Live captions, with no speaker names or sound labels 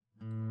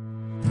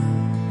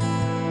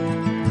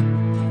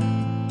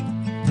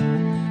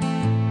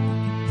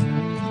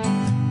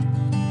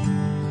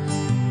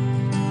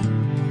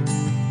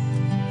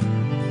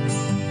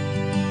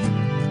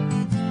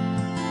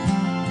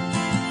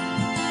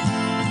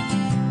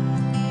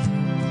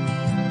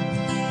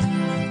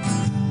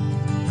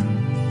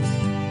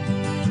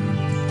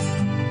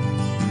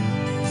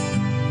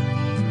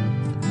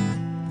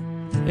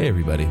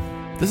everybody.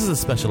 This is a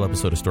special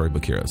episode of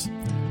Storybook Heroes.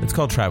 It's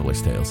called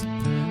Traveler's Tales.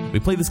 We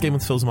played this game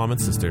with Phil's mom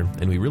and sister,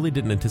 and we really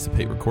didn't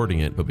anticipate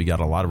recording it, but we got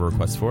a lot of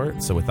requests for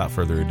it, so without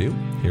further ado,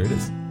 here it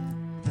is.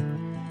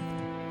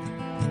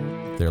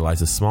 There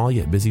lies a small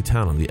yet busy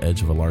town on the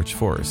edge of a large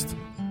forest.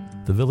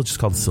 The village is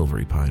called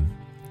Silvery Pine.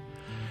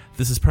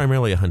 This is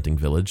primarily a hunting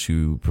village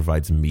who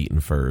provides meat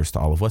and furs to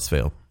all of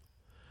Westvale.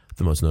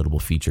 The most notable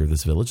feature of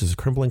this village is a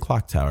crumbling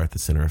clock tower at the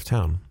center of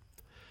town.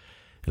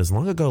 It has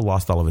long ago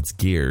lost all of its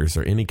gears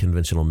or any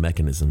conventional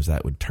mechanisms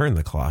that would turn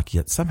the clock,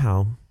 yet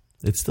somehow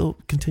it still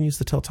continues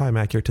to tell time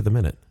accurate to the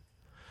minute.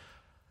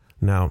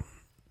 Now,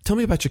 tell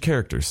me about your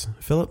characters.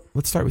 Philip,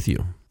 let's start with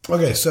you.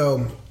 Okay,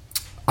 so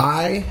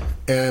I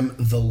am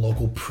the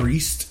local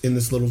priest in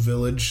this little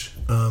village.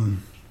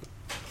 I'm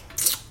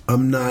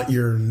not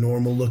your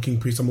normal looking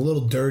priest. I'm a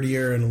little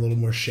dirtier and a little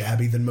more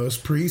shabby than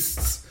most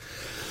priests.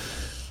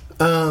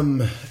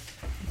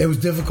 It was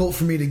difficult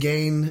for me to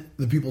gain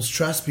the people's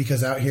trust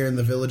because out here in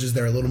the villages,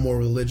 they're a little more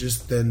religious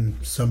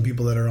than some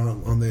people that are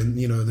on the,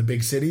 the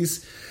big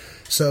cities.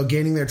 So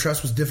gaining their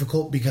trust was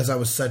difficult because I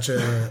was such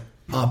a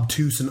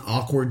obtuse and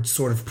awkward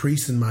sort of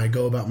priest, and I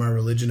go about my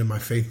religion and my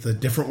faith a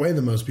different way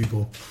than most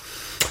people.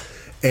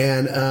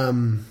 And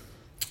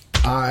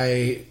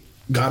I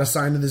got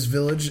assigned to this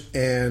village,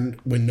 and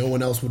when no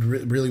one else would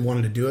really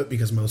wanted to do it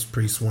because most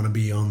priests want to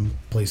be on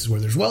places where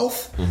there's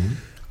wealth. Mm-hmm.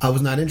 I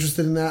was not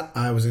interested in that.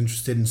 I was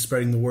interested in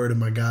spreading the word of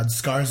my god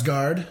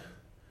Skarsgård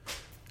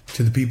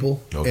to the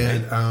people.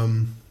 Okay.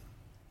 And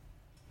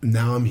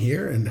now I'm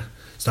here, and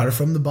started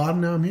from the bottom.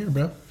 Now I'm here,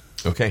 bro.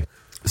 Okay.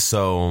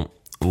 So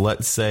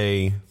let's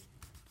say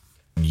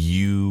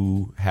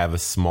you have a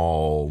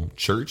small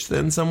church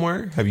then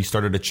somewhere. Have you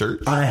started a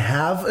church? I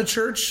have a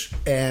church,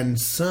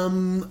 and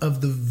some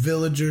of the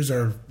villagers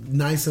are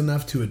nice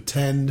enough to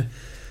attend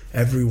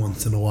every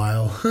once in a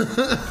while.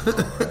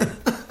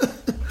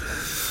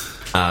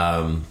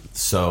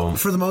 So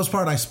for the most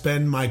part, I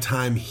spend my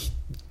time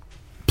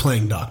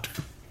playing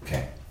doctor.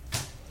 Okay.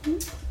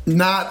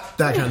 Not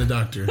that kind of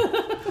doctor.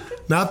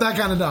 Not that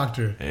kind of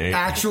doctor. Hey.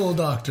 Actual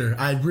doctor.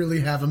 I really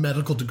have a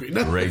medical degree.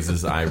 No.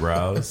 Raises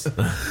eyebrows.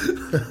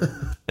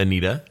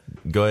 Anita,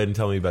 go ahead and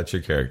tell me about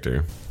your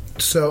character.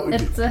 So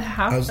it's a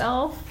half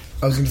elf.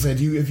 I was going to say,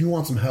 if you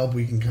want some help,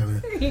 we can kind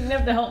of. You didn't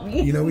have to help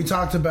me. We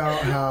talked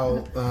about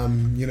how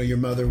your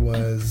mother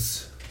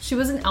was. She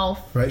was an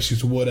elf. Right, she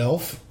was a wood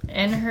elf.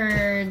 And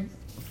her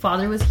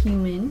father was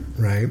human.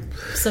 Right.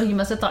 So he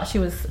must have thought she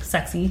was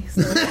sexy.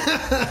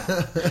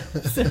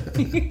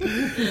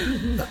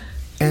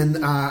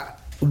 And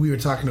we were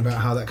talking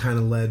about how that kind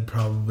of led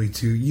probably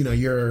to,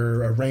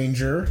 you're a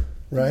ranger,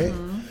 right?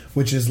 Mm-hmm.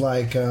 Which is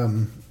like,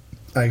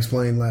 I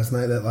explained last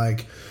night that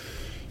like,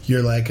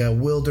 you're like a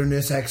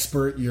wilderness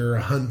expert, you're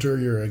a hunter,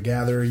 you're a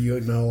gatherer, you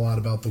know a lot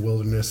about the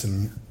wilderness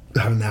and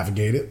how to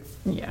navigate it.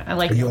 Yeah, I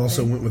like it. You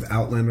also went with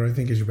Outlander, I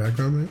think, as your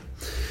background, right?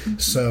 Mm-hmm.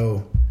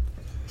 So,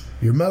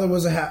 your mother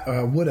was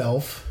a wood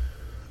elf,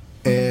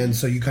 and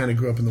so you kind of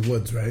grew up in the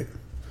woods, right?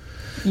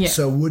 Yeah.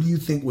 So, what do you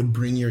think would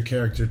bring your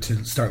character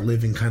to start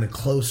living kind of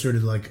closer to,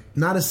 like,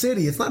 not a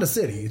city? It's not a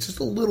city. It's just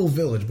a little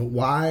village. But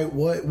why?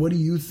 What do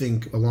you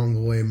think along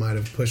the way might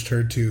have pushed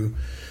her to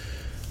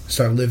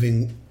start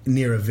living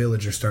near a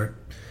village or start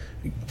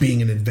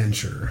being an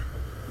adventurer?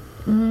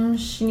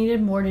 She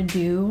needed more to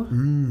do.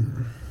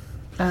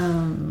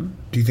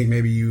 Do you think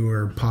maybe you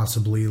were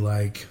possibly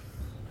like,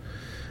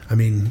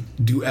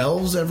 do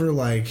elves ever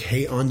like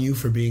hate on you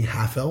for being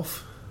half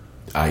elf?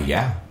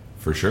 Yeah,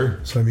 for sure.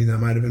 So that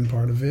might have been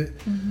part of it.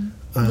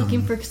 Mm-hmm.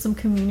 Looking for some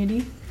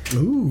community.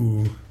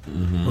 Ooh.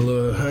 Mm-hmm.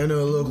 Well, I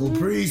know a local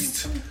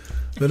priest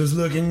that is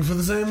looking for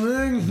the same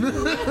thing.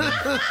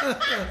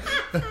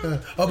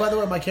 Oh, by the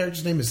way, my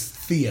character's name is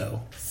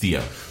Theo.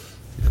 Theo.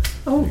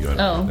 Oh.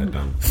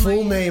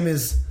 Full name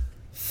is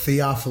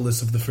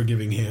Theophilus of the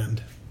Forgiving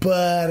Hand.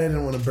 But I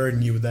didn't want to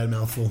burden you with that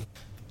mouthful.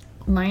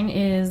 Mine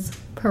is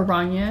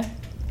Piranha.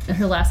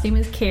 Her last name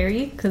is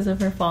Carey because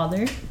of her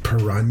father.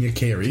 Piranha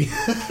Carey.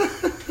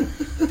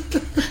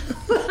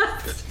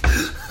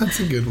 That's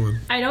a good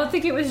one. I don't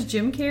think it was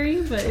Jim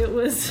Carrey, but it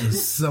was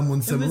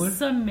someone similar. It was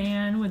some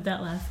man with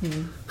that last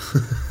name.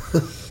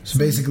 So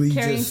basically,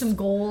 carrying some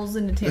goals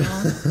into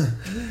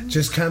town.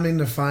 Just coming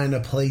to find a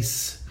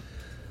place.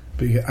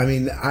 I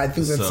think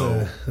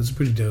that's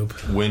pretty dope.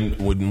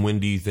 When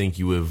do you think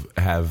you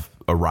have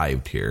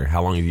arrived here?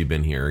 How long have you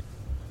been here?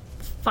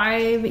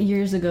 5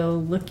 years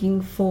ago,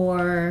 looking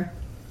for.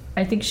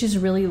 I think she's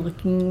really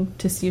looking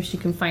to see if she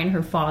can find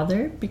her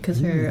father because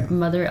her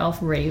mother elf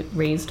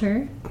raised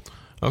her.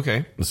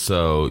 Okay,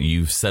 so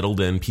you've settled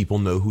in. People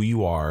know who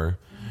you are.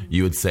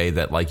 You would say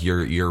that like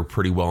you're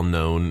pretty well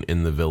known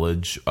in the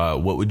village.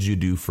 What would you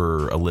do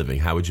for a living?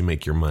 How would you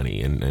make your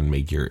money and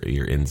make your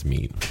ends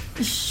meet?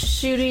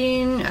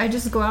 Shooting. I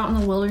just go out in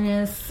the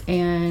wilderness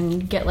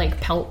and get like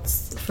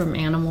pelts from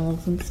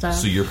animals and stuff.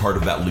 So you're part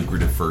of that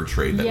lucrative fur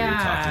trade that we were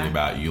talking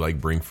about. You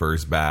like bring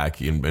furs back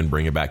and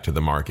bring it back to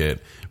the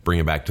market, bring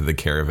it back to the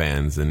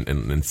caravans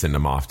and send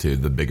them off to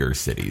the bigger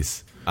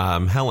cities.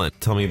 Helen,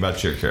 tell me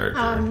about your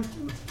character.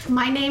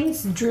 My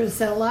name's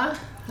Drusilla.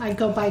 I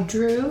go by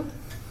Drew.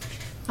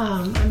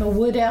 I'm a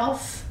wood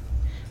elf.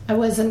 I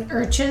was an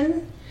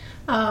urchin.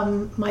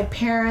 My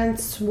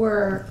parents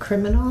were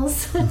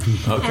criminals.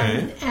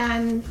 Okay.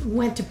 and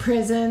went to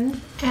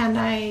prison, and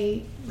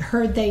I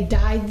heard they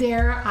died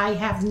there. I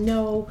have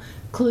no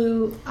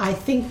clue. I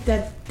think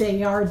that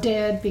they are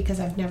dead because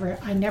I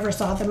never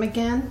saw them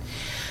again.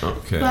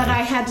 Okay. But I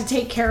had to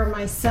take care of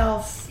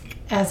myself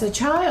as a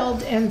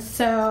child, and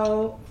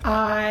so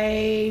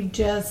I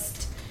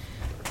just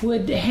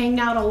would hang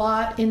out a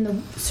lot in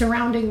the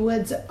surrounding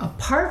woods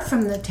apart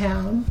from the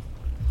town.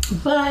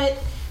 But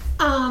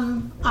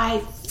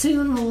I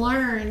soon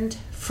learned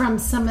from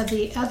some of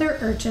the other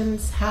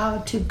urchins how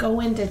to go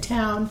into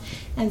town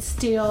and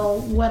steal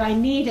what I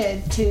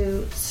needed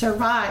to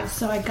survive.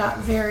 So I got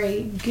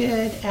very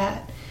good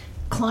at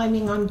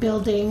climbing on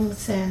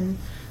buildings and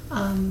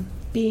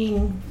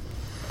being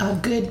a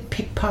good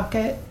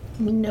pickpocket.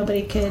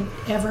 Nobody could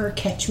ever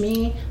catch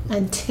me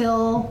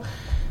until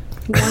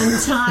one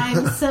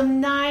time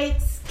some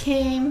knights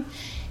came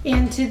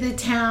into the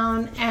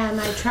town, and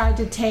I tried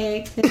to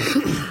take the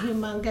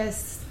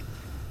humongous,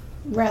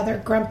 rather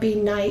grumpy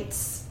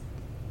knight's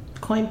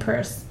coin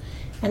purse,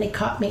 and he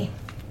caught me.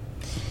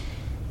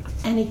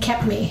 And he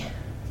kept me,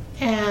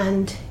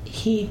 and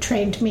he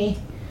trained me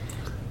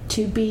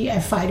to be a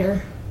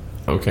fighter.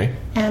 Okay.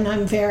 And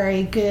I'm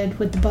very good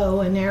with the bow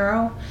and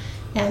arrow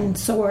and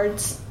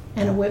swords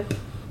and a whip.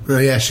 Oh,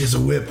 yeah, she has a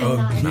whip. And Oh,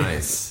 knives.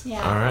 Nice.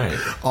 Yeah. All right.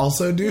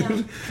 Also, dude,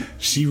 Yeah.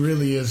 she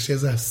really is. She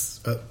has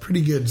a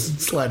pretty good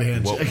sleight of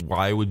hand Well, check.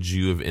 why would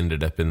you have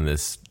ended up in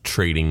this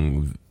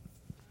trading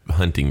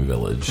hunting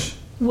village?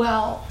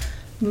 Well,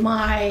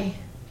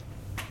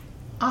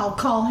 I'll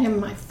call him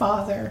my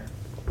father.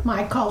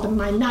 I called him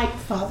my night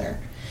father.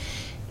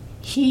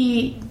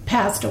 He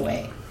passed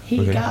away.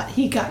 He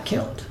got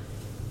killed.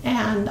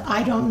 And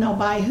I don't know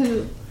by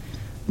who,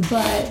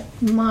 but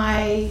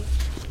my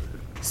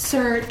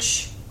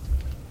search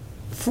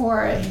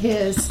for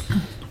his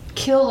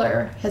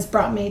killer has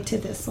brought me to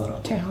this little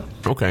town.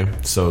 Okay.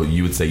 So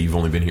you would say you've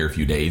only been here a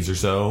few days or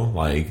so?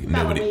 Like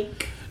About a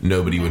week.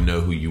 Nobody would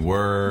know who you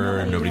were.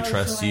 Nobody Nobody knows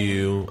trusts who I am.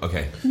 you.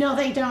 Okay. No,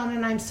 they don't,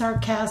 and I'm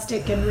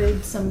sarcastic and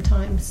rude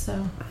sometimes,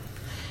 so.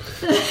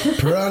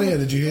 Piranha,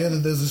 did you hear that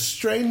there's a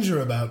stranger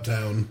about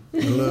town? I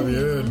love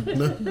you.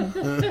 No,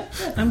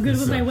 I'm good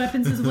with my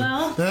weapons as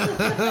well.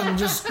 I'm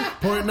just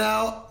pointing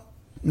out.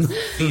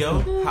 Theo,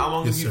 how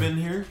long have you sir. been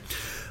here?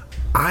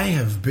 I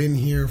have been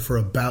here for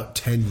about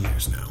 10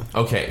 years now.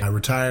 Okay. I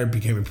retired,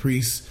 became a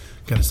priest,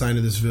 got assigned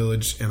to this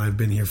village, and I've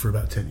been here for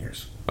about 10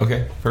 years.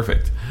 Okay,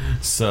 perfect.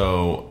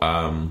 So,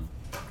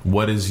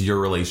 what is your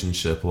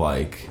relationship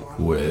like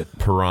with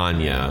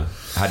Piranha?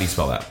 How do you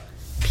spell that?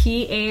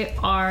 Parania.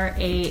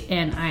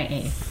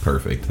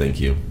 Perfect, thank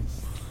you.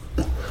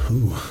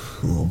 Ooh,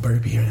 a little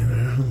burpee right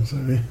there. I'm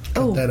sorry.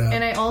 Cut that out.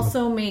 And I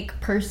also make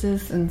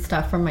purses and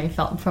stuff from my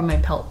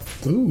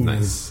pelts. Ooh,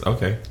 Nice.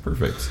 Okay,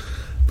 perfect.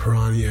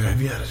 Piranha.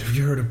 Have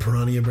you heard of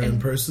Piranha brand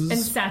purses? And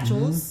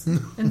satchels.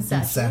 And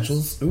satchels.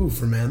 Satchels. Ooh,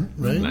 for men,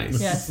 right? Nice.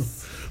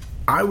 Yes.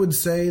 I would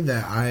say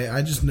that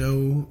I just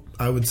know.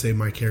 I would say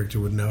my character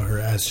would know her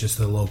as just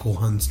a local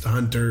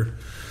hunter.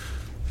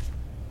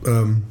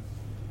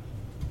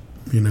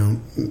 You know,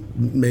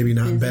 maybe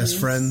not best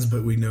friends,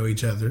 but we know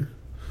each other.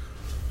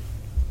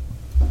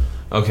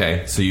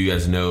 Okay, so you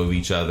guys know of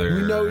each other.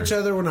 We know each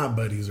other. We're not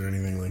buddies or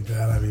anything like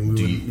that. I mean,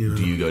 Do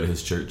you go to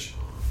his church?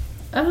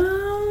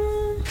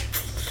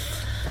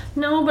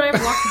 No, but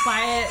I've walked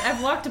by it.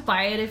 I've walked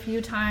by it a few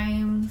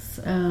times.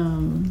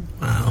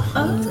 Wow.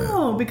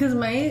 Oh, because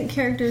my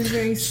character is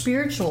very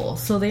spiritual,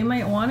 so they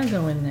might want to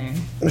go in there.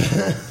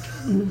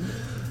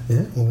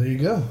 Yeah. Well, there you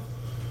go.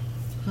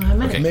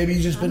 Okay. Maybe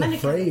you've just been I'm gonna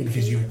afraid go.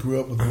 because you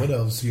grew up with wood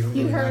elves, so you don't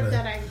You really heard know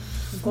that to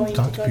I'm going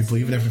talk to to go people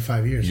see even him. after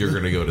 5 years. You're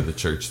going to go to the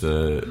church.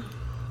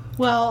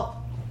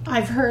 Well,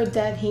 I've heard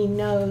that he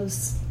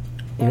knows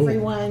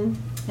everyone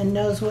and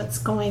knows what's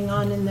going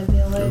on in the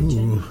village.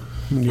 Ooh,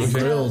 you're Okay.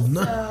 grilled.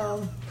 No.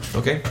 So,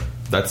 Okay,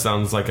 that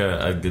sounds like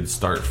a good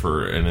start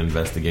for an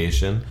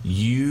investigation.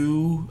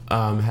 You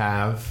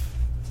have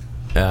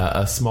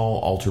a small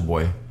altar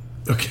boy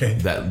Okay.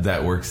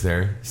 that works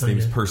there. His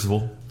name's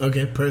Percival.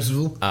 Okay,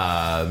 Percival.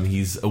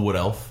 He's a wood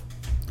elf.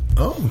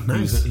 Oh,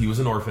 nice. He was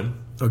an orphan,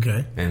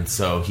 Okay. and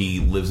so he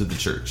lives at the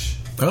church.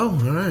 Oh,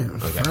 all right.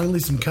 Finally,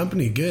 some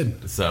company.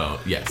 Good. So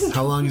yes.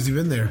 How long has he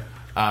been there?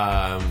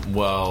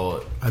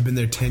 Well, I've been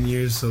there 10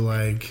 years, so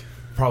like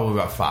probably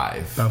about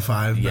 5. about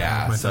 5.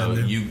 Yeah. my So time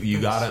there. you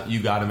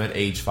got him at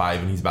age 5,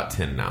 and he's about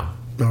 10 now.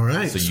 All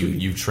right. So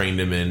sweet. you trained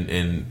him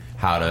in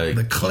how to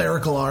the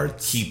clerical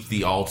arts. keep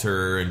the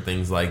altar and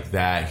things like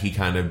that. He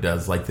kind of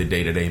does like the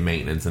day-to-day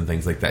maintenance and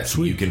things like that,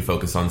 so you can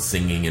focus on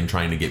singing and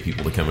trying to get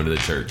people to come into the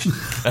church.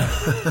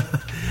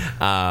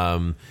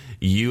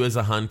 You as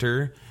a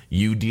hunter,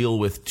 you deal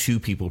with 2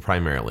 people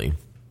primarily.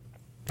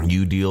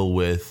 You deal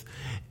with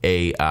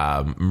a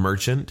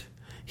merchant.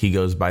 He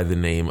goes by the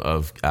name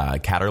of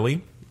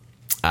Catterley.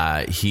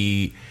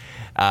 He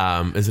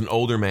is an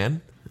older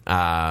man.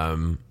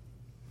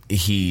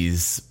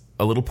 He's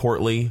a little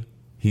portly.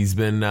 He's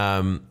been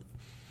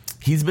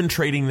He's been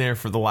trading there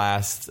for the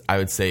last, I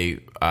would say,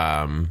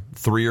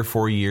 3 or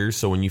 4 years.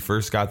 So when you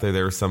first got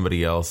there was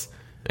somebody else.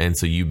 And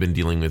so you've been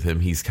dealing with him.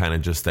 He's kind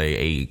of just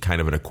a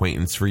kind of an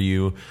acquaintance for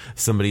you.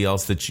 Somebody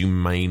else that you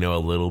may know a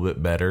little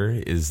bit better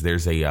is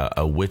there's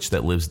a witch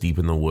that lives deep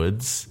in the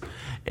woods.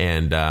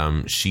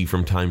 And she,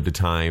 from time to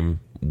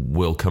time,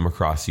 will come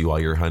across you while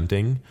you're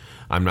hunting.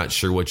 I'm not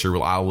sure what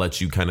I'll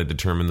let you kind of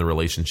determine the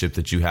relationship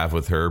that you have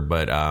with her,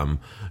 but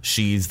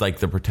she's like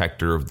the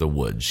protector of the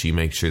woods. She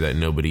makes sure that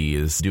nobody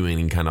is doing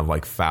any kind of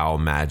like foul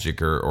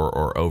magic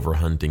or over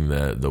hunting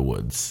the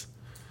woods.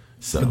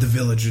 So. But the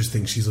villagers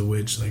think she's a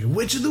witch, like a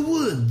witch of the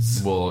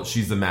woods. Well,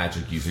 she's the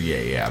magic user,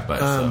 yeah. But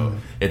so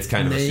it's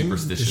kind of a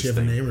superstitious thing. Does she have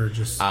thing. a name or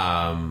just?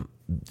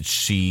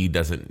 She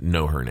doesn't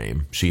know her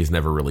name. She has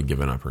never really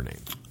given up her name.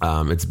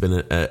 It's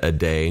been a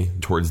day.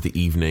 Towards the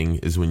evening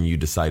is when you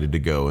decided to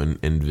go and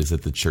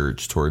visit the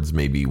church. Towards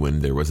maybe when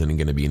there wasn't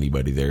going to be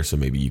anybody there, so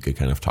maybe you could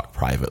kind of talk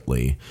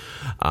privately.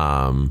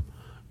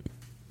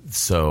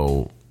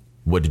 So,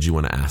 what did you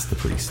want to ask the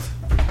priest?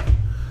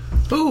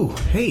 Oh,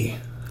 hey.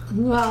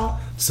 Well,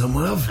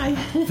 Someone of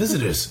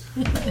visitors.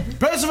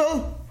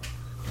 Percival!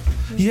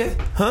 Yeah?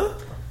 Huh?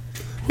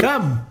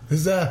 Come.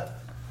 Is a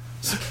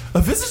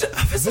visitor?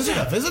 A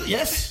visitor? Visit?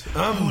 Yes.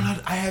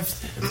 I have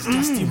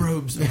dusty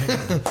robes.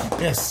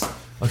 Yes.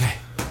 Okay.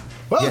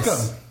 Welcome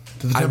Yes.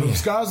 to the Temple I'm of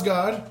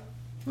Skarsgård.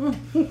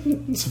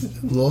 It's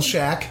a little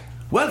shack.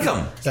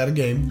 Welcome. Is that a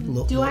game?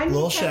 do I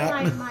little need to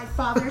write my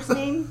father's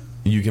name?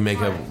 You can make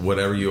up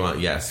whatever you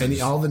want. Yes.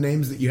 All the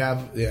names that you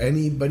have,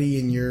 anybody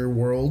in your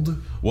world.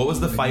 What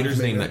was the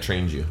fighter's name that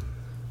trained you?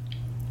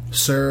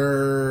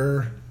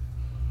 Sir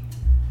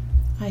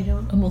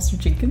Almost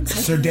Jenkins.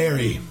 Sir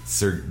Derry.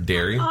 Sir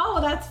Derry? Oh,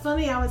 that's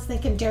funny. I was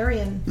thinking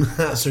Darian.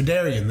 Sir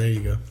Darian, there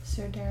you go.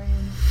 Sir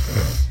Darian.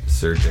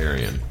 Sir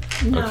Darian.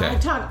 No, Okay.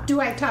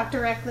 do I talk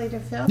directly to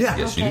Phil? Yeah.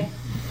 Yes, you Okay.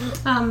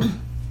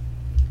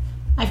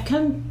 I've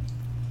come.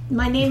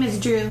 My name is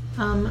Drew.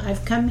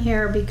 I've come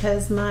here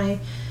because my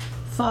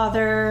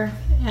father,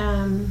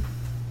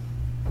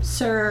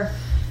 Sir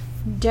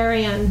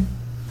Darian,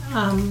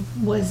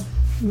 was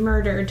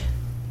murdered,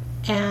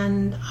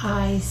 and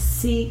I'm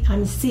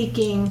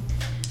seeking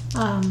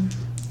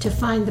to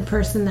find the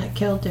person that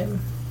killed him.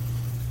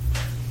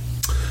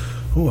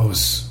 Oh,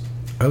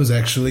 I was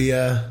actually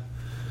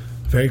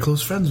very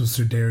close friends with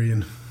Sir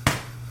Darian.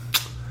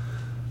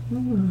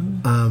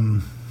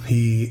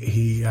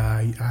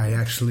 I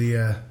actually,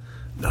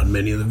 not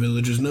many of the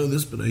villagers know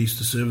this, but I used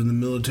to serve in the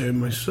military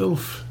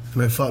myself,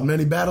 and I fought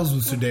many battles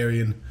with Sir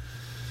Darian.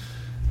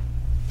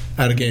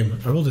 Out of game.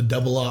 I rolled a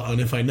double on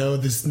if I know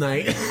this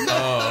night.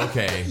 Oh,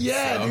 okay.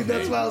 Yeah, So, dude,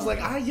 that's why I was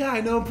like,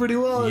 I know him pretty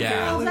well.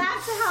 Yeah. Well,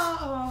 that's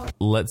how.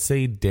 Let's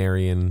say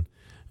Darian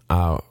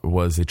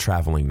was a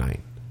traveling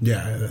knight.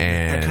 Yeah,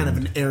 And- kind of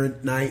an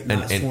errant knight,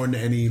 not and- sworn to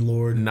any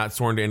lord. Not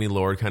sworn to any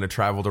lord, kind of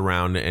traveled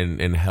around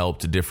and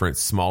helped different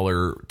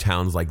smaller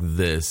towns like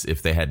this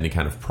if they had any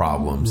kind of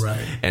problems. Right.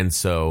 And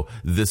so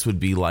this would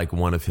be like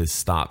one of his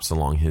stops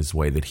along his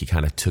way that he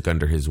kind of took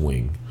under his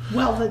wing.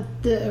 Well,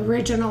 the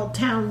original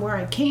town where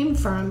I came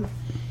from,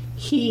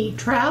 he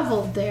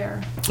traveled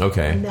there.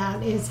 Okay. And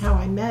that is how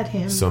I met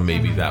him. So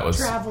maybe And I that was-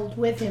 traveled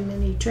with him,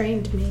 and he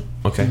trained me.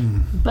 Okay.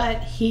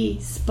 But he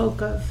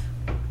spoke of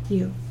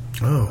you.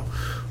 Oh,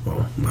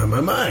 well,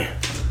 my.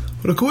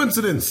 What a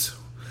coincidence.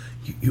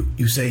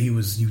 You say he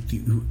was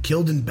you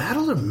killed in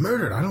battle or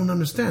murdered? I don't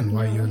understand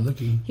why you're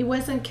looking. He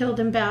wasn't killed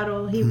in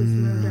battle. He was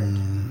murdered.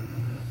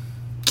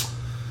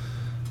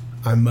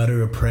 I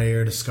mutter a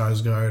prayer to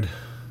Skarsgård.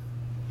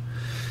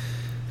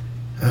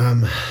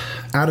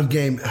 Out of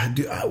game.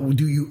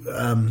 Do you?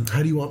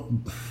 How do you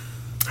want?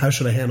 How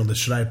should I handle this?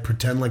 Should I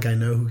pretend like I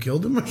know who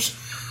killed him? Or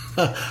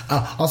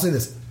I'll say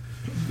this.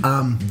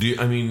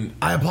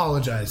 I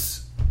apologize.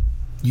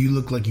 You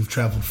look like you've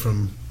traveled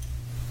from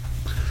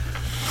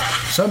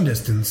some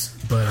distance,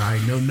 but I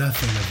know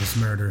nothing of this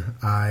murder.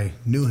 I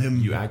knew him.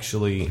 You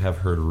actually have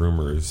heard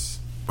rumors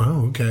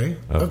Oh, okay.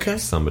 of Okay.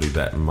 somebody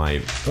that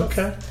might...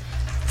 Okay.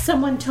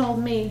 Someone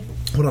told me.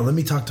 Hold on. Let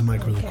me talk to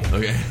Mike really quick.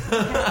 Okay.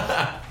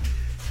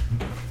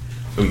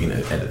 We can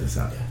edit this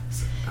out.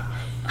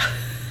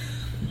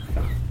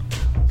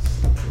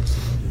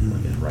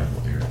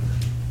 Rival area.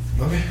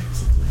 Okay.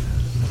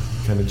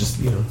 Kind of just,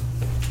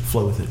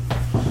 flow with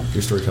it.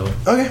 Your storyteller.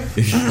 Okay.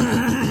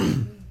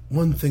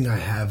 One thing I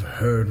have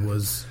heard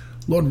was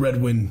Lord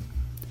Redwyn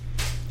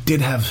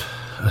did have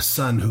a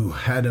son who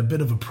had a bit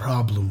of a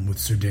problem with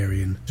Sir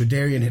Darian. Sir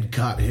Darian had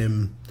caught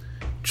him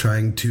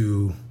trying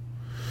to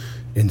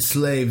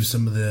enslave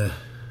some of the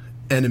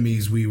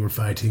enemies we were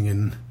fighting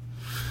and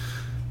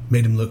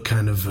made him look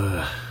kind of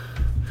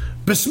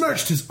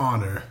besmirched his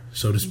honor,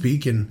 so to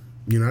speak. And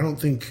I don't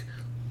think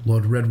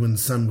Lord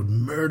Redwyn's son would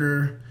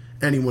murder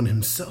anyone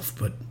himself,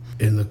 but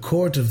in the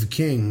court of the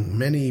king,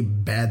 many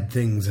bad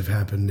things have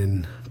happened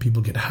and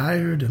people get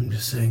hired. I'm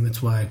just saying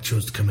that's why I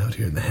chose to come out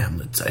here in the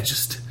hamlets. I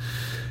just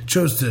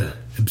chose to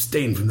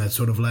abstain from that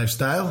sort of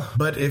lifestyle.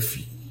 But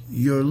if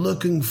you're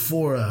looking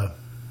for a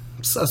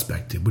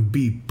suspect, it would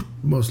be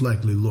Most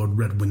likely Lord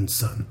Redwind's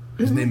son.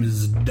 His name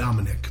is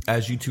Dominic.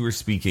 As you two are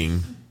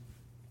speaking,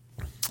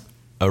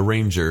 a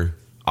ranger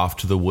off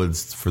to the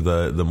woods for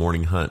the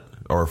morning hunt,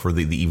 or for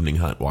the evening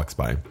hunt, walks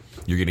by.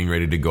 You're getting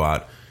ready to go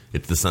out.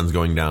 The sun's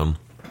going down.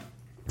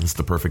 It's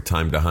the perfect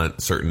time to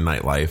hunt certain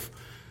nightlife.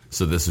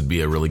 So this would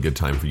be a really good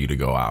time for you to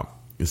go out.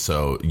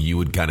 So you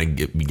would kind of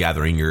be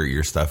gathering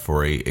your stuff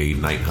for a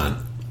night hunt.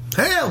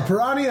 Hail,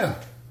 Piranha!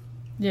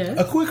 Yes.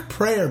 A quick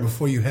prayer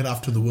before you head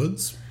off to the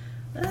woods.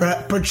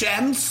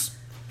 Perchance?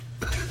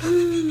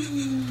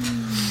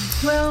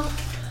 Well,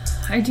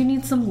 I do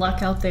need some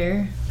luck out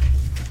there.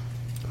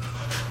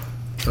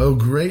 Oh,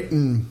 great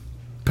and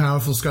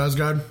powerful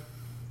Skarsgård.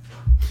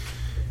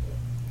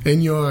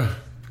 In your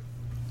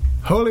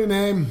holy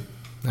name,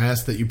 I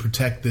ask that you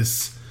protect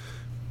this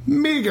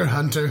meager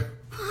hunter.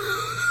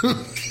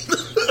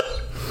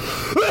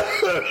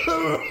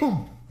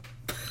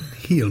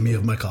 Heal me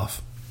of my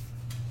cough.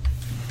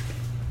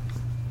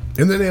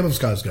 In the name of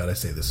Skarsgård, I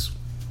say this.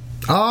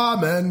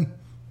 Amen.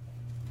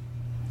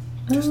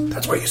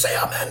 That's where you say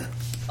amen.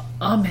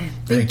 Amen.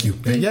 Thank you.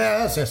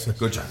 Yes.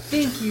 Good job.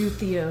 Thank you,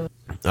 Theo.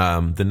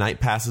 The night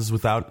passes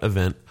without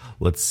event.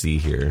 Let's see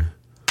here.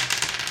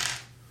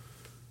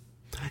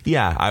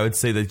 Yeah, I would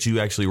say that you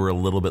actually were a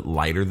little bit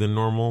lighter than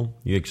normal.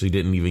 You actually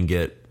didn't even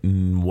get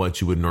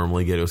what you would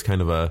normally get. It was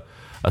kind of a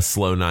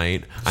slow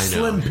night. I know.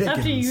 Slim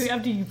pickings.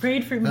 After you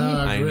prayed for me.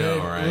 I know,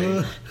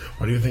 right?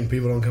 Why do you think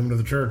people don't come to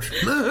the church?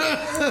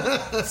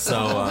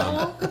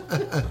 So,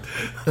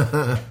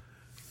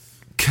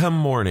 come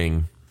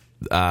morning,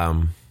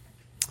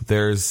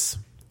 there's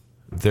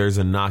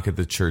a knock at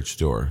the church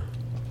door.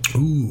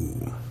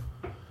 Ooh.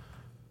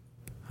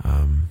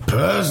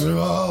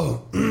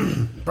 Percival!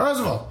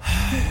 Percival!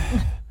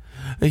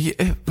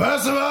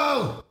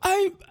 Percival!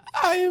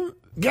 I'm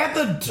Get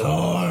the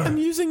door! I'm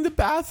using the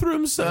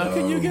bathroom, sir.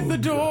 Can you get the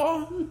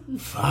door?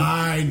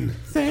 Fine.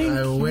 Thank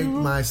I you. wake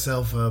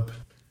myself up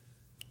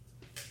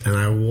and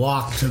I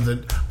walk to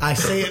the... I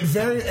say it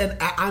very... And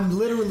I'm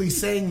literally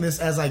saying this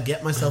as I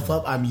get myself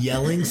up. I'm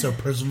yelling so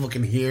Percival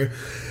can hear.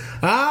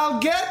 I'll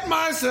get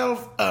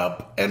myself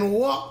up and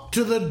walk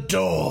to the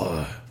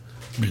door.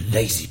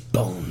 Lazy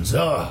bones.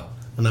 Ugh.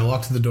 And I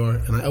walk to the door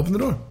and I open the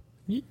door.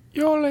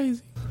 You're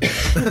lazy.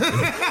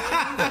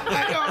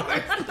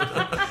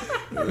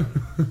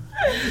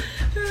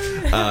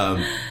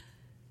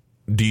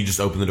 Do you just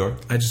open the door?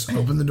 I just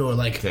open the door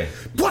like, Okay.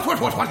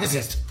 What is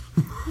this?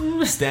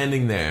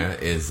 Standing there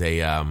is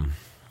a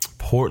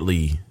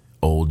portly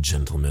old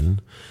gentleman.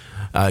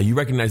 You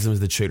recognize him as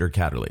the Trader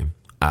Catterley.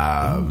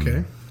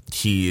 Okay.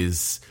 He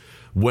is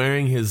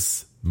wearing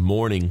his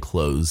morning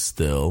clothes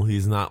still.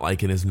 He's not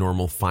like in his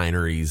normal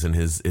fineries and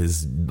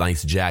his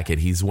nice jacket.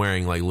 He's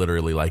wearing like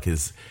literally like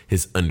his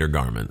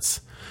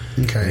undergarments.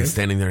 Okay. And he's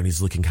standing there and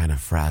he's looking kind of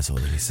frazzled.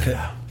 And he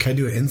said, Can I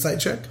do an insight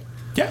check?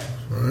 yeah.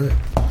 All right.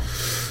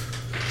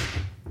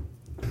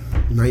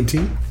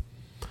 19?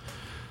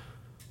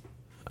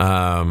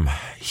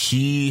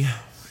 He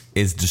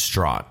is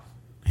distraught.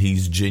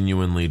 He's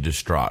genuinely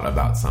distraught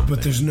about something.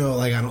 But there's no,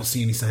 like, I don't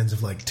see any signs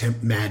of, like,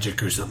 temp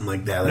magic or something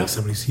like that. Like,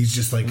 Nope. he's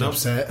just, like, Nope.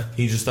 upset.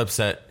 He's just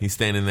upset. He's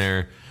standing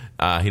there.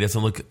 He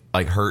doesn't look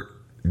like hurt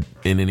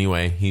in any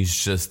way. He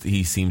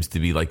seems to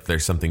be like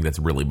there's something that's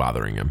really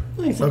bothering him.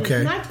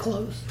 Okay. Not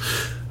close.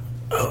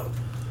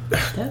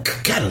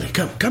 Cataly,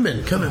 come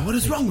in. What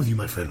is wrong with you,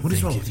 my friend? What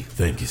is wrong with you?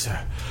 Thank you, sir.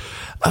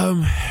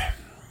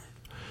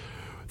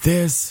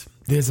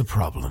 There's a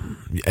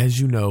problem. As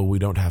you know, we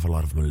don't have a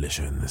lot of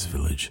militia in this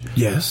village.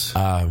 Yes.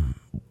 Our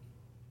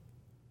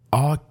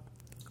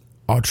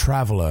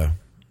traveler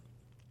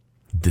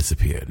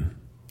disappeared.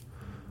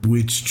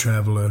 Which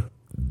traveler?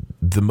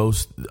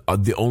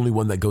 The only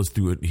one that goes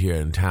through it here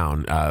in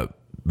town.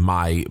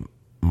 My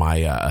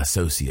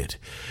associate.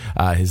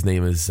 His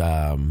name is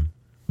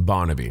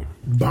Barnaby.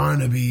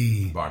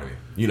 Barnaby.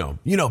 You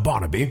know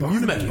Barnaby.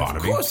 You've met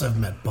Barnaby. Of course I've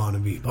met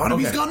Barnaby.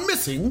 Barnaby's Okay. gone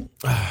missing.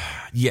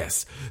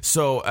 Yes.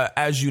 So,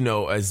 as you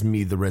know, as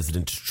me, the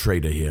resident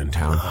trader here in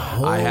town,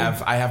 I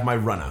have my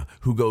runner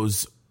who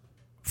goes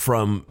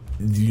from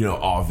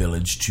our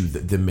village to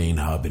the main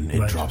hub and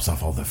Right. drops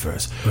off all the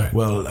furs. Right.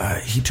 Well,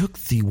 he took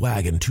the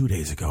wagon 2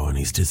 days ago and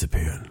he's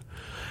disappearing.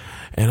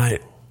 And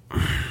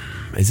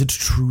is it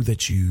true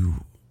that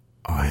you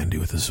are handy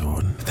with a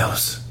sword? That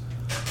was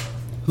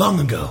long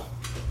ago.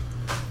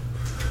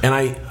 And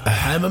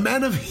I'm a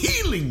man of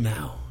healing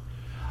now.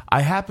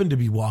 I happened to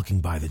be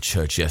walking by the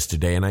church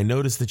yesterday and I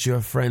noticed that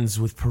you're friends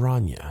with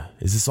Piranha.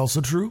 Is this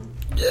also true?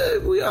 Yeah,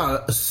 we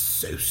are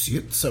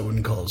associates. I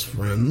wouldn't call us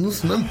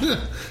friends.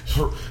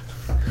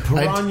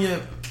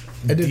 Piranha.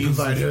 I did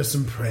provide her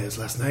some prayers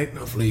last night.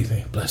 Hopefully,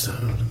 bless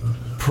her.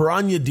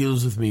 Piranha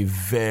deals with me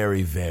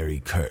very, very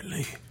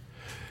curtly.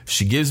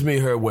 She gives me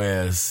her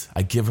wares,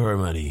 I give her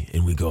money,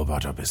 and we go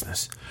about our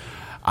business.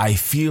 I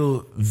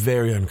feel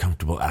very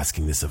uncomfortable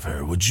asking this of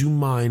her. Would you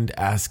mind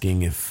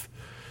asking if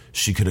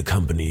she could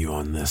accompany you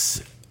on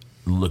this?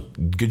 Look,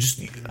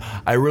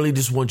 I really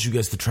just want you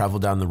guys to travel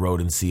down the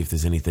road and see if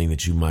there's anything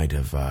that you might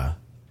have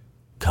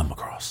come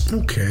across.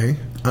 Okay.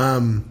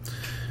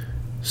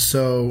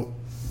 So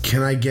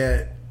Can I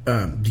get...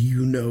 would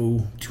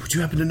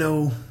you happen to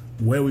know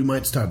where we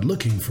might start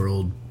looking for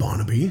old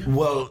Barnaby?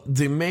 Well,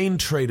 the main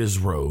Traders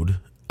Road,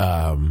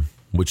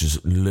 which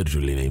is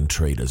literally named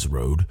Traders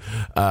Road,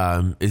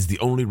 is the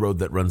only road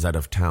that runs out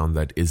of town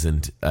that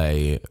isn't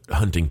a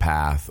hunting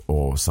path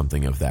or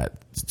something of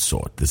that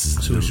sort.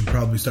 So we should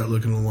probably start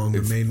looking along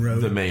the main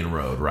road? The main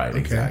road, right, okay.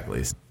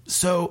 Exactly.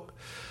 So,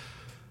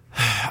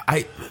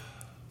 I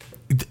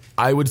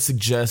would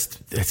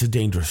suggest it's a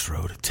dangerous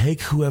road.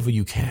 Take whoever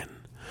you can.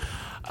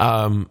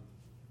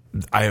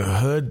 I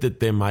heard that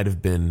there might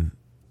have been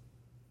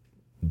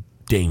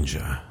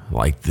danger,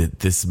 like that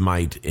this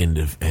might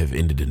have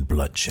ended in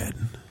bloodshed.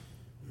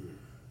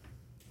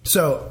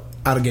 So,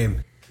 out of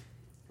game.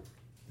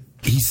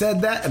 He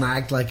said that, and I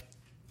act like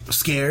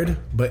scared,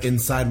 but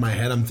inside my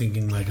head, I'm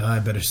thinking like, I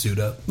better suit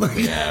up.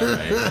 Yeah,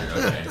 right.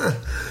 Okay.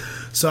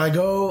 So I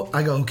go.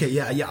 Okay,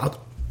 yeah.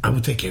 I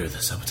will take care of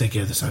this. I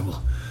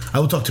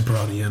will talk to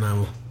Piranha, and I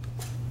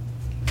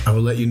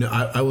will let you know.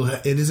 I will.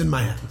 It is in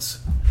my hands.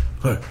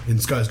 In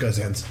Skarsgård's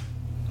hands.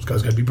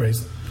 Skarsgård be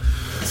praised.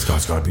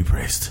 Skarsgård be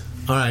praised.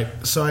 All right,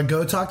 so I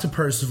go talk to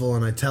Percival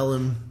and I tell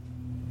him,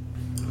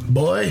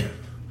 boy,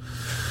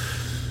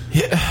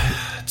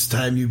 it's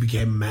time you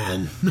became a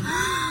man.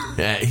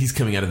 Yeah, he's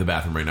coming out of the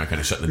bathroom right now, kind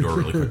of shutting the door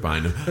really quick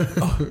behind him.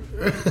 Oh,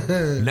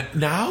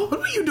 now? What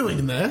were you doing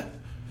in there?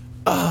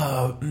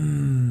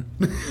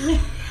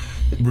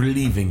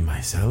 Relieving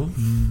myself.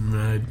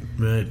 Right.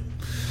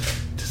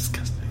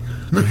 Disgusting.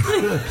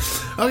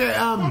 Okay,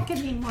 That could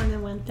mean more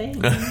than one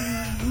thing.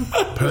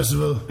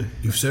 Percival,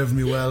 you've served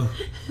me well.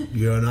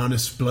 You're an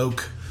honest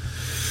bloke.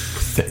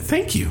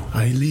 Thank you.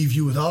 I leave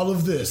you with all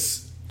of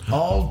this.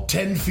 All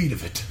 10 feet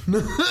of it.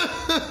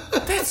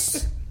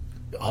 That's...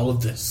 All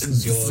of this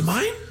is yours. It's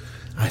mine?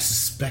 I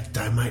suspect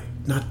I might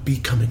not be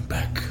coming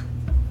back.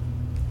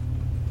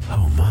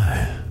 Oh,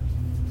 my.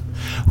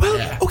 Well,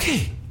 Yeah.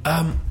 okay.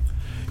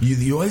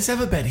 You always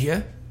have a bed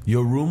here.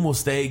 Your room will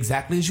stay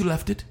exactly as you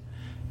left it.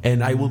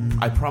 And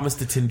I promise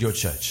to tend your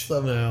church.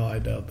 Somehow I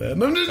doubt that.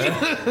 No,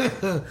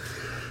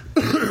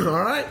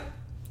 all right.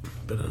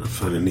 Better not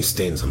find any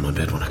stains on my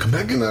bed when I come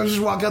back, and I'll just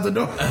walk out the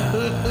door.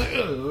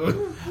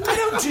 I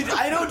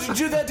don't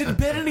do that in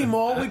bed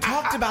anymore. We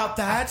talked about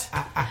that.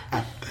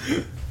 I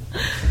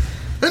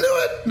knew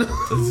it.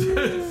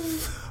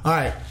 All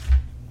right.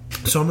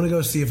 So I'm going to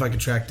go see if I can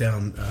track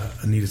down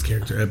Anita's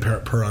character,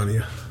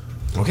 Piranha.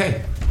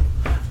 Okay.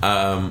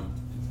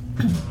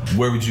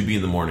 Where would you be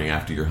in the morning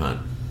after your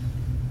hunt?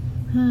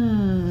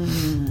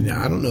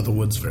 Yeah, I don't know the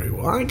woods very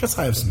well. I guess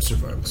I have some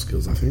survival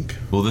skills, I think.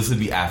 Well, this would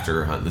be after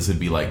her hunt. This would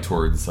be like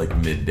towards like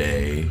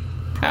midday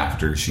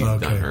after she's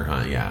done her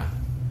hunt, yeah.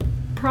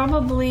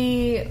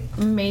 Probably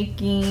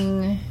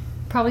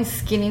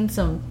skinning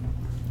some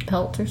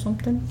pelt or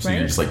something, So right?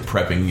 you're just like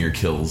prepping your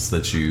kills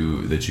that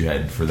you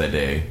had for that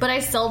day. But I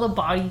sell the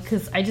body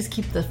because I just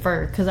keep the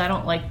fur because I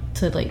don't like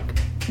to like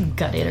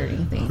gut it or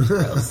anything.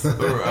 Gross.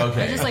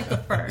 Okay. I just like the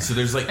fur. So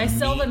there's like I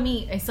sell the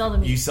meat. You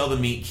sell the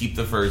meat, keep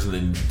the furs, and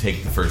then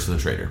take the furs to the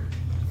trader.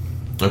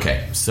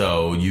 Okay,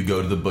 so you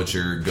go to the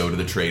butcher, go to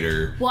the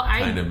trader,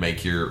 kind of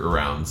make your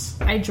rounds.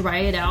 I dry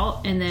it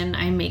out and then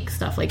I make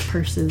stuff like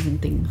purses and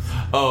things.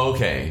 Oh,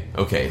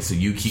 okay. So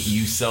you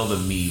sell the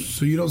meat.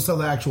 So you don't sell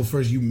the actual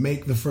furs. You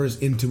make the furs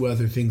into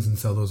other things and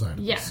sell those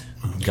items. Yeah.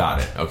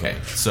 Got it. Okay.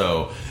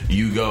 So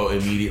you go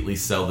immediately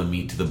sell the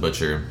meat to the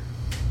butcher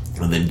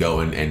and then go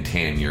and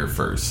tan your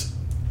furs.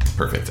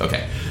 Perfect.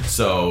 Okay.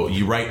 So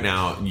you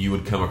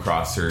would come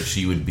across her.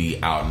 She would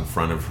be out in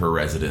front of her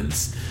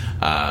residence.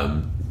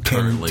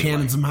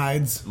 Tanning some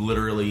hides.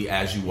 Literally,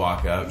 as you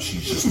walk up,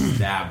 she's just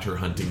stabbed her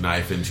hunting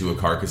knife into a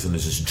carcass and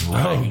is just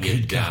dragging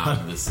it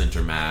down the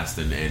center mast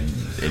and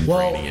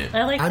draining it.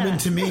 I like that. I mean,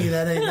 to me,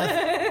 that ain't...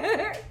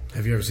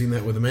 Have you ever seen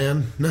that with a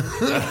man? No.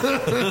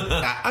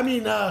 I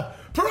mean,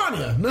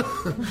 Piranha. No.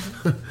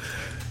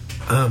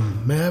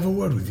 May I have a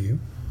word with you?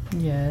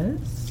 Yes.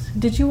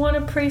 Did you want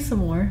to pray some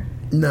more?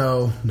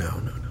 No.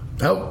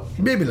 Oh,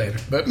 maybe later.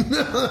 But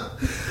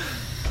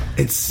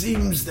it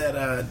seems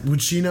that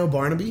would she know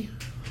Barnaby?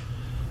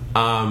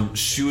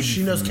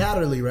 She knows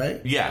Catterley, right?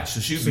 Yeah, so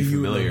she would be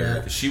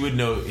familiar. She would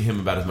know him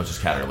about as much as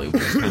Catterley.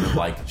 Which is kind of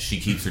like she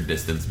keeps her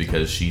distance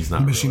because she's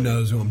not. But she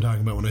knows who I'm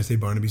talking about when I say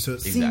Barnaby. So it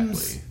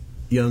seems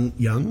young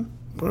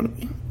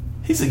Barnaby.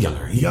 He's a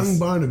younger. Young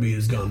Barnaby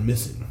has gone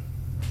missing.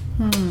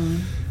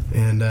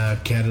 And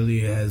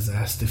Catterley has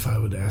asked if I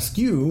would ask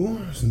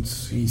you,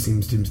 since he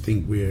seems to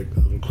think we're a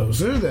little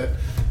closer, that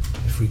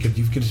if we could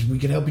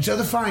help each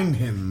other find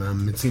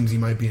him. It seems he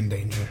might be in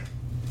danger.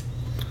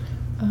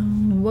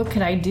 What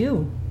could I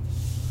do?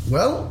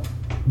 Well,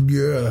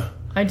 you're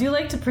I do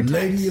like to protect.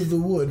 Lady of the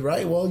Wood,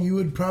 right? Well, you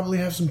would probably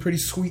have some pretty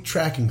sweet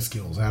tracking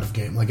skills out of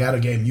game. Like out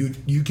of game,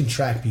 you can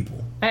track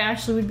people. I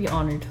actually would be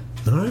honored.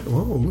 All right.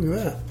 Well, look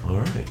at that. All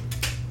right.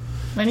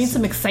 I need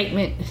some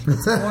excitement.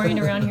 It's boring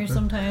around here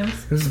sometimes.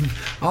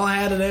 All I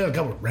had today, a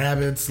couple of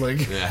rabbits.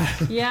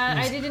 Yeah,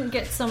 I didn't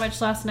get so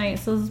much last night,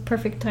 so this is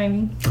perfect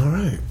timing. All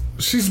right.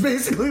 She's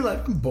basically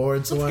like, I'm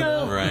bored, so Let's why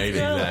go. not? Right, Let's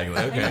go.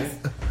 exactly. Okay.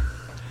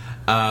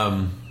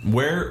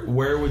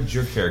 Where would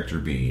your character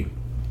be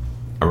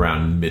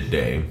around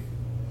midday?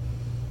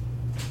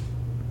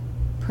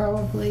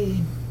 Probably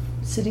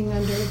sitting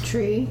under a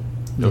tree.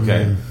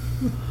 Okay.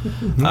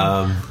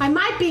 I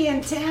might be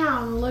in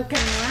town looking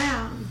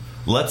around.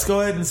 Let's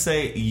go ahead and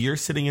say you're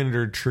sitting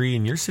under a tree,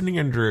 and you're sitting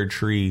under a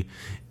tree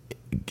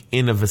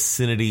in a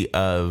vicinity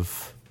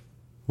of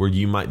where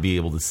you might be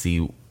able to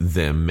see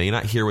them. May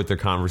not hear what their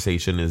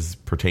conversation is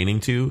pertaining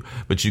to,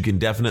 but you can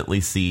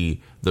definitely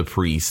see the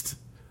priest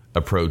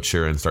approach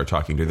her and start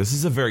talking to her. This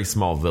is a very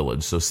small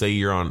village, so say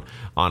you're on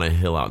a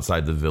hill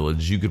outside the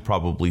village, you could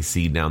probably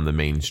see down the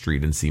main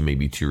street and see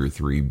maybe 2 or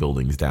 3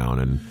 buildings down.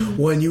 And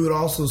when you would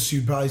also,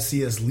 she'd probably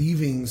see us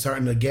leaving,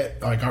 starting to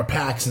get like our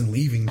packs and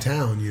leaving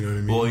town. You know what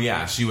I mean? Well,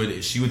 yeah, she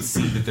would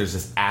see that there's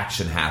this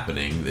action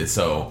happening.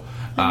 So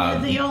They're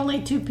the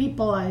only 2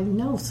 people I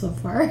know so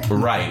far.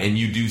 Right, and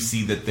you do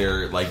see that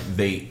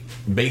they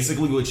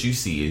basically what you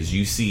see is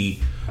you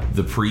see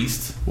the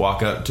priest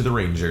walk up to the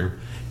ranger,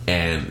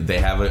 and they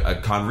have a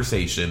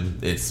conversation.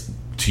 It's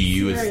to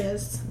you.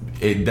 Serious.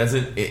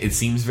 It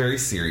seems very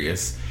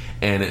serious,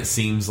 and it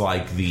seems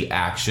like the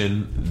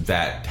action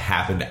that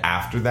happened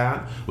after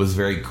that was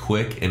very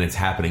quick, and it's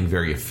happening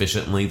very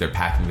efficiently. They're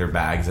packing their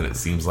bags, and it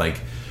seems like,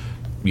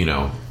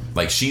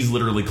 like she's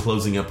literally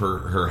closing up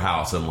her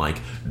house and like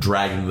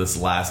dragging this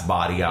last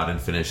body out and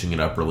finishing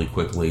it up really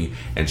quickly,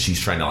 and she's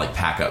trying to like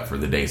pack up for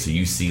the day. So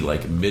you see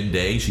like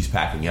midday she's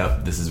packing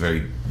up. This is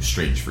very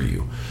strange for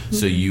you. Mm-hmm.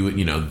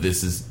 So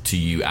this is to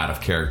you out of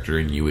character,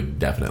 and you would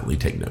definitely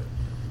take note.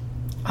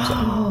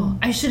 Oh,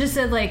 I should have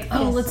said like,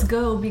 Yes. let's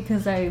go,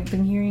 because I've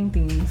been hearing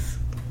things.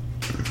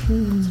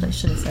 That's what I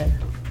should have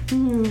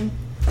said.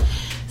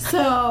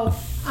 So,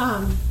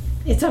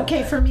 it's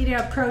okay for me to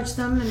approach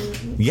them,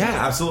 and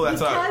Yeah, absolutely.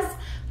 because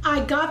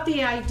I got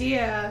the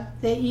idea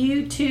that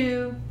you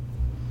 2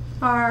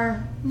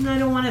 are, I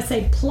don't want to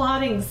say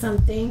plotting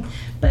something,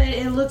 but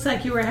it looks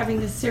like you were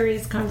having a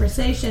serious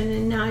conversation,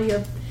 and now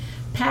you're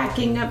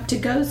packing up to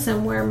go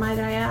somewhere. Might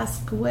I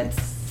ask what's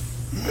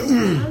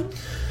going on?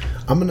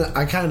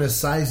 I kind of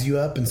size you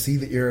up and see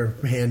that you're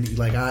handy.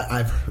 Like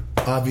I've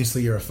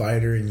obviously you're a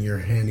fighter and you're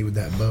handy with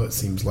that bow. It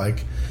seems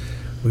like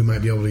we might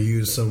be able to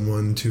use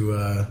someone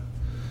to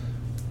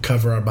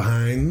cover our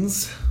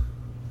behinds,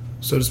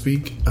 so to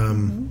speak.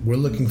 We're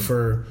looking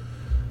for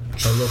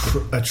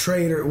a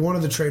trader. One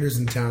of the traders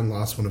in town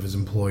lost one of his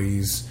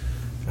employees.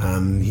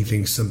 He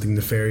thinks something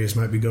nefarious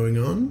might be going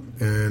on,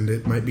 and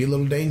it might be a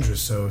little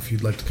dangerous. So if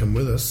you'd like to come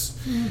with us,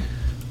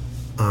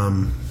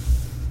 how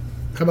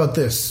about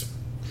this?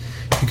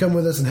 If you come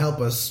with us and help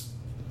us,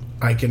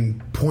 I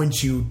can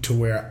point you to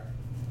where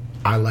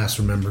I last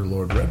remember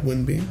Lord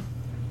Redwind being.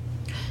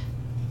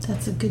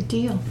 That's a good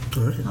deal.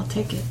 All right. I'll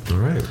take it. All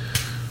right.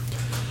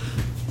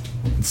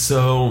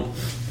 So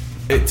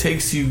it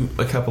takes you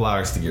a couple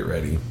hours to get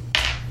ready,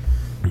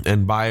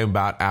 and by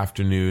about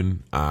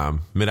afternoon,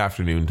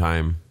 mid-afternoon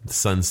time, the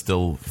sun's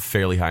still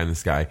fairly high in the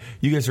sky.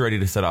 You guys are ready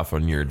to set off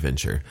on your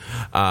adventure.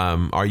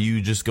 Are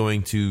you just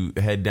going to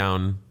head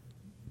down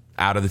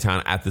out of the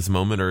town at this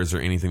moment, or is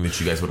there anything that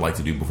you guys would like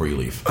to do before you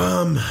leave?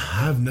 I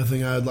have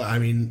nothing I'd like. I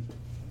mean,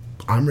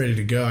 I'm ready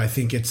to go. I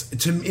think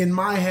it's in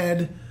my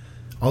head,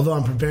 although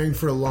I'm preparing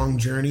for a long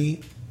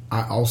journey,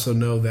 I also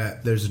know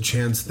that there's a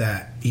chance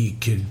that he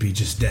could be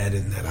just dead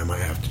and that I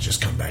might have to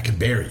just come back and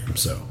bury him.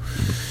 So,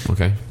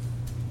 Okay.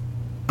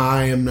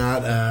 I am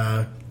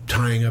not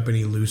tying up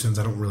any loose ends.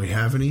 I don't really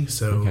have any.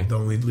 So, Okay. the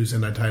only loose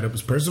end I tied up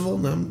is Percival,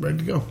 and I'm ready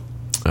to go.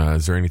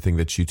 Is there anything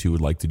that you 2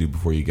 would like to do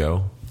before you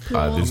go?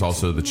 There's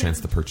also the chance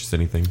to purchase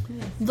anything.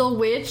 The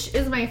witch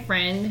is my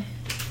friend,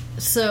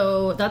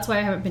 so that's why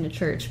I haven't been to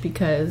church,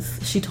 because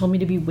she told me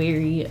to be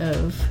wary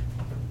of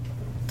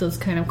those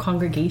kind of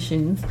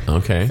congregations.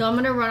 Okay. So I'm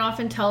going to run off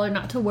and tell her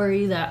not to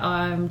worry, that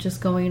I'm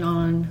just going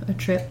on a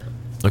trip.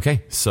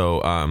 Okay, so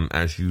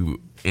as you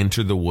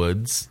enter the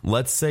woods,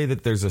 let's say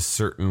that there's a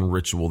certain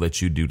ritual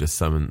that you do to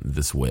summon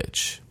this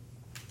witch.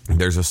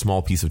 There's a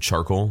small piece of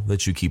charcoal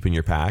that you keep in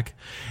your pack,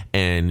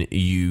 and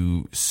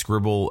you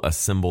scribble a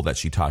symbol that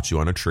she taught you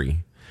on a tree.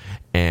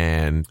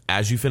 And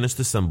as you finish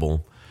the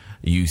symbol,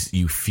 you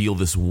feel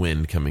this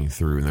wind coming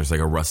through, and there's like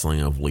a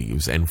rustling of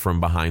leaves. And from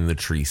behind the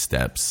tree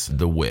steps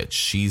the witch.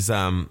 She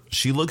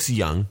looks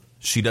young.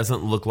 She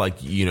doesn't look like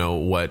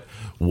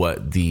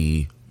what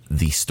the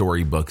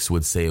storybooks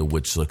would say a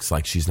witch looks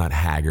like. She's not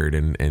haggard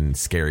and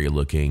scary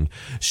looking.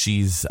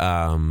 She's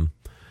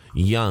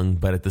young,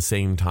 but at the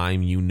same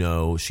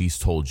time, she's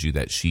told you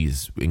that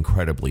she's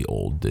incredibly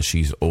old, that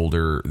she's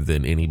older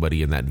than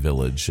anybody in that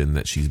village, and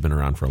that she's been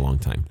around for a long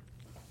time.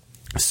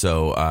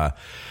 So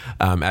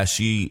as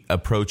she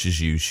approaches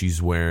you,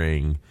 she's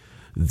wearing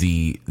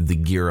the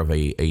gear of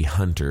a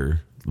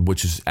hunter,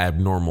 which is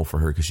abnormal for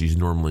her because she's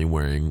normally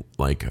wearing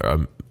like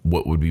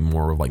what would be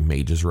more of like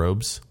mage's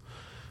robes.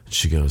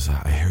 She goes,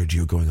 I heard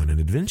you were going on an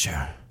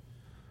adventure.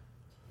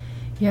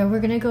 Yeah, we're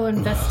going to go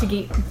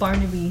investigate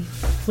Barnaby.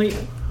 Wait,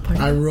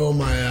 Barnaby? I roll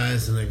my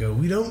eyes and I go,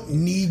 we don't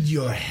need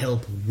your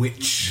help,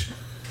 witch.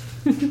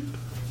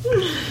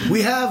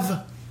 We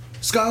have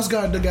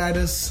Skarsgård to guide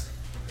us.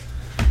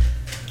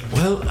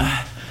 Well,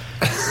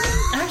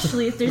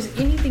 Actually, if there's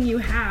anything you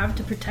have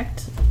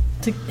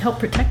to help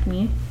protect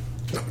me,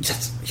 No,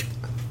 just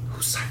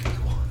whose side do you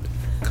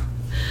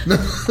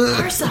want?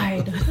 our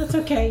side. That's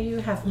okay. You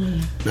have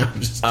me. No, I'm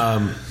just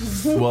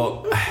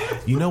well,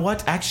 you know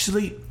what?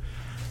 Actually,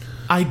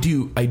 I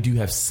do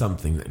have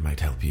something that might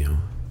help you.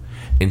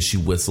 And she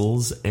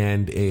whistles,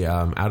 and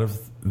out of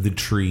the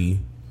tree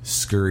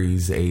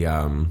scurries a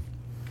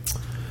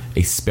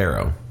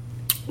sparrow.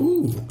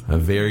 ooh.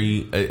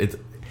 It's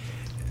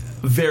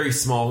very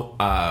small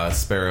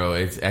sparrow.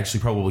 It's actually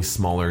probably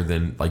smaller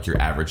than like your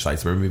average size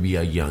sparrow, maybe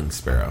a young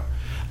sparrow.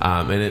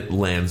 And it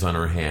lands on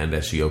her hand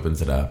as she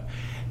opens it up,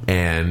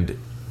 and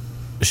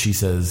she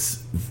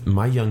says,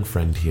 "My young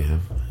friend here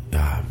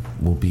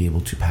will be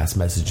able to pass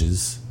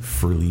messages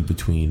freely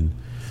between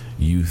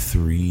you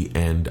three,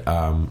 and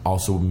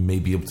also may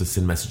be able to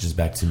send messages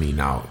back to me.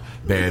 Now,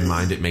 bear in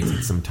mind, it may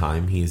take some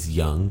time. He is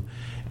young,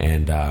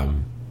 and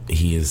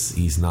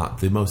he's not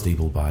the most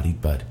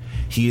able-bodied, but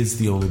he is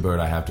the only bird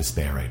I have to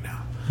spare right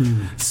now.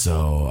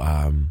 So,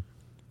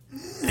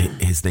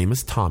 his name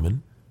is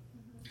Tommen.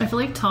 I feel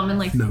like Tommen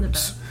likes me the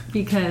best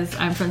because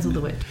I'm friends with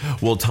the witch.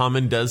 Well,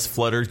 Tommen does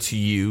flutter to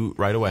you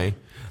right away,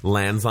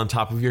 lands on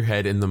top of your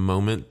head. In the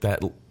moment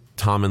that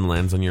Tommen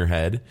lands on your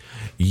head,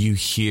 you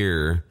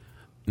hear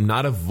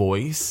not a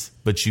voice,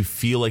 but you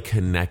feel a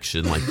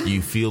connection. Like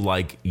you feel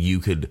like you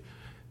could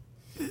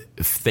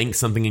think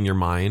something in your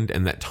mind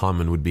and that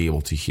Tommen would be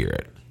able to hear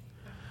it.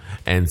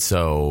 And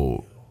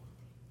so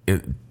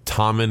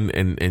Tommen,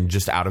 and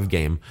just out of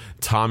game,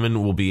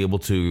 Tommen will be able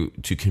to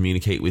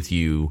communicate with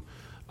you.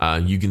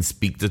 You can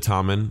speak to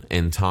Tommen,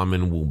 and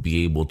Tommen will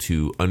be able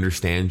to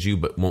understand you,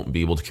 but won't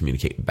be able to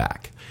communicate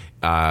back.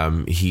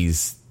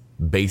 He's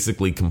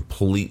basically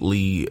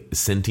completely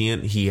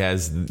sentient. He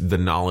has the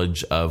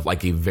knowledge of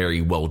like a very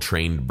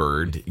well-trained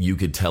bird. You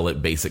could tell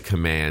it basic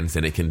commands,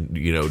 and it can,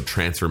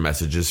 transfer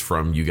messages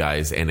from you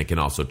guys, and it can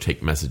also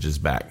take messages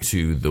back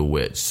to the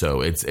witch.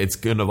 So it's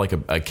kind of like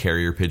a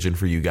carrier pigeon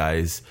for you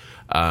guys.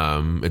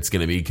 It's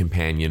going to be a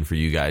companion for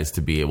you guys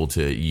to be able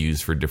to use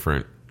for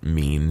different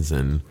means,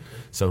 and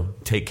so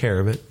take care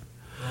of it.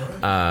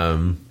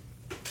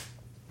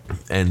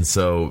 And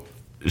so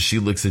she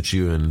looks at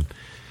you and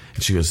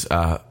she goes,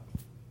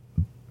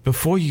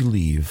 before you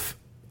leave,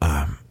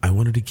 I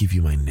wanted to give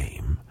you my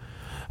name.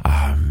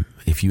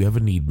 If you ever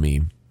need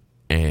me,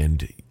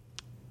 and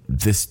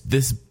this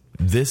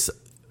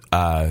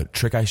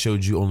trick I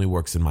showed you only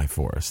works in my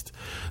forest.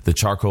 The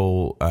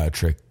charcoal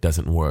trick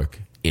doesn't work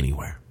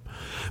anywhere.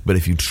 But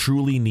if you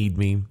truly need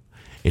me,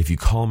 if you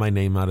call my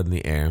name out in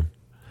the air,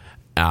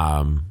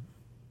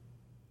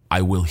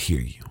 I will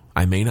hear you.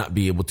 I may not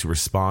be able to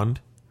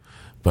respond,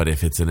 but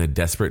if it's in a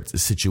desperate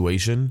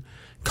situation,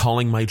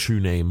 calling my true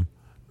name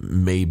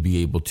may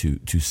be able to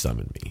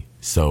summon me.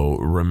 So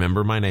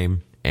remember my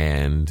name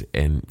and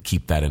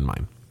keep that in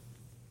mind.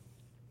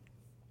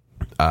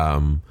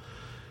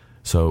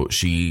 So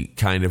she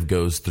kind of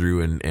goes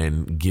through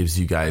and gives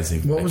you guys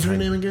What was her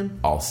name again?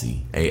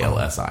 Alsi,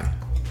 ALSI.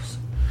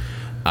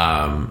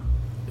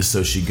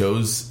 So she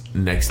goes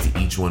next to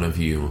each one of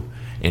you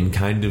and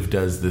kind of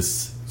does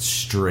this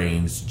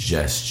strange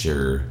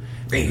gesture.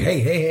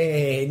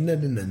 Hey, no.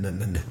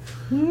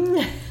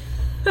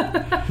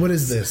 What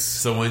is this?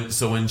 So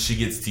when she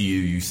gets to you,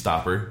 you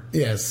stop her.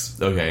 Yes.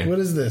 Okay. What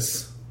is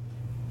this?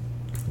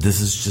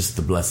 This is just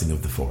the blessing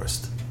of the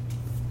forest.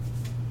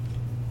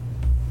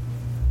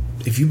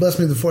 If you bless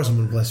me with the force, I'm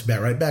going to bless you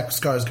back. Right back with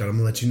Skarsgård. I'm going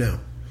to let you know.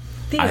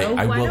 Theo,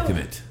 I welcome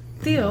it.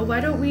 Theo,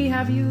 why don't we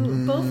have you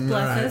both bless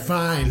All right, us?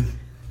 fine.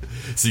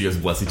 So you guys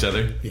bless each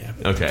other? Yeah.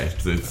 Okay.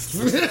 So And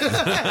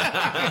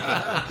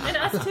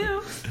us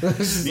too.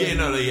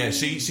 yeah.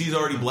 She's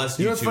already blessed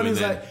You you know what's two, funny and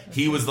is then that-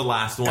 he was the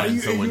last one. Are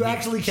you, so are when you he-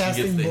 actually she gets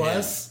casting the hit.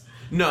 bless?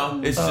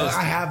 No, it's just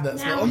I have that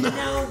Now spell. we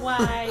know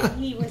why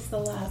he was the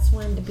last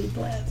one to be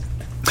blessed.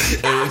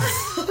 it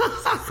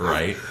was,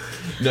 right.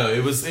 No,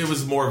 it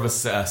was more of a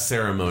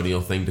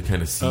ceremonial thing to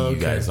kind of see you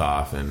guys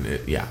off, and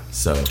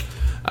so.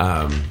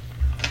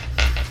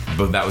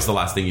 But that was the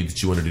last thing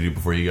that you wanted to do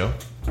before you go?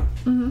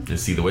 Mm-hmm. To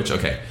see the witch?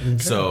 Okay.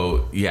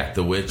 So,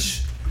 the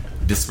witch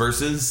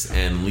disperses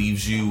and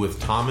leaves you with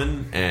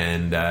Tommen,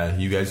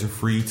 and you guys are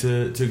free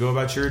to go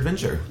about your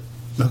adventure.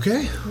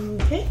 Okay.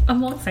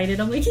 I'm all excited.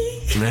 I'm like,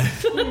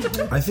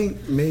 I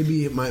think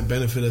maybe it might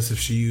benefit us if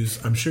she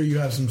used... I'm sure you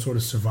have some sort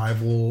of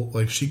survival...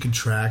 Like, she could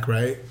track,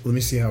 right? Let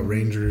me see how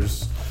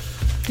rangers...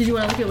 did you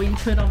want to look at what you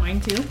put on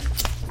mine too?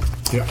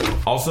 Yeah.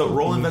 Also,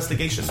 roll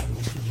investigation.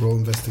 Roll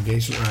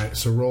investigation. All right,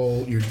 so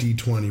roll your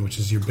D20, which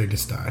is your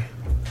biggest die.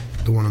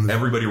 The one on the...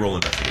 Everybody roll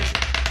investigation.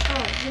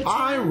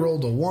 I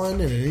rolled a 1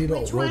 and Anita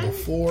rolled one? a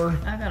 4.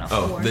 I got a 4.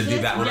 Oh, then do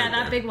that one. Yeah, right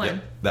that there. big one.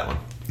 Yep, that one.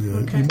 Yeah,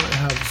 Okay. You might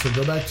have... So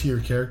go back to your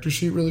character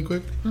sheet really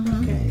quick.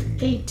 Okay.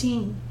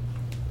 18.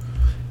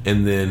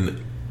 And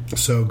then...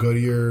 So go to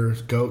your...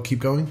 Keep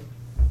going.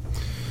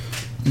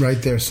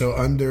 Right there. So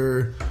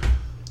under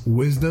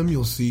wisdom,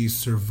 you'll see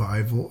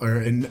survival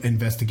or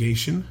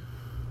investigation.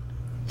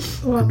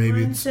 Well, maybe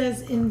mine it's-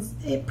 says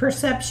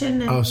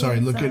perception. And Oh, sorry.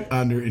 Look insight. at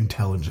under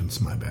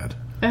intelligence. My bad.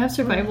 I have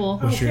survival.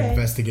 What's your Okay.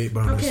 investigate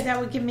bonus? Okay, that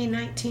would give me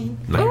 19.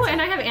 Oh,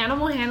 and I have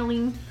animal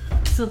handling,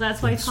 so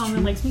that's why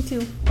Tom likes me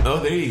too. Oh,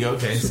 there you go.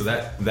 Okay, so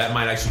that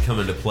might actually come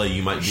into play.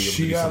 You might be able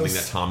to do something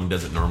that Tom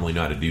doesn't normally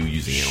know how to do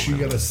using animal She got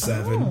handling. a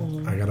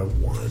 7. I got a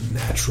 1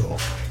 natural.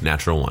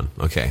 Natural 1.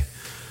 Okay.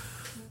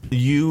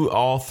 You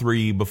all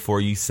three, before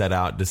you set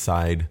out,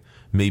 decide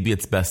maybe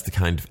it's best to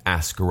kind of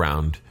ask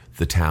around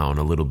the town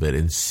a little bit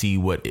and see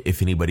what,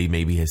 if anybody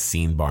maybe has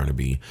seen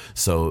Barnaby.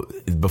 So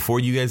before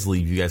you guys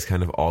leave, you guys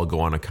kind of all go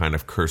on a kind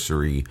of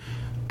cursory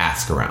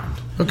ask around.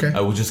 Okay.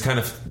 Which is kind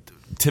of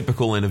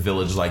typical in a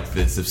village like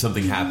this. If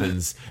something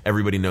happens,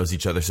 everybody knows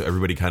each other, so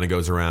everybody kind of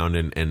goes around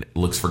and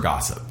looks for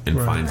gossip and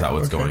finds out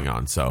what's going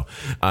on. So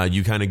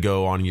you kind of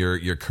go on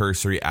your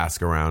cursory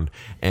ask around,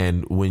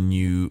 and when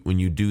you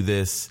do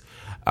this,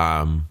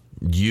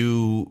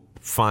 you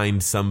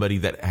find somebody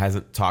that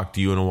hasn't talked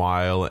to you in a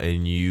while,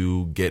 and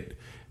you get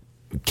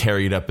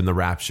carried up in the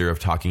rapture of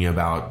talking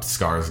about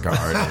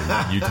Skarsgård,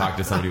 and you talk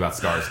to somebody about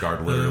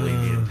Skarsgård literally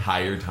the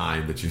entire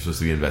time that you're supposed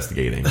to be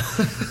investigating.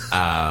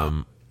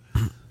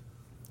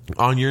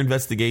 On your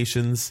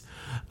investigations,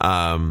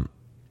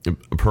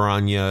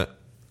 Piranha,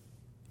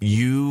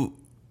 you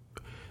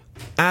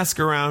ask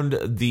around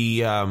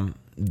the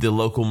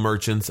local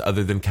merchants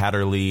other than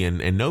Catterley,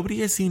 and nobody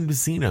has seemed to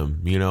seen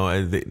him. You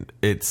know,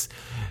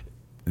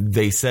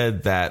 they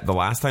said that the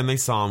last time they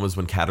saw him was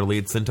when Catterley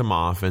had sent him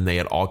off, and they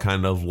had all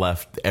kind of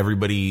left.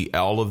 Everybody,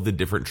 all of the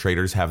different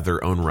traders have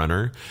their own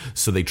runner,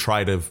 so they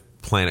try to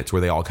plan it to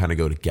where they all kind of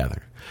go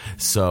together.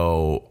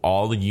 So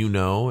all you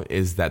know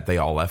is that they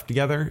all left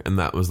together, and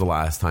that was the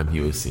last time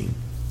he was seen.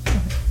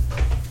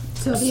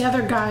 So the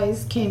other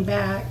guys came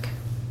back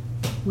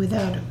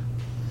without him.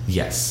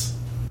 Yes.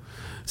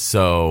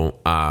 So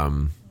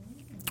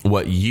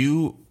what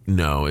you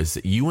know is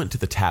that you went to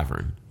the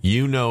tavern.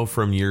 You know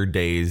from your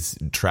days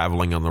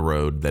traveling on the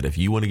road that if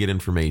you want to get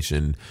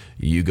information,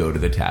 you go to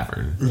the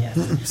tavern. Yes.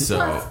 So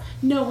Plus,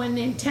 no one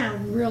in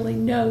town really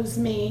knows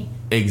me.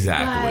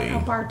 exactly.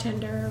 But a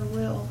bartender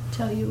will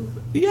tell you.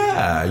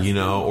 Yeah, you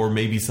know, or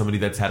maybe somebody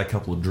that's had a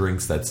couple of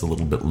drinks that's a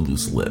little bit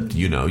loose-lipped.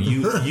 You know,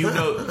 you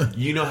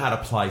know how to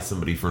apply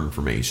somebody for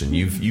information.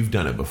 You've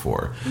done it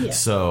before. Yeah.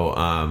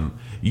 So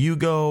you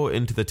go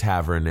into the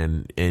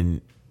tavern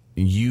and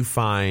you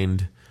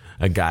find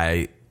a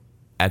guy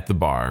at the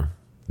bar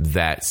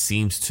that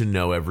seems to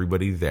know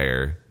everybody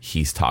there.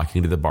 He's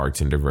talking to the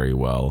bartender very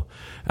well.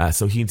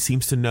 So he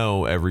seems to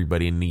know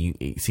everybody, and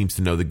he seems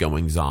to know the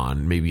goings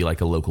on, maybe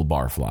like a local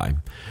barfly.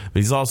 But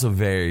he's also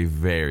very,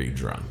 very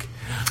drunk.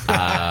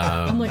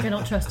 I'm like, I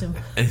don't trust him.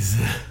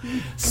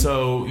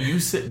 So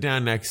you sit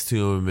down next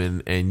to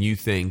him and you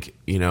think,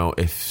 you know,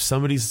 if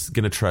somebody's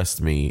going to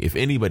trust me, if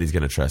anybody's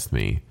going to trust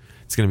me,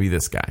 it's going to be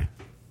this guy.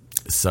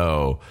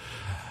 So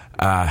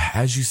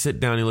as you sit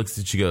down, he looks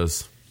at you and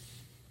goes,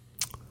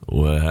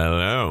 well,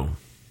 hello.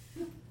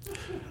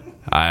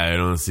 I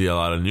don't see a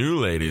lot of new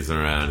ladies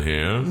around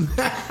here.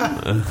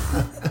 I'm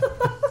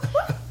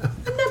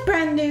not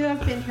brand new.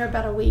 I've been here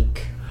about a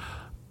week.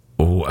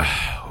 Well,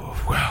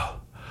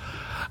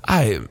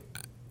 I've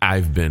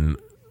been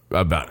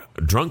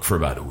drunk for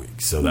about a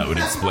week, so that would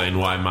explain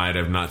why I might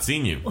have not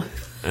seen you.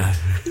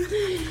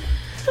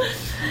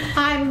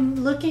 I'm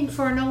looking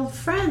for an old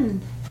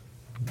friend.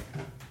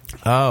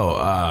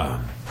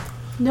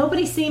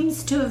 Nobody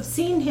seems to have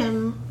seen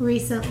him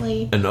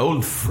recently. An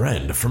old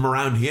friend from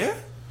around here?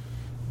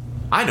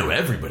 I know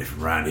everybody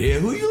from around here.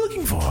 Who are you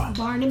looking for?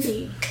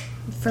 Barnaby.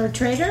 Fur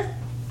trader?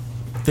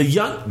 The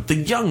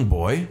young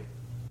boy?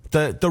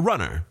 The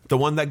runner? The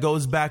one that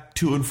goes back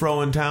to and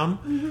fro in town?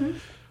 Mm-hmm.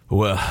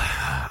 Well,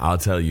 I'll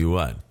tell you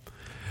what.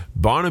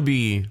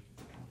 Barnaby,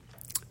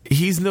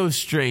 he's no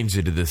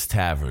stranger to this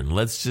tavern.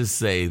 Let's just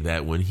say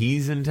that when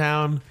he's in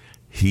town,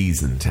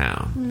 he's in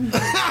town.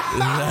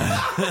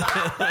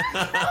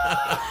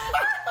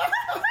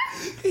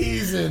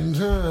 He's in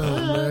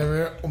town,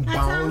 baby. That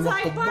sounds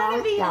like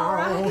Barnaby, all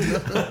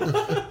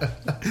right.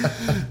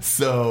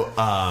 So,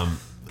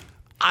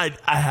 I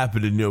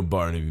happen to know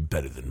Barnaby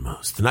better than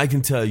most, and I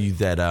can tell you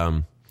that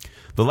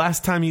the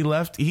last time he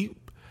left, he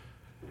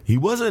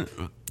wasn't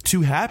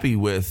too happy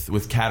with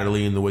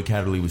Catterley and the way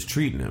Catterley was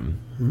treating him.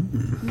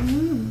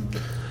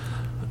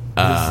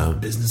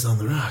 Business on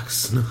the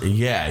rocks.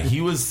 Yeah, he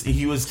was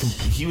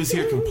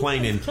here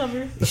complaining.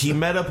 He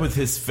met up with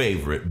his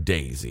favorite,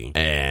 Daisy,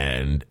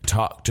 and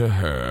talked to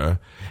her,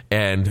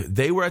 and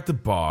they were at the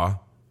bar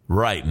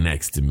right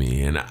next to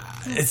me, and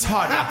it's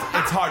hard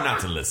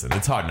not to listen.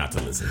 It's hard not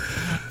to listen.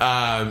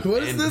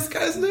 What is this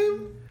guy's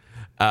name?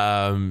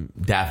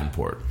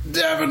 Davenport.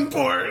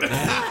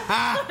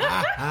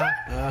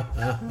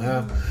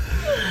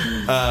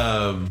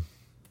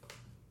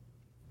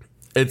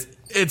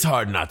 It's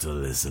hard not to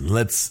listen.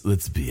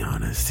 Let's be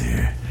honest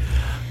here.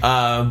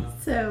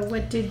 So,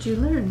 what did you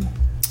learn?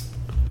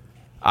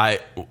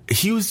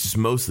 He was just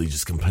mostly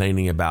just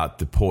complaining about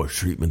the poor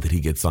treatment that he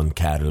gets on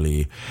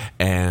Catterley,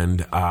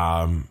 and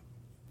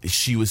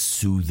she was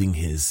soothing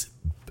his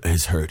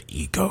hurt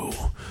ego.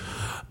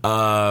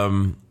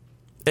 And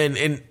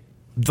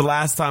The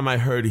last time I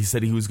heard, he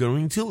said he was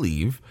going to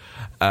leave,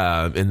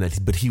 but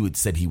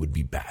said he would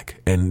be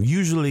back. And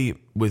usually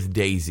with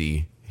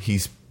Daisy,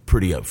 he's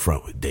pretty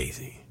upfront with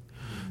Daisy.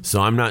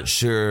 So I'm not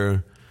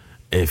sure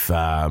if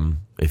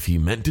he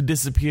meant to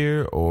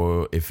disappear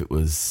or if it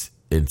was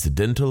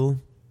incidental.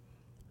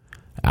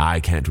 I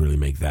can't really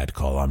make that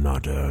call. I'm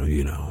not,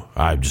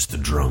 I'm just a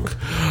drunk.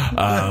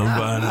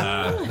 But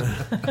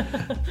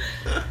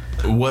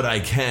what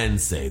I can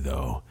say,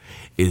 though,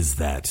 is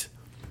that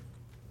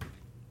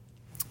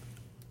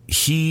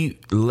he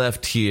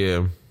left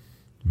here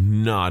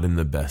not in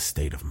the best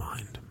state of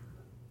mind.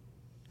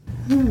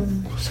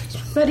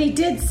 But he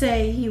did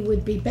say he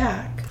would be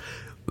back.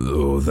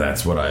 Oh,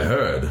 that's what I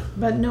heard.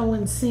 But no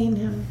one's seen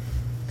him.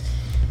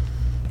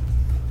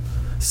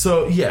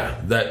 So,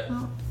 yeah,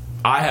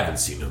 I haven't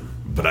seen him,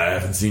 but I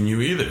haven't seen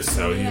you either.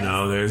 So,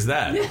 there's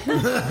that.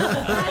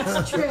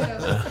 That's true.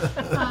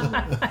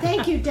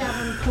 Thank you,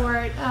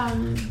 Davenport.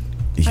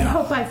 I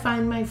hope I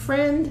find my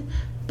friend.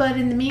 But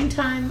in the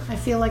meantime, I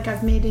feel like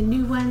I've made a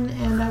new one,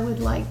 and I would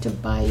like to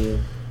buy you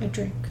a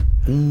drink.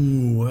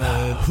 Ooh,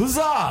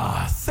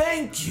 huzzah!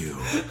 Thank you.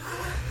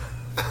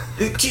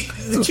 Keep.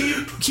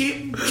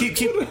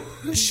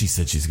 She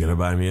said she's gonna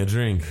buy me a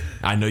drink.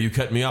 I know you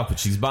cut me off, but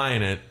she's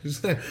buying it.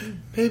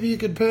 Maybe you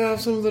could pay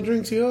off some of the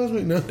drinks he owes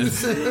me. No,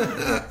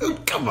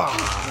 come on. All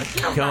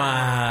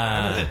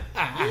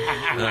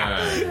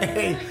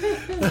right.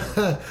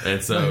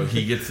 And so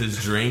he gets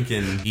his drink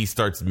and he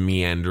starts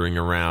meandering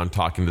around,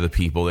 talking to the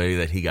people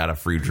that he got a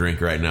free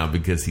drink right now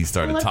because he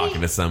started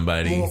talking to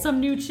somebody. Some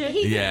new chick.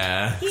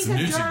 Some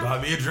new chick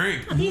bought me a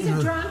drink. He's a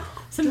drunk.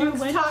 Some new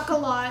Drunks talk a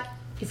lot.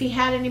 If he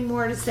had any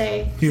more to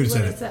say, he would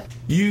say it.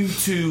 You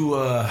two,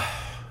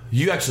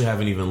 you actually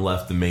haven't even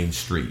left the main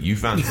street. You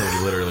found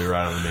somebody literally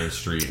right on the main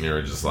street, and they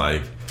were just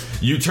like,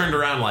 you turned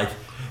around like,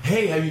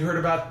 hey, have you heard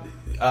about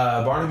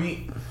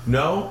Barnaby?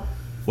 No?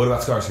 What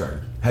about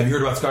Skarsgård? Have you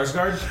heard about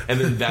Skarsgård?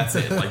 And then that's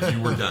it. Like,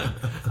 you were done.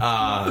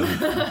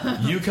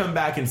 You come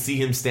back and see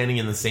him standing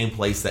in the same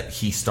place that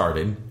he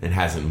started and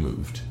hasn't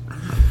moved.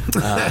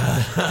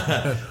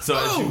 How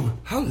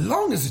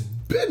long has it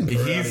been?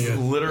 He's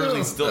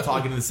literally still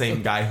talking to the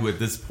same guy who at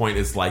this point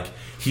is like,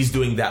 he's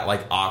doing that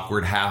like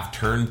awkward half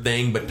turn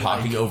thing, but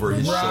talking over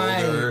his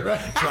shoulder,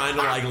 trying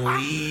to like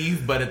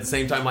leave, but at the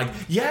same time like,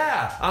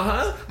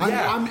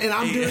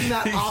 I'm doing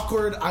that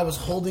awkward. I was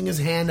holding his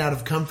hand out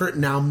of comfort.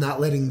 Now I'm not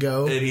letting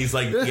go. And he's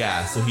like,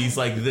 so he's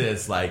like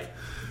this, like,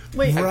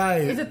 wait,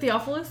 is it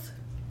Theophilus?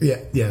 Yeah,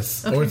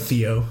 yes. Okay. Or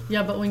Theo.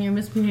 Yeah, but when you're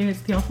misbehaving, it's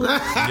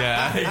Theophilus.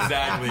 Yeah,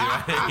 exactly.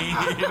 Right?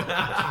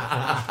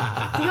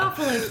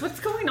 Theophilus, what's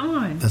going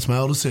on? That's my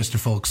older sister,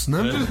 folks.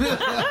 No?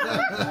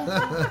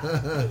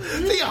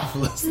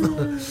 Theophilus.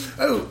 Theophilus, what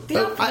are you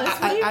doing?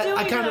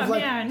 I kind of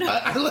like,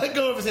 I let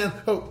go of his hand.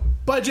 Oh,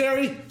 bye,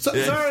 Jerry.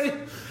 Sorry.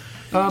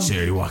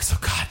 Jerry walks. Oh,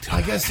 God.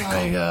 I guess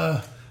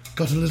I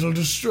got a little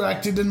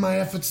distracted in my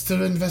efforts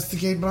to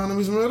investigate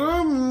Barnaby's murder.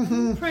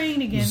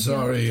 Praying again.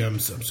 Sorry, I'm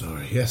so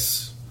sorry.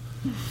 Yes.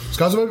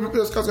 Scott's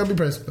gonna be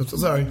praised. I'm so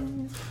sorry.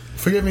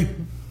 Forgive me.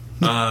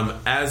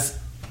 As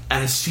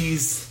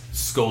she's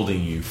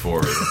scolding you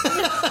for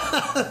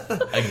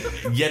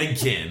yet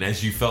again,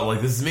 as you felt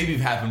like this has maybe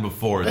happened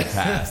before in the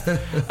past.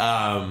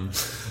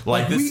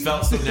 This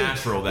felt so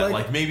natural that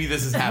like maybe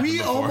this has happened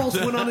before. We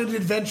almost went on an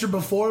adventure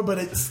before, but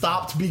it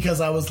stopped because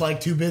I was like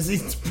too busy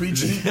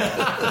preaching.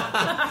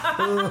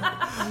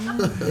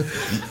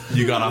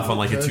 You got off on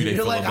like a 2-day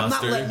filibuster. Like, I'm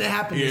not letting it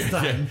happen this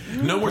time.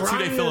 No more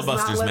 2-day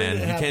filibusters, man.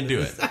 You can't do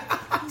it.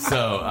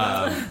 So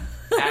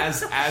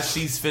as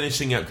she's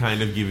finishing up,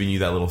 kind of giving you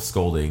that little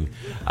scolding,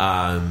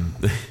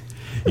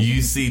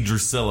 you see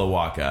Drusilla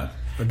walk up,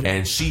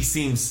 and she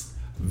seems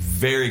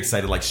very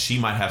excited, like she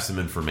might have some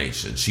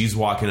information. She's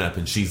walking up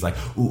and she's like,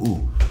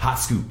 ooh, hot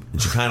scoop.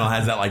 And she kind of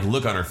has that like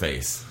look on her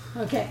face.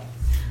 Okay.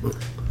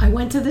 I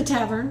went to the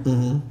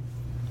tavern,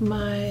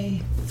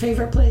 my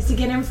favorite place to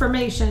get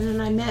information,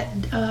 and I met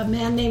a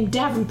man named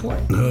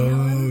Davenport.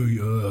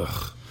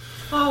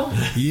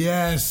 Oh,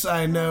 yes,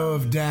 I know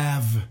of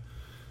Dav.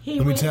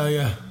 Let me tell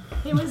you.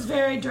 He was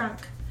very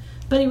drunk,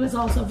 but he was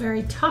also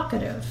very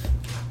talkative.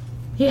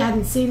 He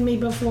hadn't seen me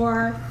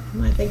before.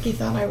 I think he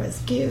thought I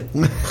was cute.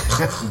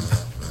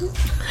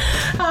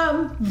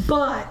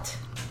 But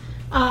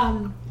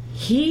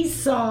he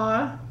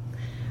saw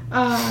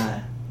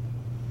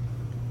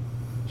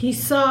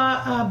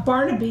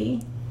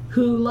Barnaby,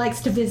 who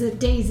likes to visit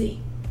Daisy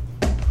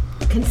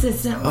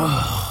consistently.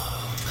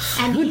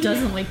 And who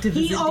doesn't like to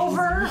visit Daisy? He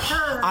overheard.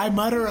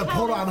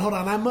 Hold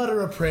on. I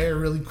mutter a prayer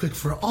really quick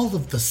for all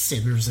of the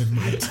sinners in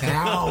my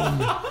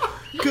town.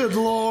 Good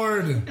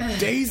Lord.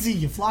 Daisy,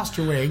 you've lost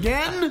your way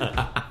again?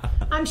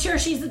 I'm sure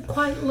she's a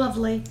quite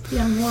lovely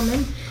young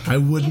woman. I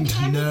wouldn't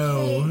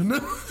know.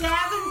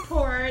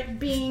 Davenport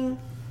being...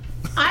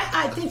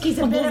 I think he's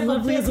a bit of a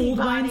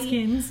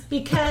busybody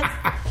because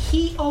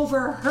he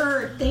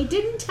overheard. They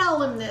didn't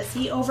tell him this.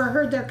 He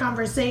overheard their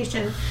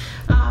conversation.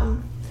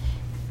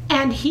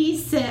 And he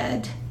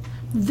said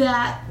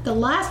that the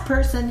last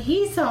person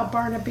he saw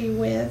Barnaby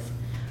with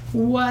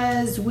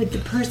was with the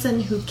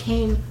person who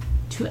came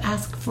to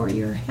ask for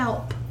your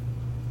help.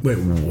 Wait,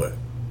 what?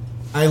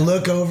 I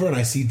look over and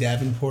I see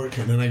Davenport,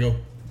 and then I go,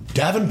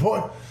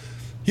 Davenport,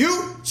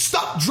 you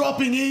stop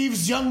dropping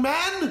eaves, young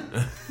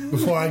man!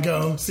 Before I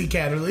go see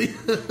Catterley.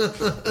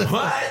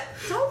 What?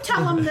 Don't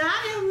tell him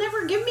that. He'll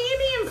never give me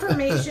any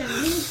information.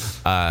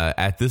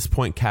 At this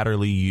point,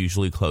 Catterley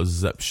usually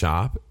closes up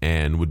shop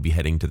and would be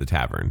heading to the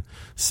tavern.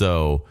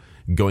 So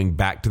going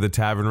back to the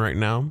tavern right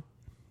now,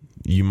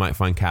 you might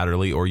find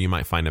Catterley or you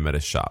might find him at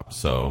his shop.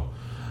 So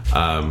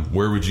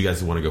where would you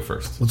guys want to go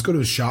first? Let's go to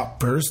his shop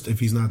first if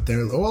he's not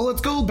there. Well,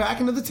 let's go back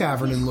into the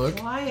tavern and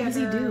look. Why does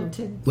he do?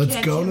 Let's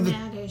go to the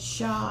at his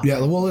shop. Yeah,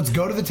 well, let's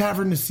go to the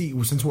tavern to see.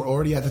 Since we're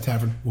already at the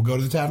tavern, we'll go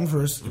to the tavern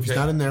first. If he's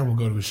not in there, we'll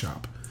go to his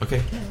shop.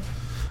 Okay.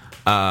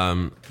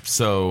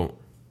 So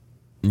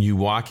you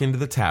walk into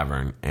the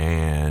tavern,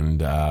 and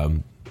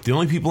the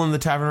only people in the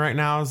tavern right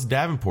now is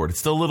Davenport. It's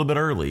still a little bit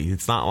early.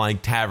 It's not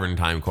like tavern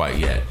time quite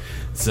yet.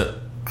 So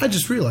I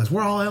just realized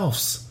we're all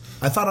elves.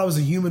 I thought I was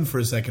a human for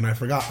a second. I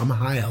forgot. I'm a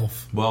high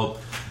elf. well,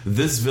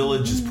 this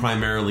village is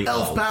primarily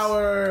Elf elves.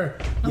 power!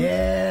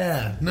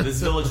 Yeah!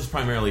 This village is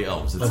primarily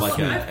elves. It's like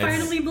I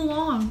finally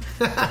belong.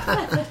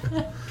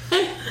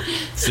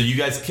 so you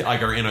guys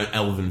like are in an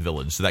elven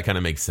village, so that kind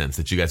of makes sense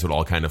that you guys would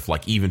all kind of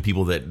like, even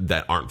people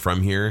that aren't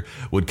from here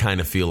would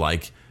kind of feel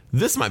like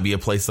this might be a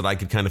place that I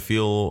could kind of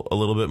feel a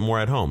little bit more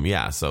at home.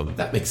 Yeah, so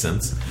that makes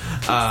sense.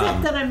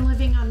 Except that I'm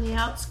living on the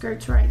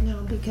outskirts right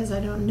now because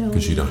I don't know.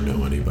 Because you don't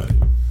know anybody.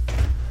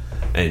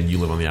 And you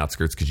live on the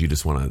outskirts because you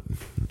just want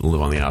to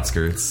live on the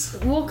outskirts.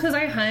 Well, because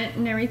I hunt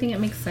and everything, it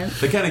makes sense.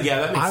 That kind of,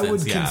 yeah, that makes I sense.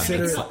 would yeah.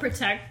 consider- Self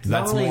protect.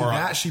 That's Not only more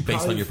that, she based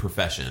probably- on your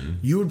profession.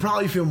 You would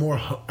probably feel more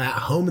at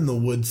home in the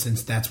woods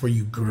since that's where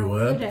you grew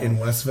up in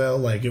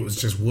Westvale. Like, it was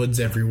just woods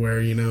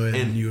everywhere, you know,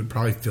 and you would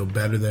probably feel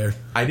better there.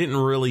 I didn't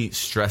really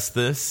stress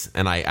this,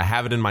 and I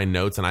have it in my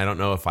notes, and I don't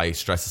know if I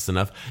stress this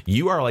enough.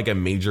 You are like a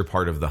major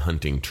part of the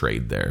hunting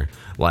trade there.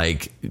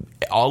 Like,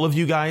 all of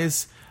you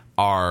guys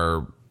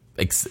are...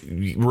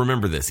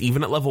 remember this,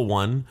 even at level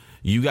 1,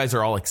 you guys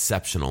are all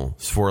exceptional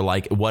for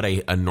like what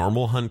a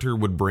normal hunter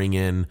would bring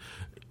in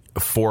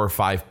 4 or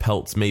 5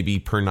 pelts maybe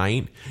per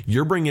night.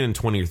 You're bringing in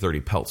 20 or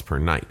 30 pelts per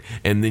night,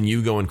 and then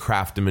you go and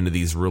craft them into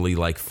these really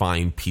like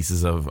fine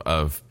pieces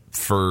of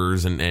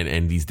furs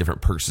and these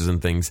different purses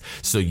and things.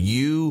 So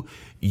you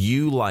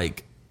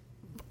like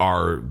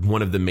are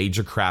one of the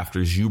major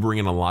crafters. You bring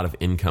in a lot of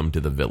income to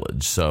the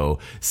village. So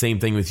same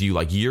thing with you.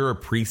 Like, you're a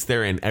priest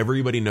there, and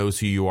everybody knows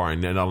who you are.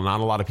 And not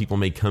a lot of people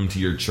may come to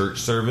your church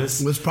service.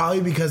 It's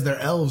probably because they're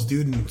elves,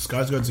 dude, and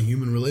Skarsgård's a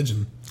human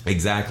religion.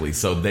 Exactly.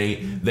 So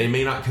they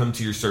may not come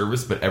to your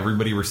service, but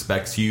everybody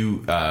respects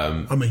you.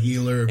 I'm a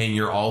healer. And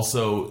you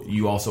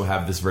also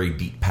have this very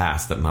deep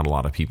past that not a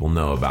lot of people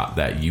know about.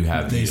 That you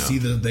have. They see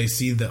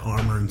the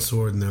armor and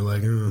sword, and they're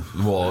like, ugh.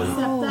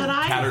 Well,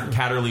 That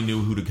Catterley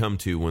knew who to come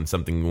to when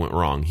something went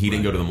wrong. He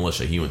didn't go to the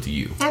militia. He went to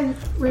you. And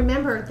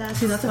remember, that's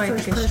See, that's the why I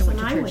first think I should person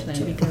have I went to went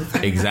church to. then,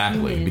 because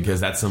Exactly, knew,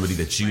 because that's somebody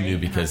that you knew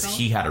right, because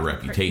he had a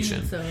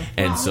reputation,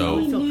 and I so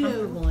feel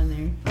comfortable in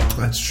there.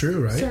 That's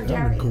true, right? Sir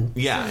That'd be cool.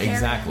 yeah,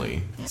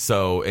 exactly.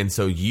 So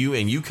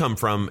you come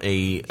from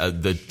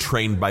the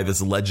trained by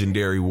this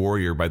legendary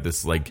warrior, by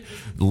this like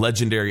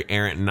legendary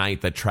errant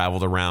knight that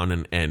traveled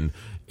around and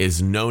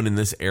is known in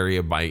this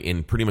area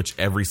in pretty much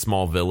every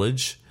small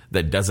village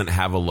that doesn't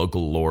have a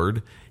local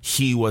lord.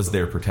 He was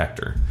their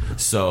protector.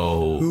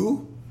 So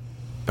Who?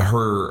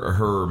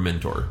 her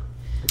mentor.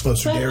 Oh,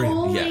 Sir But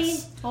Darian.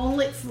 Yes.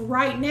 only for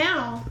right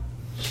now,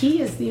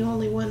 he is the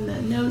only one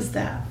that knows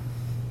that.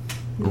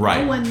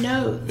 Right. No one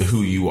knows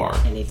Who you are.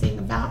 anything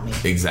about me.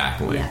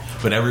 Exactly. Yeah.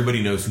 But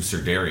everybody knows who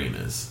Sir Darian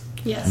is.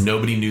 Yes.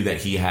 Nobody knew that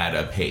he had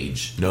a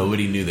page.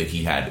 Nobody knew that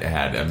he had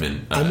a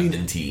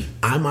mentee.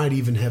 I might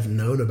even have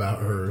known about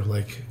her.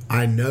 Like,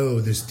 I know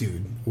this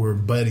dude. We're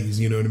buddies,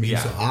 you know what I mean?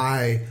 Yeah. So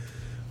I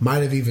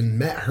might have even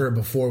met her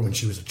before when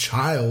she was a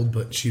child,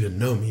 but she didn't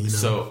know me, you know?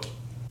 So,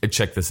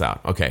 check this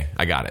out. Okay,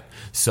 I got it.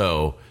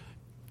 So,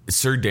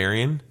 Sir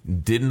Darian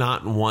did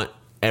not want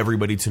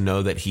everybody to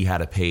know that he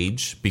had a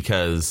page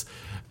because,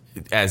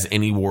 as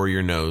any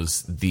warrior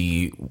knows,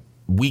 the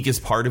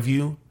weakest part of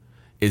you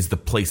is the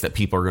place that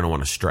people are going to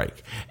want to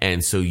strike.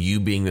 And so you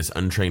being this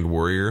untrained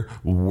warrior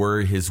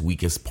were his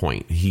weakest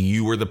point.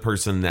 You were the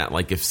person that,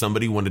 like, if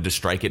somebody wanted to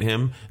strike at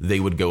him, they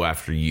would go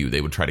after you.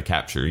 They would try to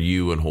capture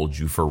you and hold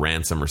you for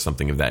ransom or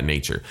something of that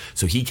nature.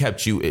 So he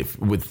kept you,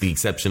 with the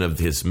exception of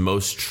his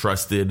most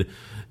trusted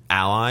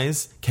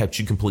allies, kept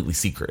you completely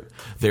secret.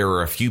 There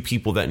were a few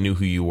people that knew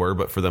who you were,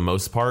 but for the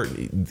most part,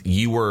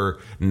 you were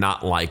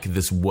not like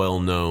this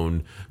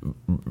well-known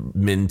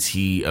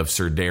mentee of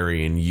Sir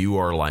Darian. You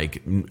are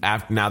like,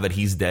 now that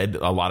he's dead,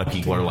 a lot of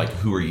people are like,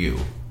 who are you?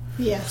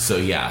 Yes. So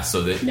yeah,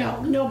 so that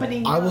No,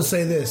 nobody knows. I will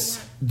say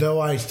this, though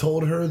I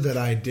told her that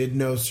I did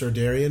know Sir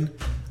Darian,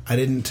 I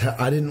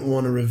didn't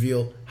want to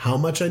reveal how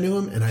much I knew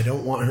him, and I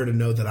don't want her to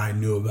know that I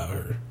knew about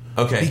her.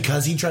 Okay.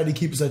 Because he tried to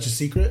keep such a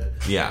secret.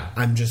 Yeah.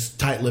 I'm just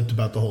tight-lipped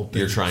about the whole thing.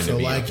 You're trying to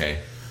be okay.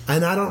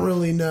 And I don't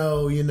really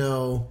know, you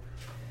know,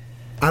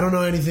 I don't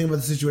know anything about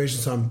the situation,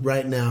 so I'm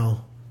right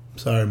now,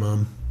 sorry,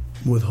 Mom.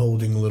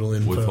 withholding a little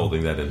info.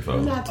 Withholding that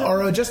info.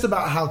 Or just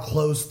about how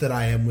close that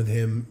I am with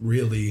him,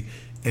 really,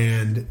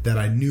 and that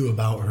I knew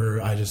about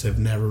her. I just have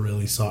never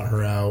really sought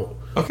her out.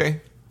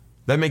 Okay.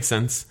 That makes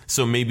sense.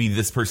 So maybe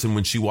this person,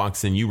 when she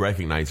walks in, you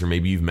recognize her.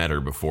 Maybe you've met her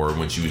before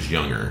when she was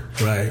younger.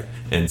 Right.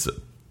 And so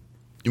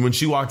when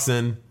she walks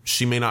in,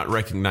 she may not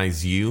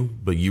recognize you,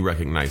 but you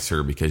recognize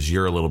her because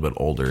you're a little bit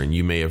older, and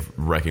you may have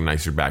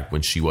recognized her back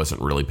when she wasn't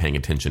really paying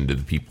attention to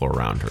the people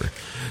around her.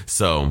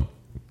 So,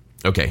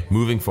 okay,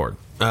 moving forward.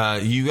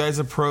 You guys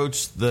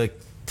approach the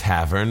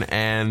tavern,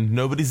 and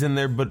nobody's in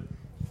there but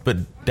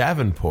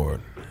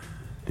Davenport.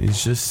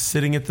 He's just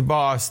sitting at the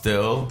bar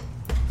still.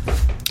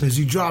 Is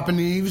he dropping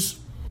eaves?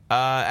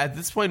 At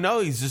this point,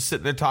 no. He's just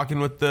sitting there talking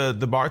with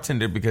the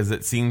bartender because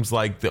it seems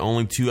like the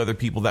only two other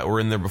people that were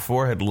in there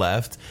before had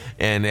left,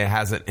 and it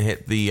hasn't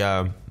hit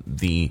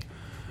the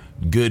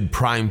good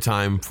prime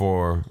time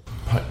for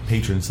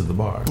patrons of the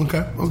bar.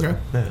 Okay.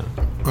 Yeah.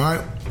 All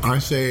right. I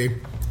say,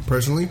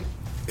 personally,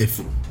 if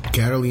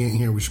Cataly ain't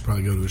here, we should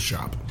probably go to his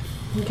shop.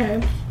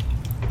 Okay.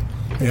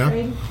 Yeah?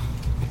 Agreed.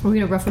 We're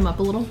going to rough him up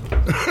a little.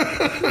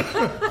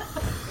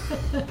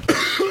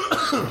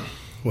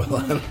 Well,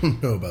 I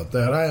don't know about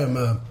that. I am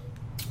a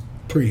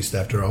priest,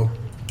 after all.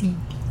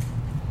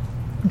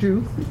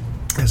 Drew?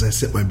 As I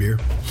sip my beer.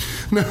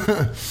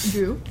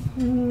 Drew?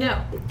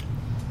 No.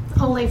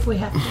 Only if we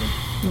have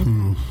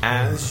to.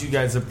 As you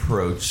guys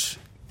approach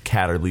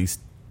Catterley's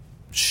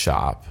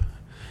shop,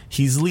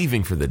 he's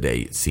leaving for the day,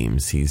 it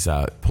seems. He's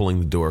pulling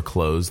the door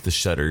closed. The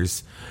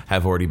shutters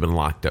have already been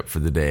locked up for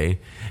the day,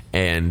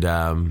 and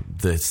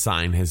the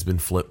sign has been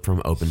flipped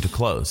from open to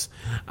close.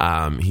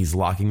 He's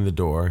locking the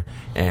door,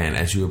 and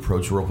as you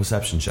approach, roll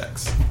perception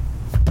checks.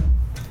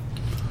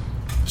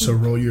 So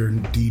roll your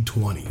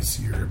D20s,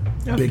 your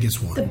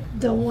biggest one.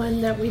 The one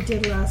that we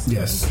did last time.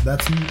 Yes,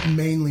 that's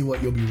mainly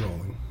what you'll be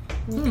rolling.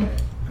 Okay.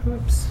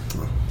 Oops.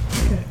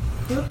 Okay.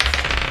 Oops.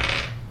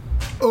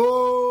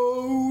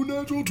 Oh,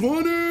 natural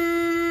 20!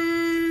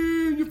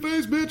 In your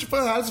face, bitch.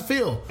 How does it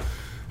feel?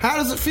 How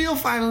does it feel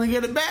finally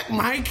get it back,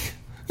 Mike?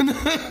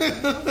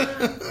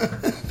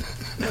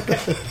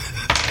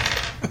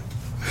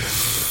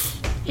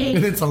 Eight.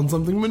 And it's on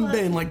something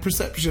mundane like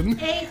perception.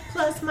 8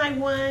 plus my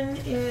 1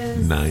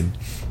 is 9.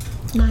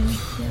 9.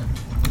 Yeah.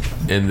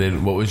 And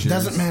then what was yours?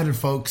 Doesn't matter,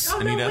 folks. Oh,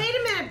 Anita? no, wait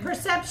a minute.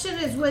 Perception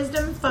is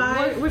wisdom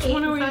 5. Which 8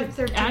 one are and we 5,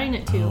 13. adding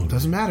it to?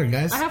 Doesn't matter,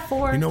 guys. I have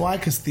 4. You know why?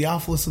 Because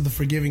Theophilus of the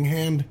Forgiving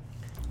Hand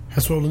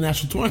has rolled a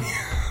natural 20.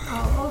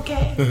 Oh,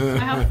 okay. I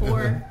have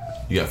 4.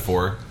 You got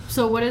 4?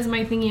 So what is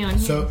my thingy on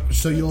here?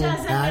 So you'll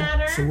doesn't add.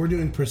 matter. So we're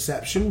doing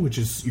perception, which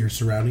is your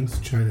surroundings,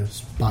 trying to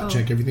spot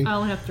check everything. I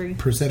only have 3.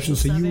 Perception.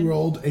 So 7. you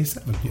rolled a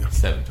 7. Yeah.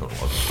 7 total.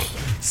 Okay.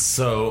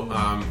 So,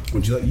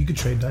 Would you like? You could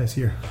trade dice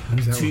here.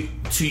 Use that one.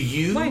 to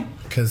you... Why?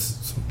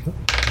 Because you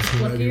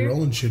might be Luckier?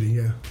 rolling shitty.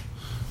 Yeah.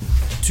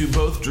 To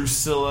both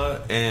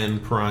Drusilla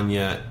and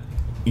Piranha,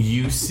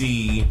 you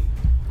see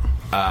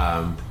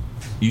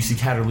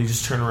Catterley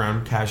just turn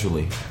around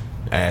casually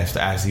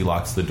as he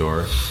locks the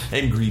door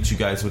and greets you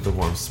guys with a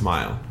warm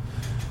smile.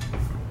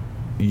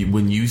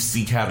 When you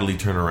see Catterley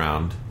turn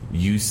around,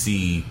 you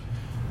see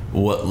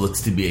what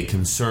looks to be a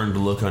concerned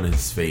look on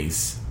his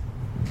face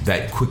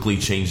that quickly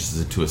changes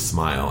it to a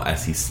smile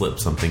as he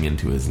slips something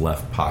into his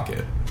left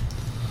pocket.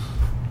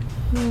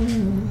 Get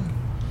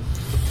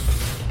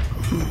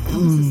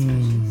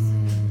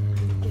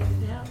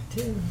it out,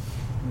 too.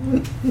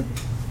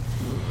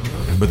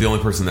 But the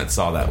only person that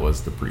saw that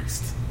was the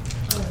priest.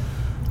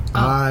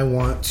 I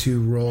want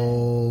to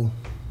roll.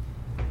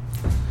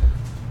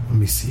 Let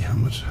me see how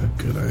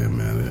good I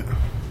am at it.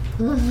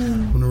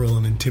 I'm gonna roll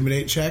an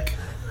intimidate check,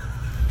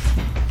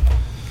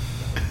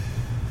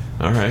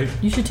 All right.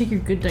 You should take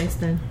your good dice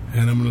then.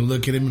 and I'm gonna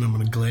look at him and I'm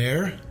gonna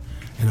glare,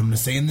 and I'm gonna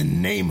say, "In the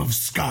name of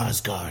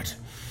Skarsgård,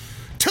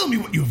 tell me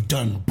what you have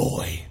done,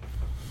 boy."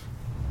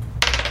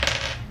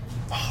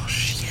 Oh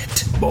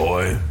shit!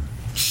 Boy.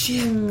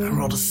 Shit! I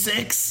rolled a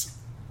 6.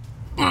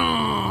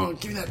 Oh,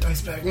 give me that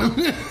dice back.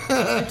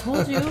 I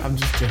told you. I'm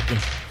just joking.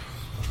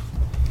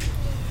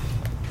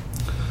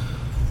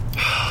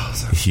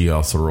 He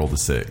also rolled a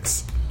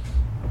 6.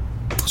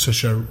 So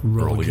should I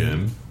roll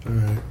again? All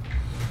right.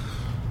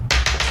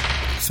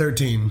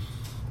 13.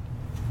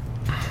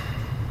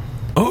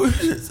 Oh,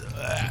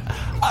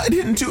 I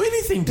didn't do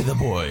anything to the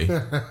boy.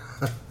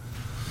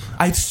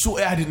 I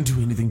swear I didn't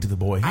do anything to the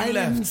boy. He I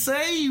left. didn't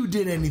say you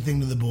did anything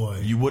to the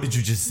boy. What did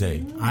you just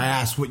say? I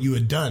asked what you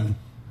had done.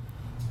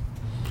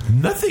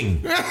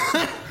 Nothing.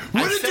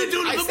 What did you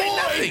do to the boy?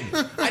 Nothing.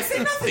 I say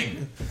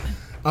nothing.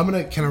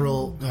 Can I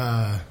roll?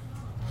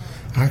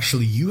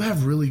 Actually, you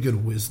have really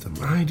good wisdom.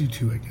 I do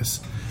too, I guess.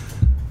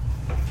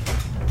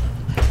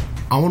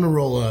 I want to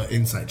roll an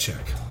insight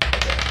check.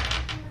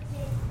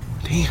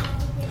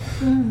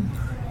 Damn.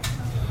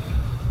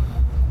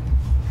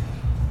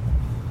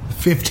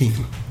 15.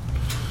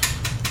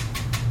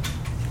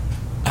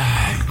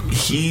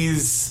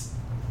 He's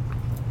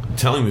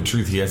telling the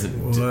truth. He hasn't.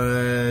 What?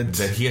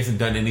 That he hasn't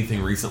done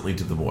anything recently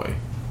to the boy.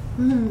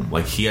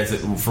 Like he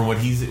hasn't. From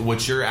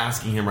what you're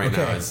asking him right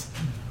now Okay. is.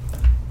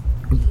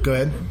 Go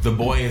ahead. The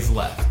boy is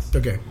left.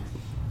 Okay.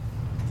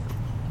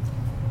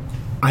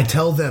 I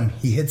tell them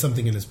he hid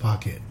something in his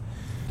pocket.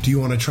 Do you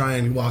want to try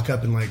and walk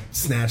up and, like,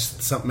 snatch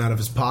something out of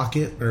his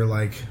pocket? Or,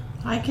 like...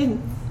 I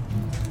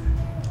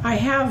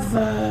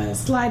have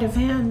sleight of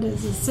hand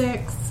as a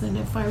 6, and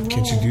if I roll...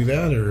 Can't you do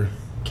that, or...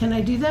 Can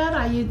I do that?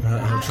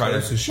 Try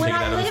to take it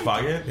out of his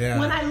pocket? Yeah.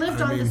 When I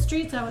lived on the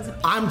streets, I was a...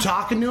 I'm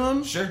talking to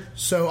him. Sure.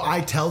 So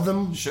I tell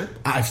them... Sure.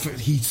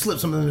 He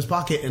slipped something in his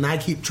pocket, and I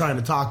keep trying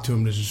to talk to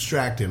him to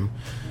distract him.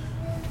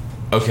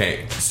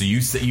 Okay, so you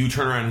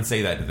turn around and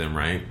say that to them,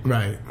 right?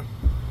 Right.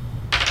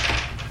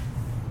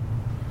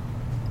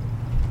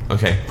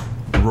 Okay.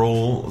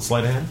 Roll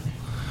sleight of hand.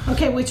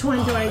 Okay, which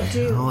one do I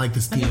do? I don't like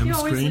this DM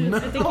screen. I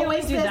think you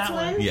always do this that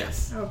one.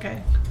 Yes.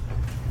 Okay.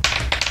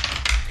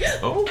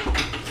 Oh.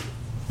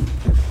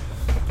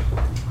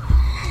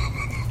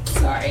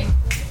 Sorry.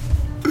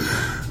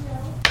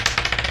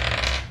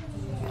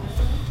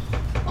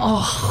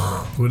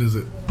 What is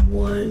it?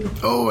 1.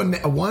 Oh,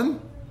 a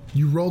 1?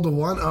 You rolled a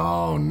 1?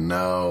 Oh,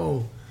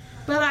 no.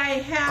 But I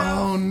have...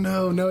 Oh,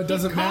 no, it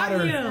doesn't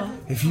matter. you.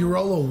 If you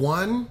roll a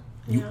 1,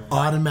 you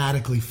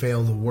automatically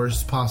fail the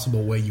worst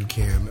possible way you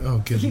can. Oh,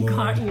 good Lord.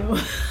 Caught you.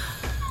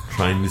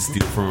 Trying to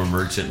steal from a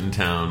merchant in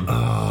town.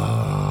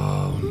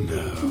 Oh,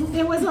 no.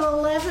 It was an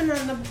 11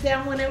 on the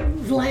down when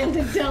it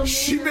landed down there.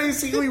 She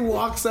basically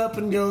walks up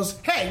and goes,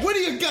 "Hey, what do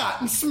you got?"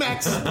 and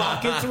smacks his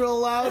pockets real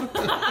loud.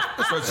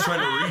 Starts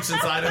trying to reach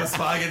inside of his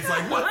pockets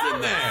like, what's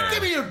in there?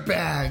 Give me your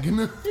bag.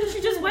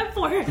 She just went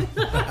for it. We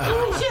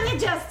should have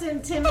just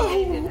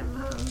intimidated him.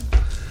 Huh?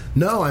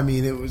 No, I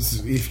mean, it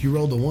was, if you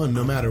rolled a 1,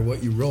 no matter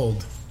what you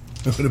rolled,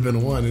 it would have been a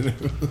 1.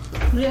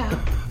 Yeah.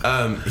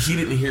 He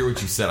didn't hear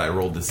what you said. I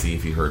rolled to see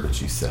if he heard what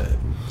you said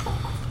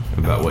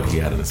about what he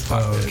had in his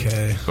pocket.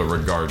 Okay. But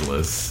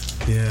regardless,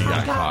 Yeah. he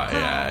got caught.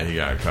 Yeah, he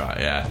got caught.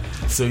 Yeah.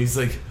 So he's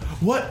like,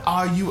 "What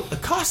are you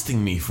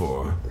accosting me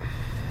for?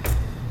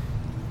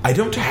 I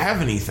don't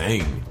have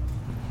anything."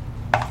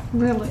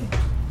 Really?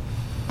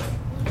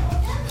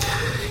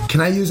 Can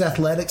I use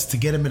athletics to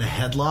get him in a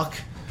headlock?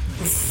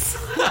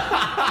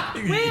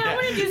 Wait, I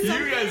want to do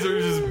something. You guys are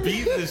just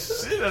beating the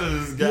shit out of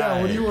this guy.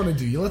 Yeah, what do you want to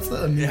do? Let's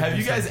let him Have do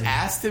you guys something.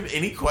 asked him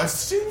any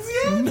questions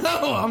yet?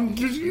 No, I'm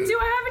just... Do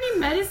I have any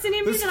medicine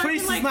in me This that I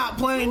priest can, is like... not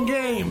playing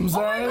games, Oh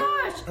my alright?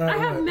 gosh! All right, I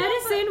have what?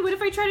 medicine. What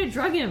if I try to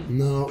drug him?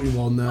 No,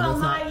 well, no, Well,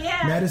 that's not not...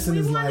 yet. Medicine We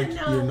is wanna like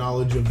know. your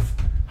knowledge of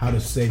how to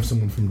save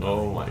someone from dying.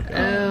 Oh my god.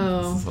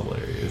 Oh. This is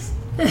hilarious.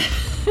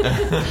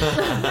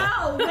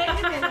 No, wait a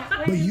minute.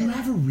 But you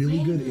have a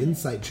really good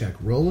insight check.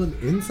 Roll an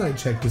insight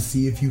check to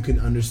see if you can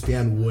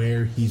understand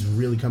where he's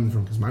really coming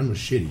from, because mine was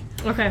shitty.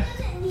 Okay. I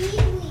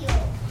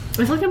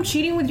feel like I'm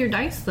cheating with your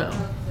dice, though.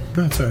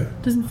 That's all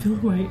right. Doesn't feel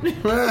right.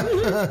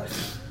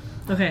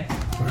 Okay.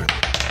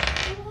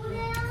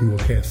 Ooh,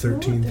 okay, a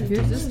 13.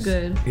 Yours is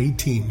good.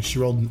 18. She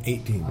rolled an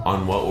 18.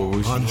 On what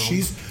was she rolling?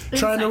 She's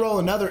trying to roll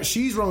another.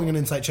 She's rolling an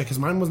insight check because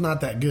mine was not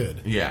that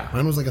good. Yeah.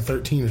 Mine was like a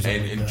 13 or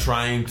something. and like that.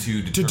 trying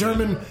to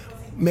Determine,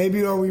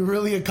 maybe are we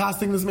really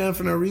accosting this man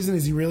for no reason?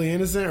 Is he really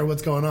innocent, or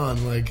what's going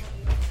on? Like,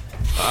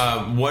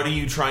 what are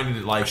you trying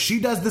to like?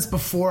 she does this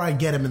before I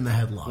get him in the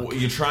headlock.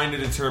 You're trying to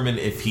determine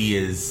if he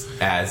is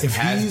as If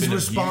has he's been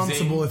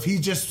responsible, abusing. if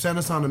he just sent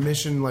us on a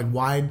mission, like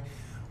why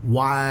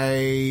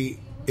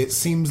it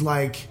seems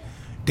like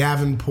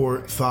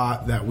Davenport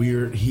thought that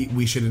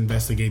we should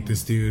investigate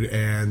this dude,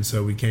 and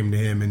so we came to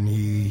him, and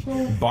he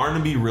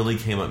Barnaby really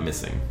came up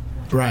missing.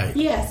 right.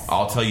 Yes.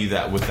 I'll tell you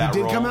that with that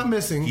did role, come out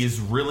missing. He is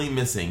really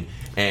missing,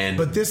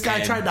 But this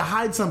guy tried to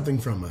hide something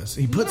from us.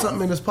 He put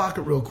something in his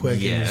pocket real quick,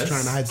 and Yes. he's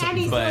trying to hide And something.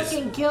 he's But-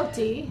 looking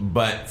guilty.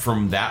 But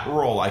from that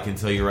role, I can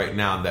tell you right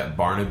now that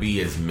Barnaby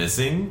is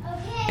missing,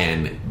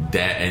 and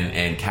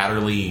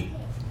Catterley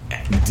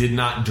did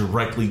not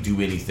directly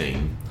do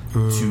anything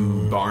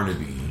to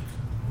Barnaby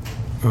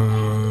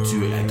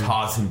to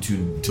cause him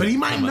to But he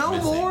might come up know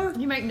missing. more.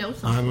 You might know I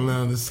something. don't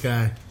know, this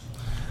guy.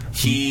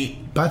 He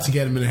About to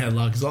get him in a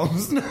headlock is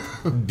almost.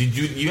 did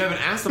you haven't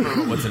asked him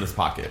about what's in his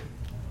pocket.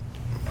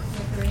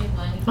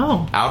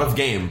 Oh. Out of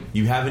game,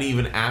 you haven't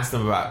even asked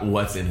him about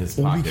what's in his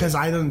Well, pocket. because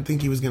I didn't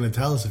think he was going to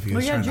tell us if he Well,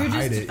 was yeah, trying to Drew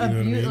hide just it. You know what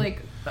I mean?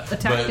 like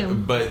attacked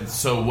him. But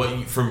so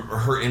what? From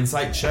her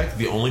insight check,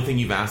 the only thing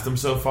you've asked him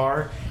so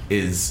far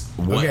is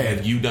what Okay.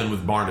 have you done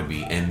with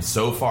Barnaby? And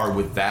so far,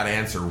 with that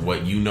answer,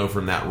 what you know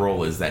from that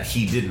role is that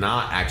he did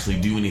not actually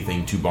do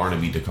anything to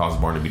Barnaby to cause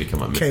Barnaby to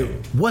come up Okay,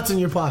 missing. what's in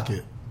your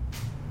pocket?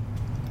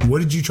 What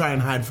did you try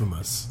and hide from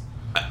us?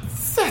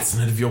 That's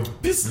none of your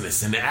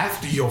business. And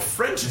after your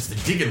friend has to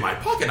dig in my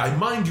pocket, I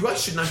mind you, I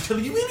should not tell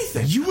you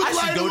anything. You would I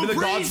lie should go to to a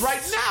the gods priest.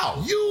 right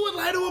now. You would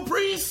lie to a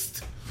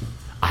priest.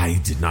 I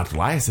did not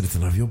lie. I said it's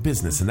none of your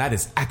business, and that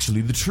is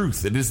actually the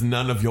truth. It is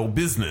none of your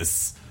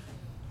business.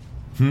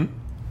 Want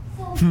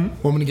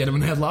me to get him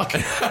in a headlock?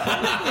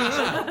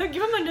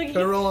 Give him a Can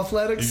I roll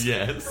athletics?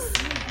 Yes.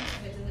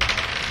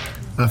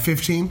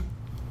 15.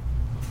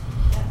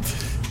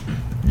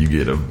 You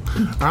get him.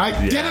 All right,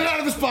 get it out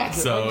of his pocket.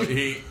 So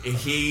he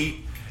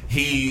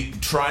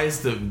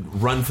tries to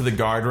run for the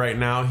guard right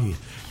now.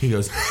 He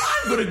goes,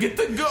 I'm gonna get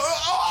the guard.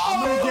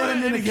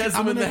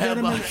 I'm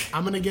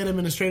gonna get him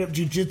in a straight up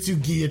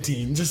jujitsu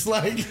guillotine, just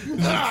like. And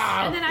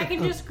then I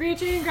can just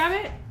reach in and grab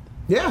it.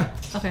 Yeah.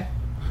 Okay.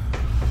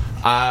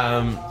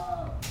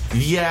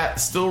 Yeah,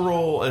 still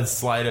roll a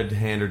sleight of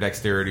hand or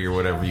dexterity or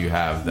whatever you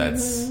have.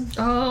 That's.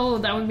 Oh,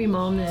 that would be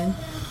Mom then.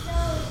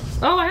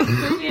 Oh, I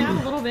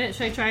have a little bit.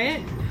 Should I try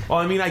it? Well,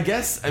 I mean,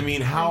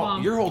 how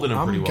you're holding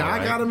him pretty well. I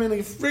got right? him in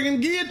a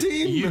friggin'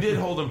 guillotine. You did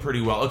hold him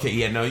pretty well. Okay,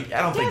 yeah, no, I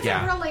don't think.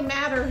 Yeah, it doesn't really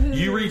matter who.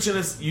 You reach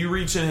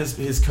in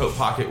his coat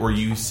pocket where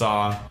you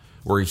saw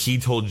where he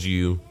told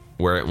you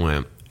where it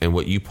went, and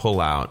what you pull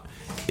out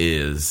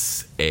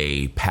is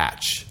a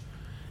patch.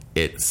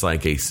 It's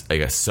like a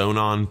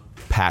sewn-on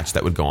patch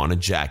that would go on a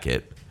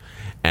jacket,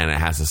 and it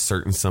has a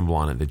certain symbol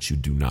on it that you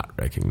do not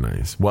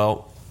recognize.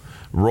 Well.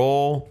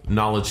 Roll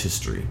knowledge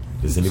history.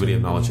 Does anybody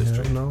have knowledge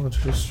history? Knowledge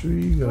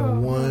history. You got a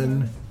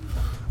 1.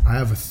 I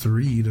have a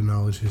 3 to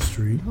knowledge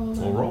history.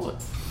 We'll roll it.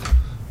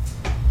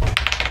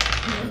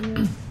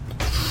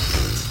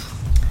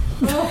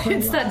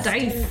 It's that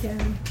dice.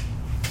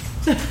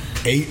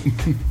 8.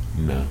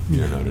 No,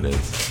 you don't know what it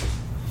is.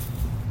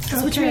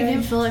 So which way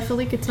again, Phil? I feel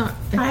like it's not.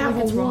 I have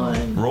it's a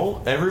 1.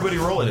 Roll. Everybody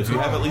roll it. If you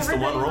have at least a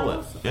 1, roll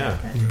it. Yeah.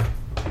 Yeah,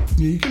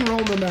 you can roll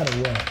no matter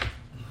what.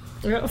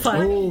 5.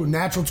 Oh,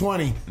 natural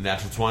 20.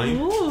 Natural 20?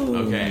 Ooh.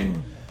 Okay.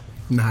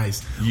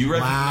 Nice. You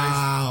recognize,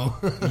 wow.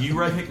 You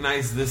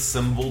recognize this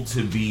symbol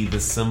to be the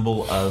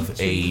symbol of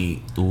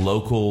a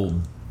local...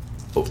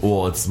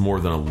 Well, it's more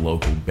than a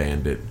local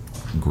bandit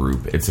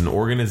group. It's an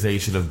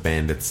organization of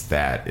bandits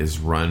that is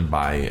run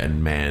by a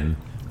man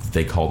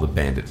they call the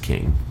Bandit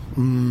King.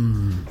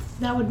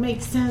 That would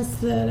make sense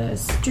that a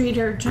street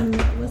urchin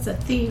that was a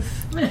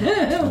thief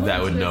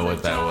that would know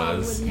what that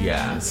was.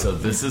 Yeah. So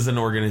this is an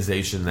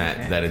organization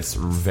that is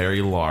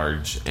very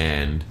large,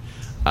 and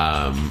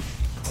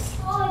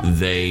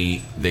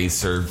they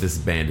serve this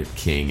Bandit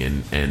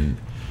King, and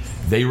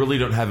they really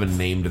don't have a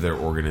name to their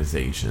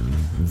organization.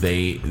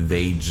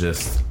 They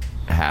just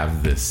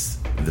have this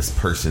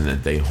person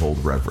that they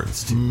hold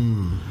reverence to.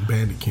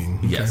 Bandit King.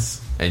 Okay. Yes.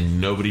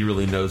 And nobody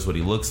really knows what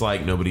he looks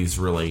like. Nobody's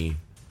really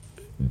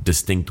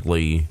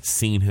distinctly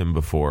seen him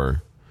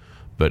before,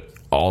 but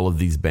all of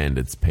these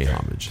bandits pay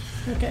homage.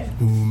 Okay.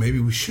 Ooh, maybe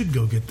we should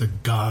go get the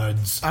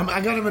guards.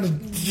 I got him in a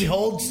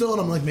hold still,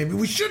 and I'm like, maybe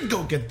we should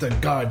go get the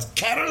guards.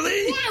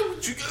 Catterley?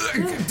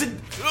 The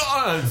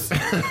guards!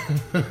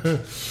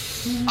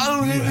 I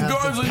don't need the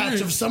guards. The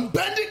patch of some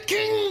Bandit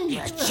King.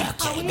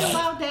 Are we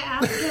allowed to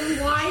ask him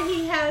why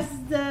he has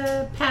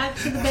the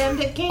patch of the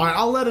Bandit King? All right,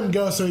 I'll let him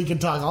go so he can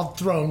talk. I'll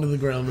throw him to the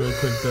ground real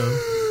quick, though.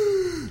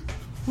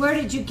 Where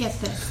did you get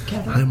this,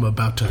 Kevin? I'm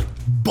about to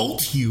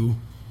bolt you.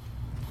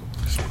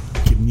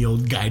 Give him the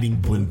old guiding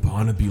bolt. When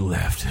Barnaby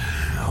left,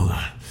 hold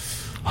on.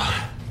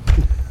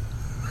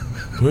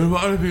 When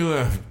Barnaby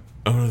left,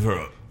 I'm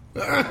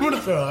gonna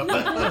throw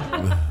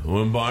up.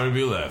 When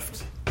Barnaby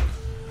left,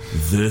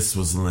 this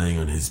was laying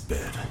on his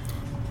bed.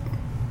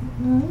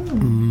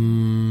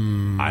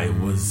 I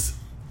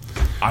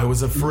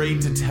was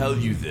afraid to tell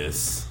you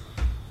this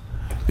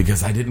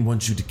because I didn't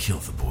want you to kill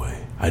the boy.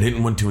 I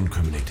didn't want to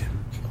incriminate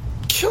him.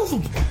 Kill the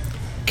boy.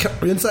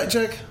 Insight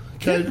check.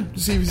 Can I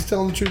see if he's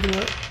telling the truth or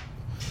not?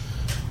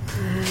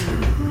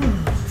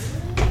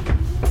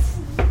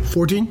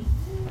 14.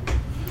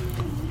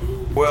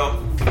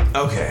 Well,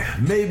 okay,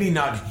 maybe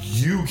not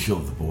you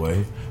killed the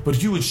boy,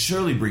 but you would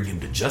surely bring him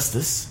to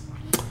justice.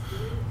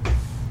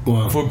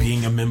 Well, for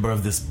being a member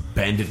of this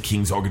Bandit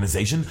King's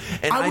organization.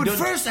 And I would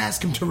first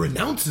ask him to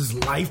renounce his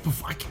life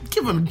before I can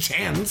give him a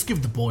chance.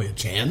 Give the boy a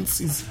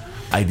chance.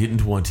 I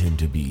didn't want him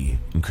to be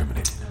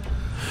incriminated.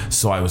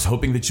 So I was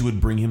hoping that you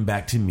would bring him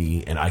back to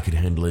me and I could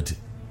handle it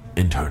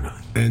internally.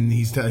 And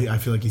I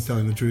feel like he's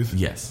telling the truth?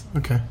 Yes.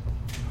 Okay.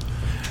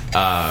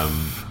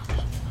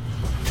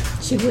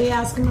 Should we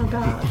ask him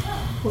about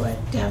what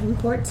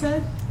Davenport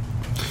said?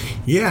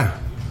 Yeah,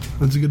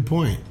 that's a good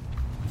point.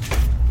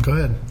 Go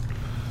ahead.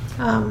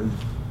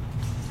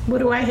 What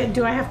do I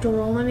have to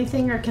roll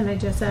anything, or can I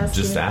just ask?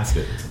 Just ask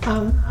it.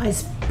 I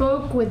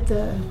spoke with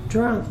the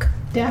drunk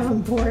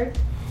Davenport.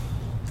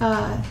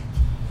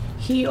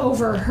 He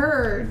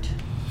overheard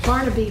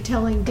Barnaby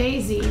telling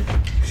Daisy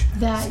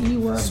that you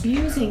were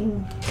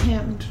abusing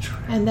him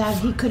and that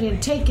he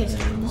couldn't take it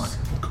anymore.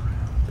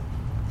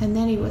 And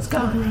then he was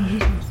gone.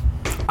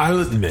 I'll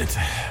admit,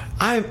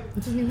 I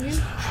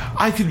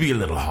could be a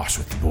little harsh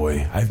with the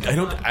boy. I've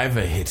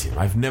hit him.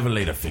 I've never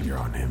laid a finger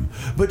on him.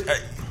 But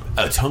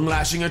a tongue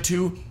lashing or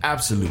two,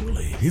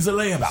 absolutely. He's a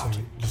layabout.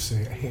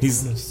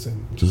 He's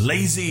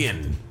lazy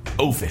and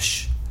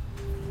oafish,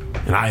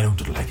 and I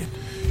don't like it.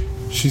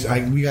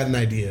 We got an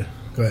idea.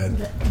 Go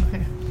ahead.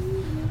 Okay.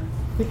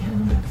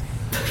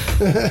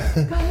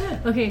 Go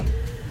ahead. Okay.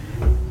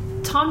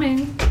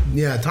 Tommen.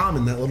 Yeah,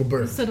 Tommen, that little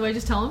bird. So do I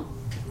just tell him?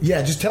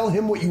 Yeah, just tell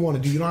him what you want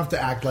to do. You don't have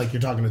to act like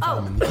you're talking to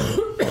Tommen.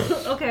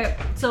 Okay,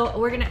 so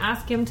we're going to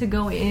ask him to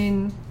go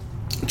in.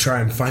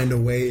 Try and find a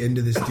way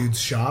into this dude's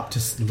shop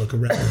to look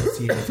around and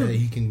see if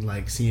he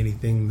can see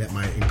anything that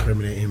might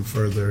incriminate him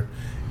further.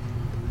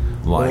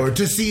 or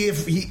to see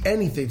if he can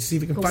find See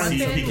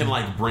if something. he can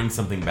like bring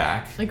something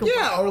back. Like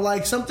Or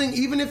like something,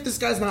 even if this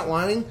guy's not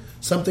lying,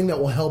 something that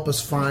will help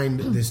us find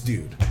this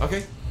dude.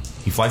 Okay.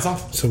 He flies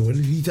off. So what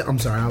did he tell? I'm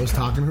sorry, I was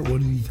talking to her.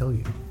 What did he tell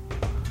you?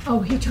 Oh,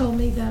 he told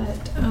me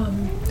that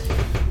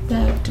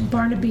that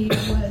Barnaby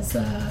was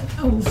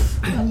oaf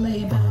a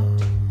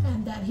layabout,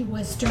 and that he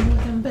was stern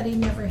with him, but he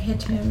never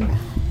hit him.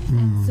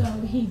 And so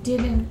he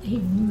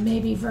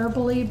maybe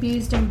verbally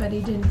abused him, but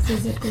he didn't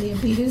physically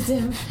abuse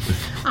him.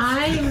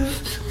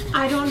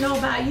 I don't know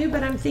about you,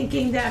 but I'm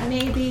thinking that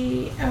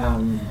maybe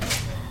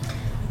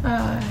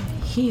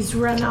he's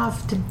run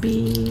off to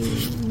be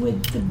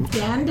with the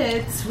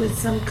bandits with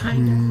some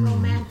kind of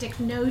romantic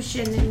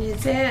notion in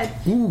his head.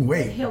 Ooh,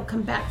 wait. That he'll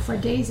come back for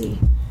Daisy.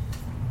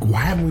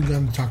 Why haven't we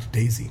gone to talk to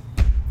Daisy?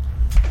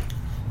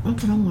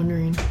 That's what I'm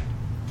wondering.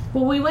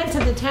 Well, we went to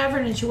the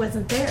tavern and she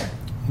wasn't there.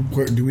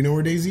 Do we know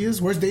where Daisy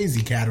is? Where's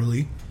Daisy,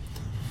 Catterley?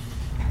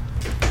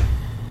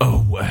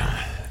 Oh, well,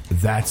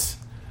 that's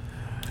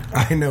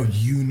I know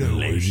you know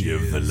where she Lady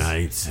of is. the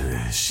Night.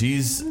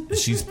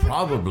 She's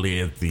probably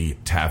at the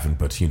tavern,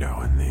 but in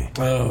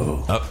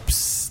the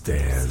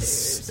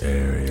upstairs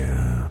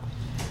area.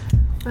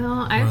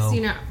 Well, I've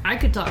seen her. I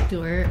could talk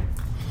to her.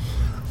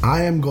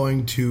 I am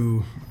going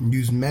to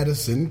use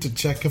medicine to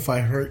check if I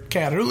hurt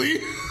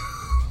Catterley.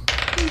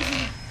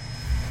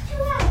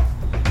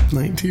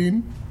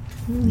 19.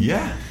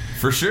 Yeah,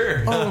 for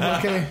sure. Oh,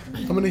 okay.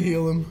 I'm going to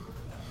heal him.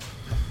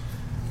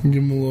 Give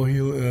him a little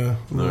heal.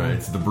 All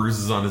right, so the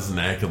bruises on his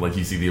neck, and like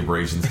you see the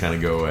abrasions kind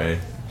of go away.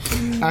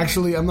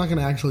 Actually, I'm not going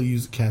to actually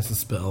cast a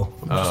spell.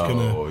 I'm just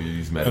going You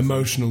use to medicine.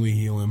 emotionally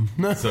heal him.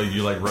 So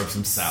you like rub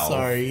some salve.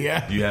 Sorry,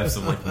 yeah. You have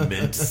some like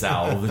mint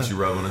salve that you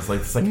rub on. It's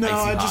like No, icy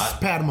I hot.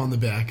 just pat him on the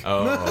back.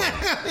 Oh,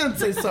 and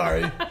say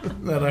sorry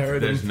that I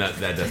hurt him. that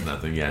does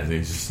nothing. Yeah,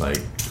 he's just like,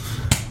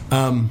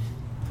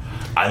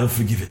 I'll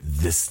forgive it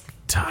this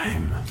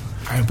time,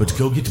 but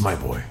go get my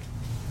boy.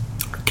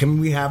 Can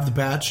we have the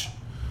patch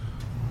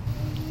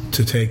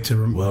to take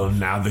to? Well,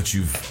 now that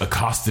you've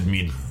accosted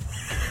me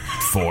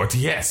for it,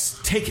 yes,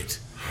 take it.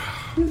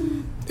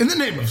 In the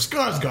name of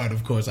Skarsgård,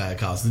 of course, I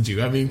accosted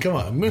you. I mean, come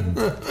on.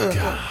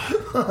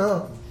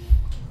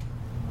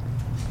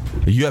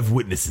 You have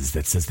witnesses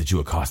that says that you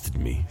accosted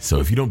me. So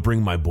if you don't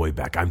bring my boy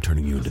back, I'm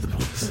turning you into the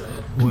police.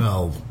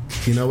 Well,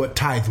 you know what?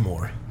 Tithe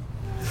more.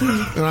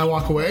 And I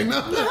walk away. No.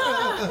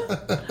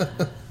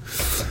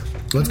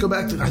 Let's go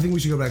back to. I think we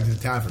should go back to the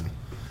tavern.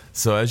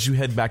 So as you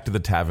head back to the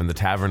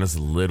tavern is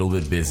a little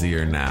bit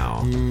busier now.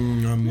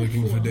 I'm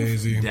looking for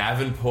Daisy.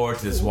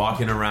 Davenport is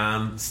walking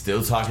around,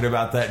 still talking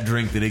about that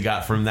drink that he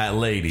got from that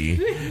lady.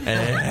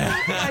 And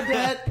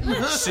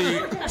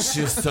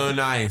she's so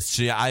nice.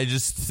 I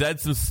just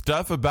said some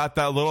stuff about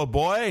that little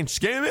boy, and she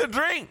gave me a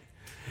drink.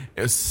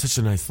 It was such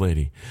a nice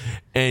lady.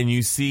 And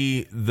you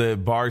see the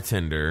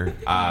bartender.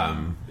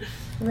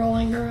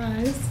 Rolling her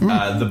eyes.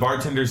 The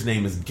bartender's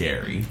name is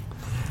Gary.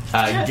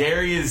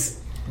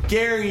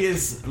 Gary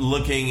is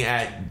looking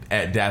at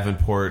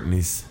Davenport, and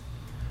he's,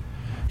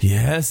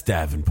 yes,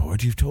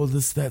 Davenport, you've told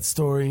us that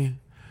story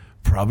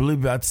probably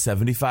about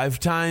 75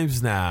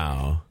 times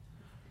now.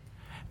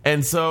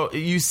 And so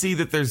you see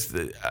that there's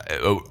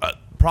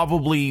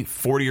probably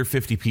 40 or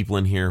 50 people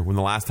in here. When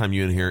the last time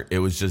you were in here, it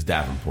was just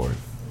Davenport.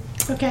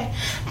 Okay.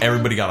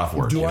 Everybody got off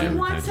work. Do I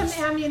want some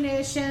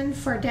ammunition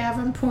for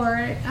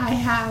Davenport. I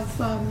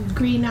have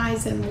green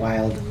eyes and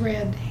wild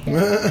red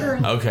hair.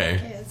 Okay,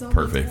 It's only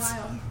perfect.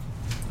 wild.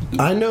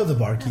 I know the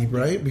barkeep,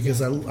 right?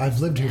 Because I've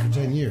lived here for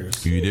 10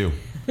 years. You do.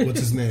 What's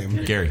his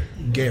name? Gary.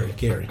 Gary.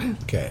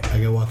 Okay. I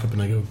go walk up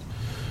and I go,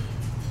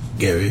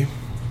 Gary,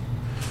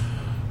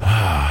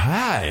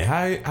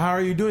 Hi, how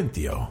are you doing,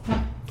 Theo?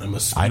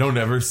 I don't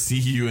ever see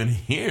you in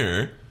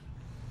here.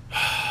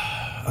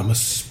 I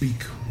must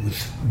speak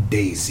with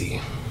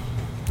Daisy.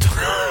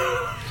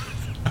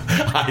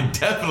 I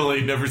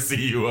definitely never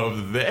see you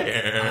over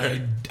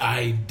there.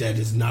 That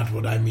is not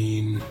what I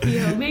mean.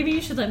 Yo, maybe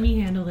you should let me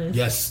handle this.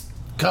 Yes,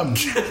 come.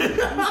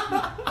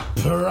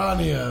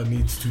 Piranha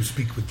needs to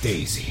speak with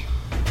Daisy.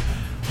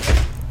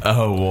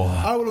 Oh, well.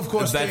 I will, of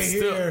course, That's stay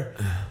still- here,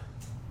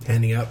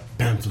 handing out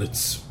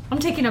pamphlets. I'm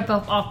taking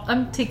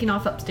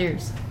off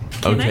upstairs.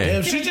 Can Okay. I?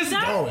 If Can she's I do just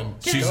that? going.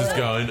 Can She's I do just that?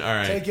 going. All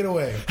right. Take it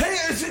away.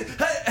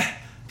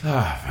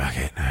 Fuck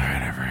it. All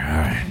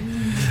right.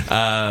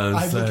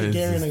 I So look at it's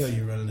Gary and I just- go,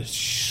 "You're running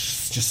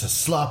this just a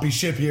sloppy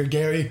ship here,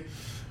 Gary.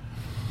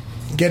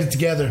 Get it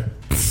together."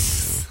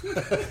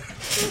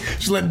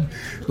 Just letting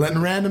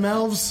random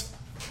elves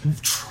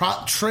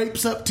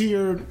traipse up to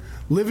your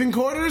living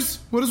quarters.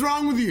 What is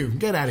wrong with you?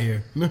 Get out of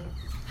here.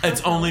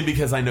 It's only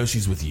because I know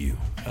she's with you.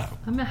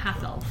 I'm a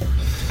half elf.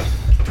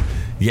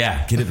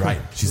 Yeah, get it right.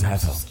 She's a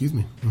half elf. Excuse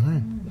me. All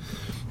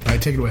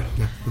right, take it away.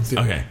 Yeah, let's do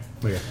it. Okay.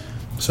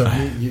 So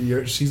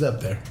she's up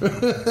there.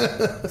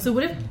 So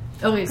what if?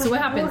 Okay, so what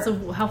happens?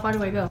 So how far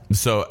do I go?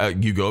 So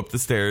you go up the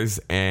stairs,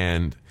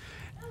 and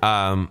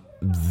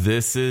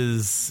This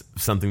is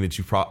something that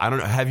you probably... I don't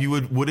know. Have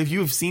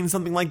you have seen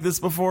something like this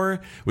before?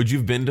 Would you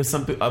have been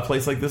to a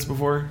place like this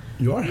before?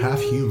 You are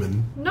half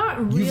human. Not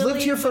really. You've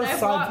lived here for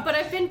but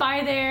I've been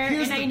by there,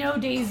 and I know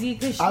Daisy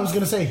because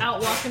she's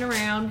out walking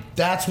around.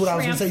 That's what I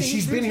was going to say.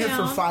 She's been here for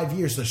town. 5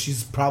 years, so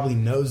she's probably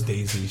knows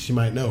Daisy. She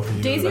might know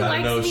her. Daisy But I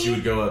likes know me. she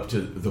would go up to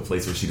the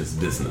place where she does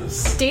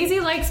business. Daisy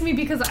likes me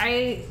because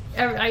I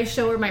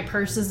show her my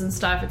purses and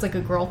stuff. It's like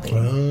a girl thing.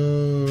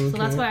 Okay. So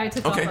that's why I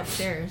took off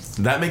upstairs.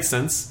 That makes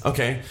sense.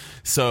 Okay.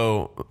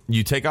 So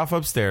you take off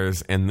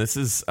upstairs, and this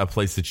is a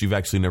place that you've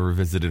actually never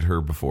visited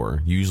her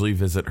before. You usually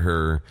visit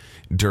her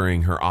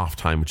during her off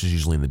time, which is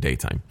usually in the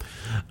daytime.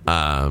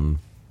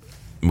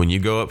 When you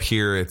go up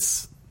here,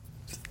 it's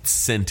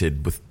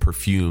scented with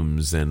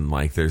perfumes, and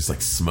like there's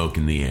like smoke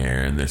in the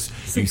air, and there's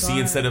you see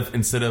instead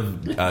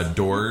of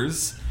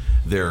doors,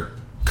 there are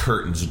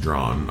curtains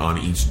drawn on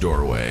each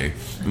doorway,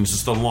 and it's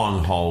just a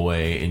long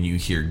hallway, and you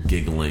hear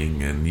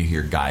giggling, and you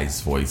hear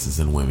guys' voices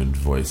and women's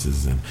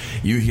voices, and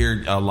you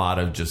hear a lot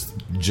of just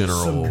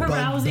general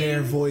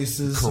bugbear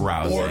voices,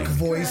 carousing, orc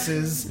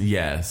voices.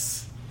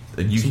 Yes,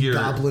 you hear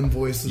goblin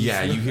voices.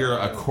 Yeah, you hear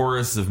a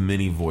chorus of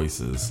many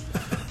voices.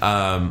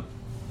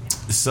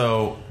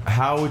 So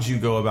how would you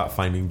go about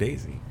finding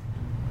Daisy?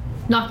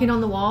 Knocking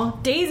on the wall.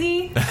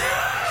 Daisy! Well,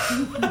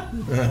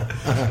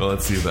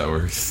 let's see if that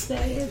works.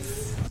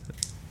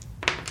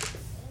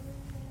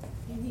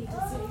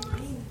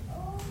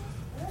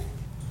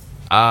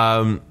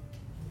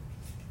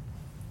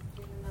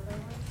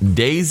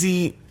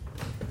 Daisy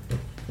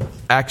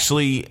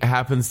actually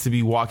happens to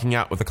be walking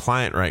out with a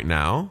client right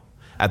now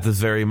at this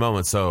very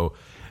moment. So,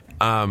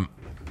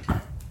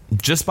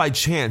 just by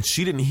chance,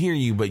 she didn't hear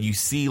you, but you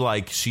see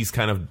like she's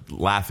kind of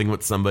laughing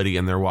with somebody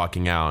and they're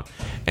walking out,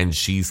 and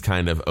she's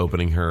kind of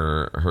opening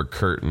her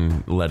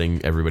curtain,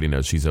 letting everybody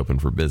know she's open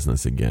for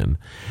business again.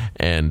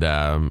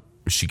 And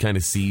she kind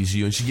of sees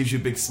you, and she gives you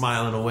a big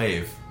smile and a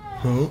wave.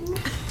 Huh?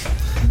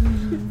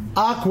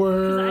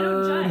 Awkward.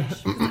 I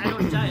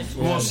don't judge.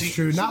 Well, that's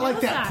true. Not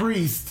like that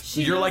priest.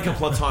 You're like a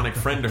platonic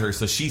friend to her,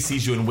 so she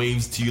sees you and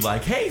waves to you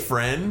like, "Hey,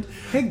 friend."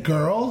 Hey,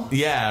 girl.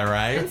 Yeah,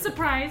 right. I'm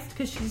surprised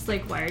because she's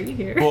like, "Why are you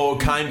here?" Well,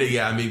 kind of,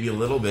 yeah, maybe a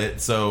little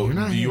bit. So,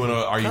 do you want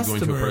to? Are you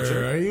going to approach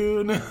her? Are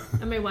you?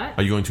 Am I what?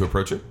 Are you going to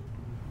approach her?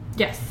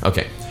 Yes.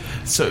 Okay.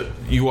 So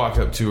you walk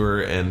up to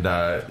her, and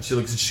she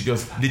looks. She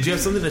goes, "Did you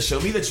have something to show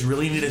me that you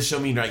really need to show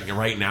me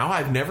right now?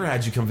 I've never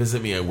had you come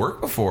visit me at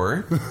work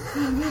before."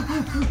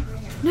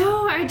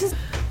 No, I just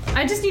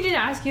needed to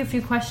ask you a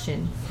few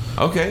questions.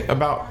 Okay,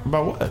 about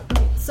what?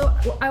 So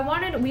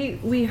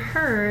we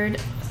heard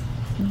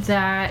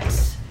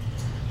that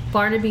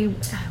Barnaby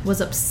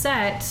was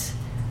upset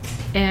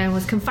and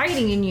was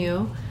confiding in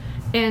you,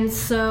 and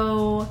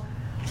so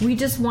we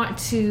just want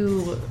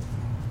to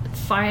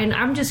find.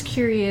 I'm just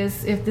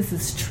curious if this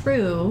is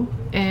true,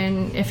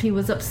 and if he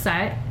was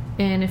upset,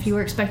 and if you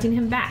were expecting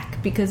him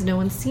back, because no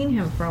one's seen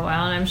him for a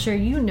while, and I'm sure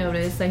you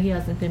noticed that he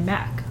hasn't been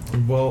back.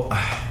 Well,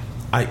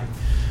 I'm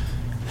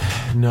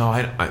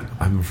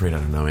afraid I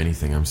don't know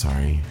anything. I'm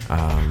sorry.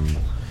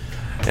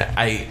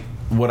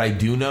 What I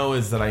do know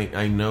is that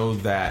I know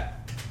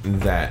that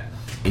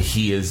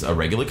he is a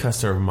regular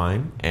customer of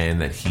mine,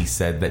 and that he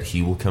said that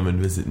he will come and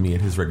visit me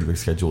at his regular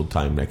scheduled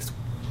time next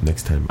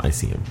time I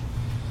see him.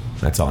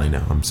 That's all I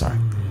know. I'm sorry.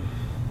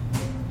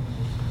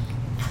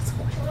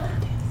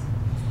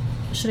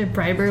 Should I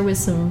bribe her with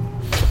some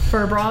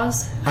fur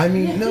bras? I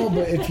mean, no,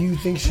 but if you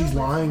think she's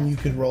lying, you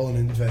could roll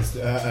an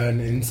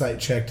insight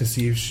check to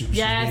see if she's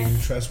being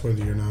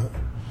trustworthy or not.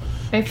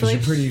 I feel like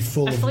you're pretty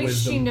full of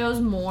wisdom. She knows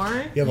more.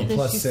 You have a than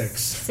plus she's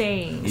 6.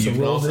 Saying. You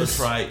can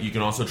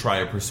also try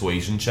a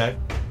persuasion check.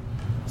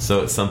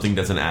 So something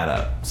doesn't add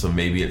up. So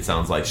maybe it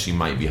sounds like she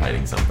might be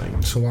hiding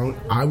something. So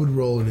I would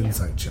roll an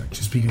insight check,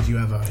 just because you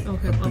have a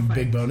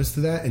big bonus to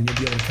that, and you'll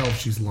be able to tell if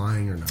she's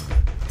lying or not.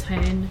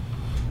 10.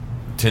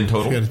 10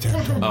 total? You got a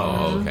 10 total.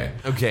 Oh, okay.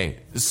 Okay,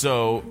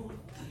 so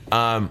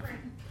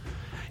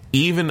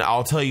even,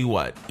 I'll tell you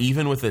what,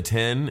 even with a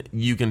 10,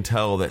 you can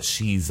tell that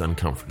she's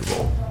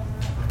uncomfortable.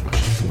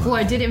 Well,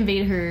 I did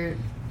invade her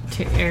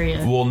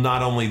area. Well,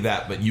 not only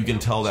that, but you can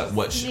tell that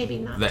what she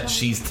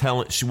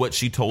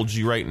told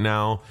you right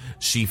now,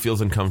 she feels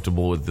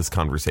uncomfortable with this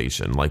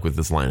conversation, like with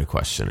this line of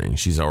questioning.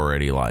 She's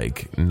already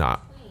like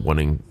not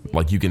wanting,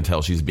 like you can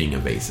tell she's being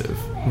evasive.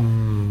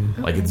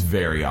 Like it's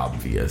very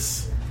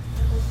obvious.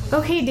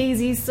 Okay,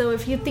 Daisy, so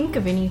if you think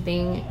of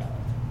anything,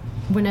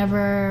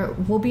 whenever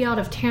we'll be out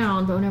of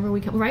town, but whenever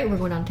we come, right, we're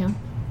going out of town.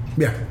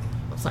 Yeah.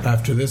 Sorry.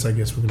 After this, I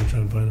guess we're going to try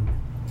and find him.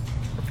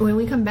 When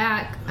we come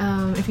back,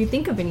 if you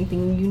think of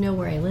anything, you know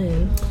where I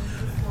live.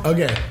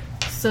 Okay.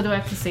 So do I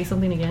have to say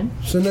something again?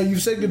 So no,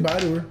 you've said goodbye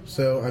to her.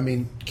 So I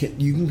mean,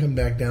 you can come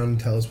back down and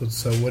tell us what.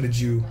 So what did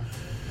you?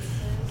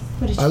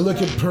 I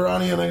look at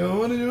Pirani and I go,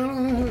 "What did you?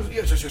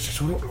 Yes.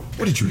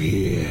 What did you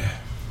hear?"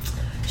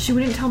 She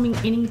wouldn't tell me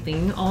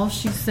anything. All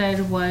she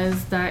said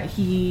was that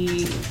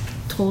he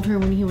told her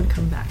when he would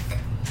come back.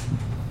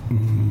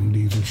 Do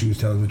you think she was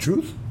telling the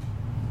truth?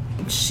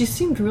 She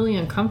seemed really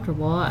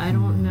uncomfortable. I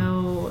don't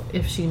know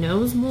if she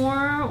knows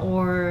more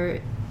or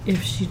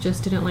if she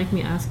just didn't like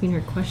me asking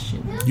her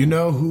question. You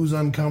know who's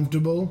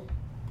uncomfortable?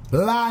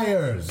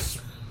 Liars.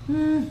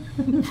 Well,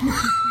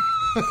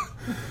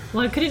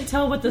 I couldn't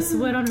tell what the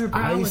sweat on her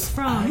brow was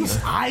from.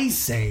 I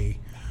say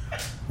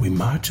we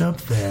march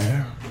up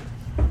there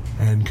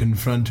and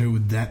confront her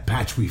with that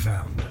patch we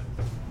found.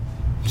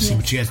 See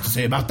what she has to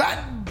say about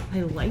that.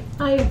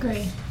 I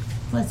agree.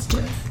 Let's do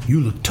it. You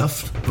look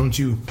tough. Why don't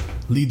you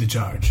lead the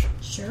charge?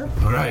 Sure.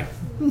 All right.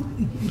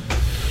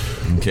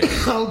 Okay.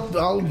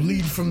 I'll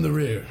lead from the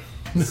rear.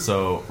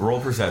 So roll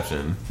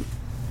perception.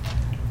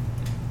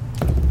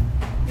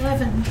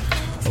 11.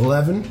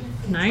 11.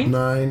 9?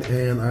 9,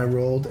 and I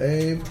rolled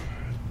a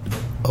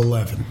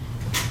 11.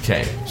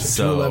 Okay,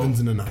 so 2 11s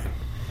and a 9.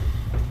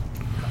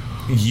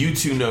 You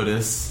two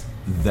notice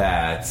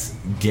that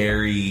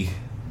Gary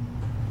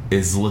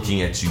is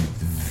looking at you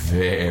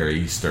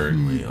very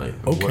sternly.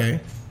 Like, Okay.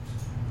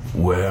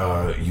 Where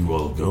are you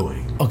all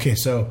going? Okay,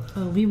 so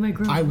Oh, leave my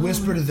girl I alone.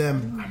 whisper to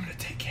them, I'm going to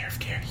take care of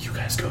Gary. You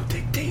guys go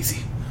take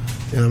Daisy.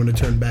 And I'm going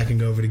to turn back and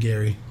go over to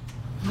Gary.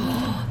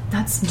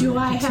 That's Do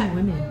I two have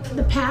women.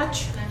 the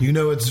patch? You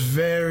know it's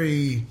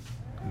very,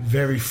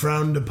 very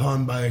frowned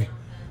upon by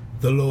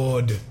the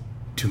Lord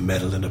to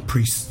meddle in a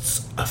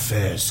priest's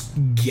affairs,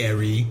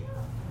 Gary.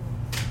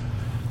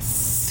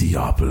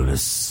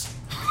 Theophilus.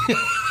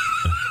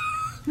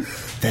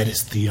 That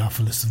is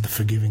Theophilus of the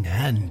Forgiving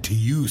Hand to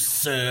you,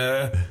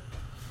 sir.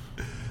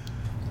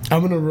 I'm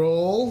going to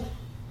roll.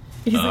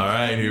 All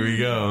right, here we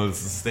go.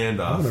 It's a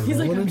standoff. I'm going to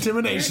roll an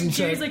intimidation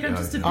check. He's like, I'm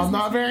just a I'm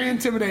not very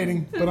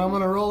intimidating, but I'm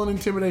going to roll an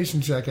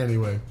intimidation check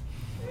anyway.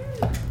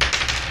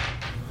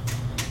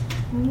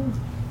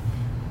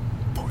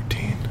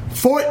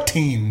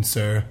 14,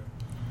 sir.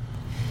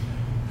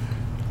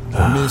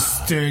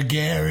 Mr.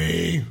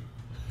 Gary.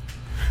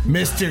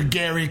 Mr.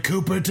 Gary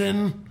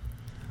Cooperton.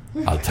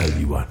 I'll tell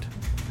you what.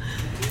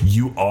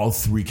 You all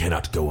three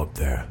cannot go up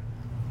there.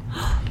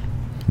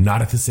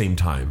 Not at the same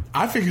time.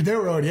 I figured they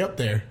were already up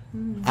there.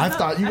 I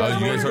thought you guys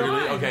You were guys already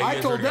already okay. I you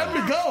guys told already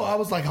them to go. I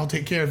was like, I'll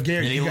take care of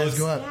Gary. And You guys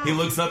go up. he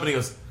looks up and he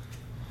goes,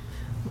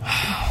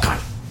 God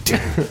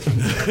damn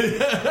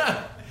it.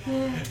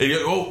 And he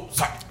goes, oh,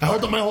 sorry. I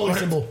hold up my holy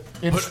symbol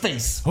in his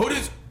face. Hold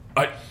it.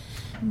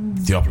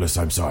 Theophilus,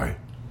 I'm sorry.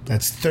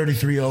 That's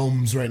 33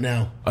 ohms right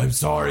now. I'm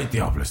sorry,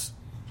 Theophilus.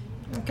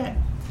 Okay.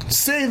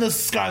 Say the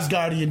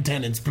Skarsgardian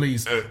tenants,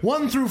 please.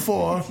 1 through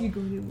 4.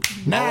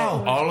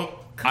 Now.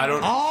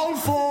 All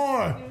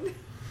 4.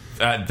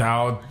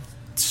 Thou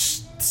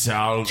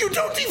shalt. You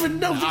don't even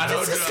know.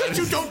 This is because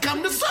you don't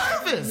come to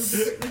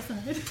service.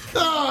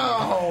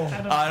 Oh,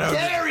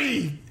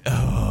 Gary.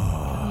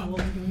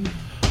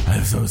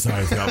 I'm so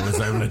sorry, Theophilus.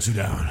 I let you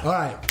down. All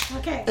right.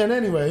 Okay. And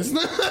anyways,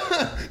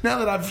 now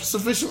that I've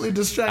sufficiently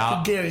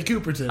distracted Gary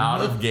Cooperton.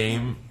 Out of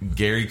game,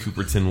 Gary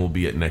Cooperton will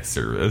be at next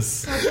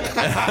service. Can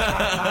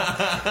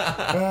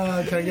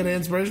I get an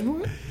inspiration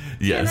point?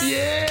 Yes.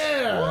 Yeah.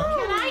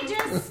 Can I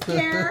just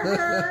scare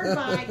her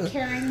by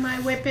carrying my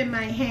whip in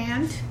my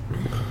hand?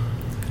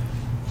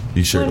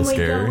 You sure when it'll we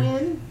scare go her?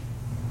 in?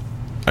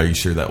 Are you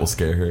sure that will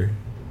scare her?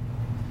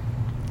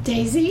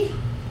 Daisy?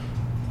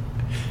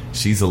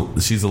 She's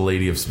a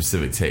lady of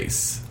specific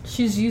tastes.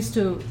 She's used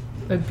to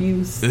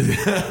abuse.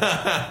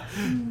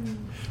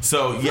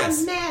 So yes,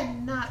 From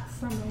men, not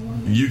from a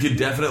woman. you could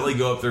definitely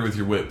go up there with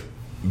your whip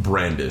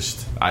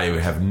brandished. I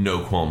have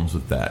no qualms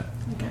with that.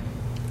 Okay.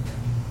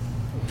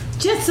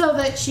 Just so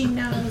that she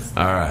knows.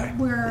 All right.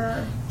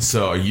 We're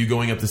So are you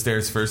going up the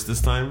stairs first this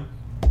time?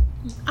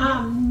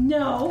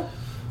 no,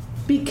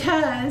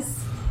 because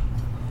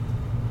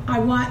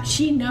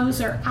she knows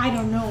her. I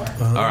don't know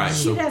her. All right.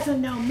 She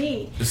doesn't know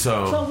me.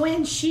 But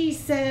when she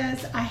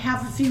says, I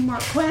have a few more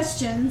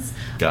questions,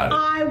 Got it.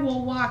 I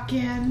will walk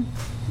in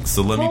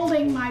So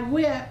holding my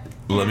whip.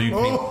 let me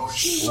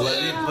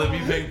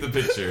paint the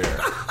picture.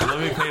 Let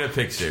me paint a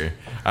picture.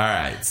 All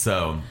right.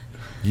 So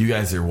you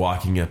guys are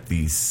walking up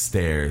these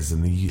stairs,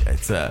 and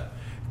it's a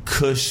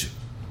cush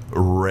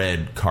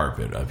red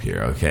carpet up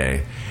here,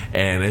 okay?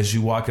 And as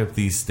you walk up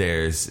these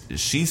stairs,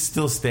 she's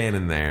still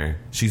standing there.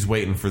 She's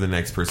waiting for the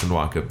next person to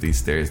walk up these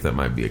stairs that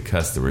might be a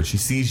customer. She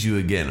sees you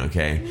again,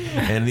 okay?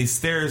 And these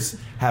stairs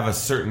have a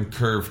certain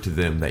curve to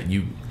them that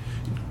you,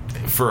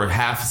 for a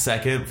half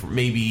second,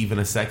 maybe even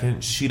a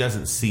second, she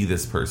doesn't see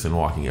this person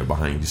walking up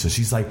behind you. So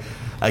she's like,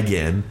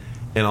 again,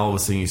 and all of a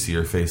sudden you see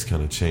her face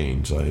kind of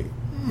change, like...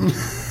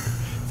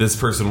 This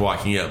person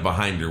walking up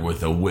behind her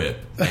with a whip,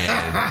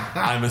 and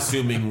I'm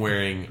assuming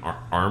wearing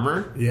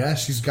armor? Yeah,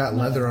 she's got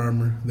leather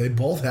armor. They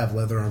both have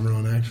leather armor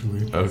on,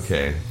 actually.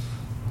 Okay.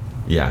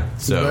 Yeah,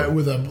 so...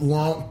 With a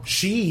long...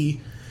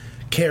 She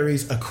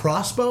carries a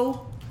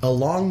crossbow, a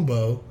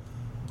longbow,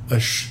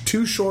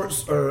 two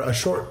shorts, or a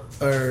short...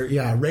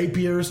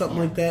 rapier or something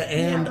like that,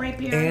 and...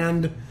 rapier.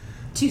 And...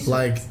 Two swords.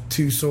 Like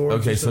 2 swords.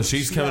 Okay, so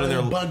she's coming in there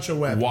a bunch of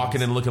weapons.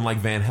 walking and looking like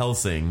Van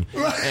Helsing. For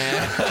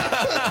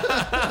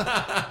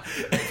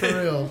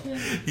real.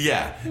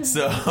 Yeah.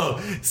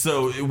 So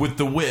with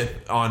the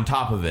whip on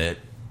top of it,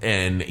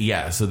 And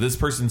yeah, so this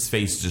person's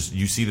face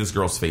you see this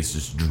girl's face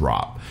just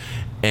drop.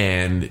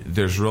 And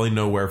there's really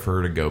nowhere for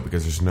her to go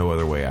because there's no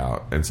other way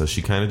out. And so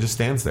she kind of just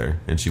stands there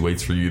and she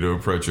waits for you to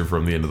approach her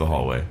from the end of the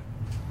hallway.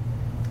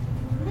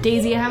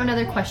 Daisy, I have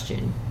another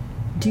question.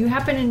 Do you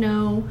happen to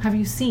know, have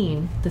you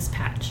seen this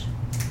patch?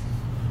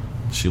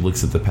 She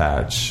looks at the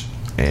patch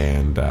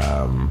and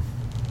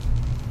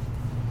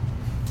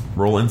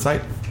roll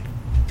insight.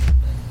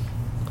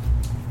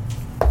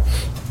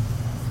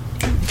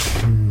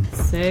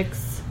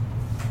 6.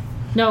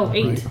 No,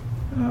 8.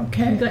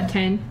 Okay. You got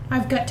 10.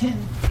 I've got 10.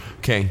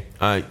 Okay,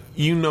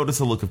 you notice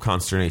a look of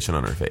consternation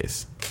on her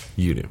face.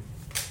 You do.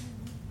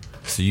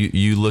 So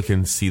you look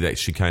and see that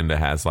she kind of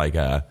has like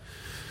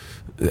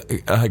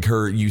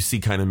you see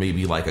kind of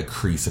maybe like a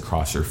crease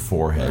across her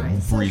forehead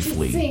Right, so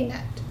briefly. she's seen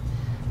it.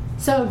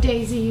 So,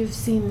 Daisy, you've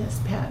seen this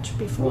patch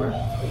before.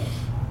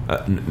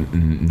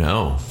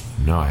 No,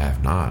 I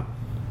have not.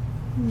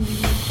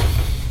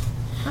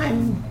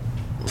 I'm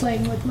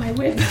playing with my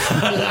whip.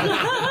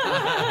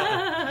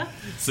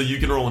 So you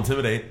can roll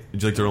intimidate.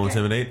 Would you like to roll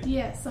intimidate?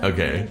 Yes. I'm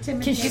Okay. gonna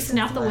intimidate Can she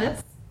snap the this whip?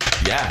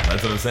 Yeah,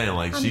 that's what I'm saying.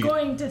 Like I'm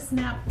going to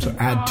snap. So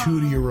add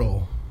 2 to your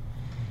roll.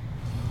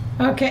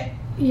 Okay.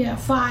 Yeah,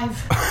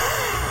 5.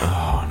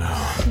 Oh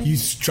no. You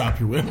drop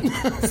your whip.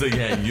 So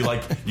yeah,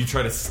 you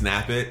try to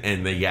snap it,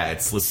 and then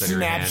it slips out of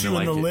your hand. Snaps you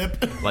and, in the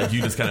like, lip. Like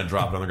you just kind of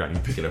drop it on the ground.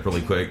 And you pick it up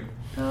really quick,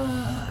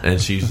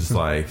 and she's just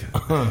like,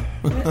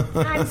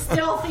 I'm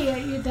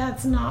stealthy.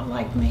 That's not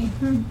like me.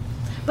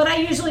 But I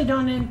usually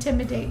don't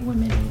intimidate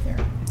women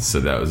either. So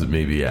that was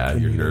maybe your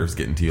nerves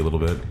getting to you a little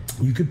bit.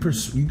 You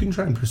can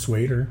try and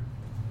persuade her.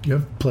 You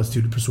have +2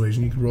 to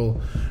persuasion. You could roll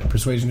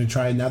persuasion to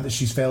try. Now that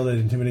she's failed at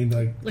intimidating,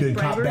 like good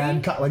cop, bribery?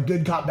 bad cop, like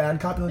good cop, bad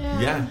cop. Like,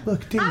 Yeah.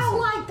 look, Daisy. I don't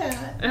like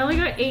that. I only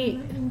got 8.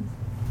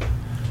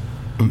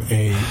 I'm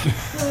 8.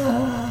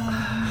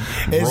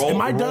 Am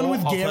I done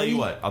with Gary?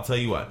 I'll tell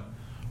you what.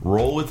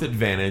 Roll with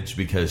advantage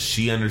because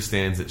she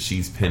understands that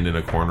she's pinned in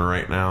a corner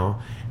right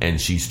now,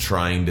 and she's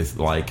trying to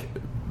find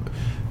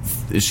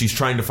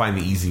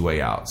the easy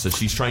way out. So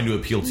she's trying to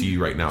appeal to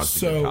you right now as the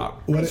good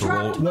cop.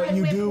 What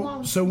you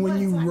do? So when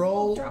you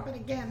roll, drop it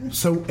again.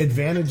 so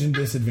advantage and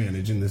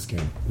disadvantage in this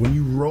game. When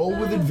you roll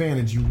with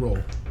advantage, you roll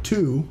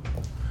 2.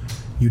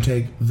 You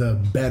take the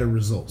better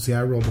result. See,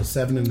 I rolled a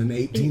 7 and an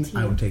 18.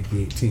 I would take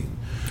the 18.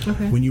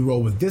 Okay. When you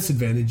roll with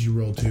disadvantage, you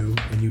roll 2,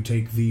 and you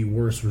take the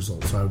worst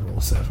result. So I would roll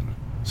a 7.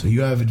 So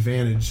you have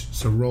advantage.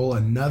 So roll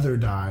another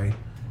die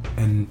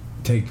and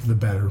take the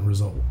better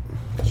result.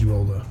 Because you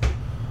rolled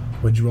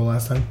what'd you roll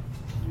last time?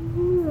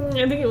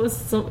 I think it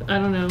was I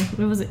don't know.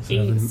 It was an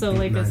 8, so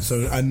like 9.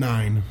 So a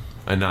 9.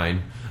 A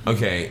 9.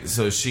 Okay,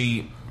 so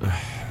she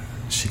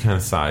kind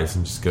of sighs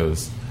and just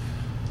goes,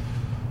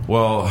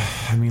 well,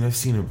 I mean, I've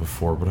seen it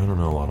before, but I don't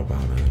know a lot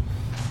about it.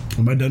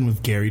 Am I done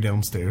with Gary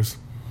downstairs?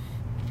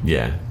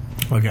 Yeah.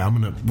 Okay, I'm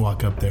going to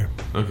walk up there.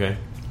 Okay.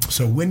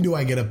 So when do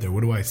I get up there?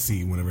 What do I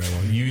see whenever I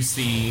walk? You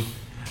see...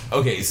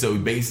 Okay, so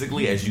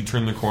basically, as you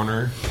turn the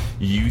corner,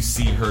 you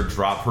see her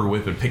drop her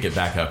whip and pick it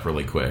back up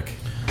really quick.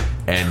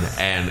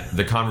 And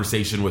the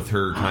conversation with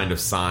her kind of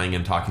sighing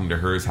and talking to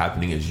her is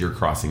happening as you're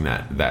crossing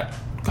that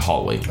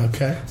hallway.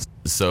 Okay.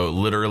 So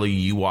literally,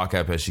 you walk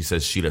up as she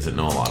says she doesn't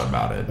know a lot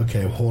about it.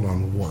 Okay, hold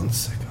on 1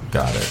 second.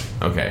 Got it.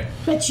 Okay.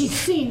 But she's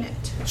seen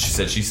it. She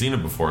said she's seen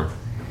it before.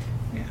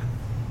 Yeah.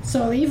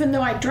 So even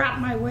though I dropped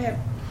my whip,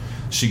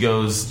 She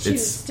goes, She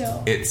was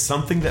still- it's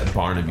something that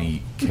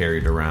Barnaby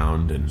carried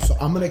around. And So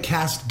I'm going to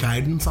cast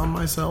guidance on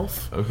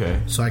myself. okay.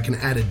 So I can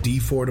add a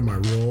D4 to my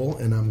roll,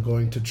 and I'm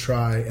going to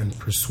try and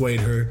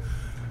persuade her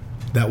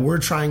that we're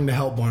trying to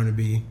help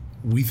Barnaby.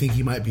 We think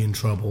he might be in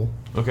trouble,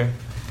 Okay.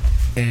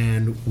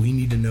 and we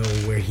need to know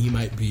where he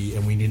might be,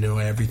 and we need to know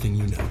everything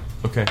you know.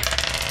 Okay.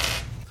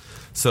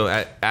 So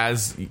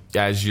as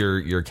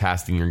you're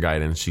casting your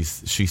guidance,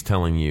 she's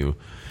telling you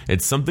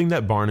it's something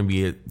that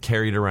Barnaby had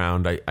carried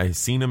around. I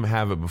seen him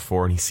have it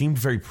before, and he seemed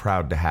very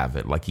proud to have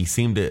it. Like he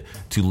seemed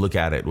to look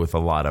at it with a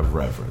lot of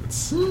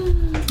reverence.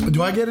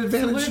 Do I get What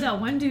advantage? did that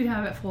one dude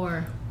have it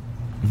for?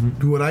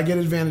 Would I get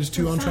advantage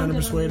too on trying to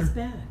persuade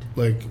her?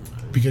 Like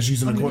because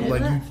she's in a corner,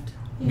 like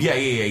you.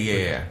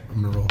 Yeah.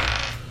 I'm gonna roll.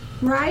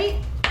 right?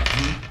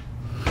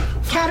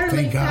 Catterley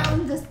Thank God.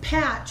 found this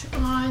patch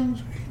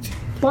on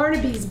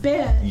Barnaby's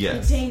bed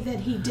Yes. the day that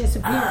he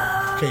disappeared.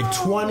 Okay,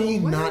 20,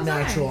 Where not was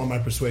I? natural on my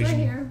Right persuasion.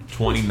 here.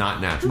 20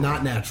 not natural.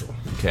 Not natural.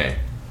 Okay.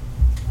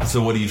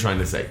 So what are you trying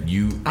to say?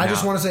 I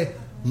just want to say,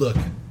 look,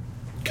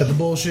 cut the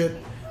bullshit.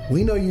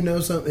 We know you know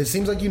something. It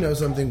seems like you know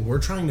something. We're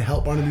trying to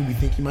help Barnaby. We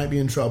think he might be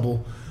in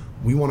trouble.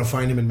 We want to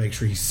find him and make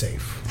sure he's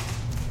safe.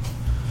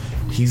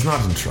 He's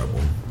not in trouble.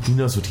 He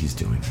knows what he's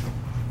doing.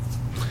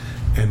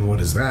 And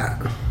what is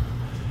that?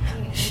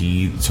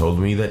 He told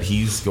me that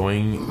he's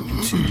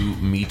going to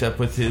meet up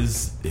with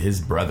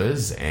his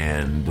brothers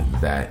and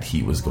that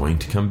he was going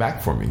to come back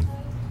for me.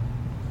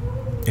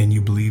 And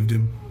you believed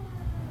him?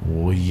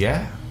 Well,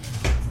 yeah.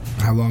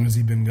 How long has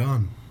he been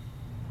gone?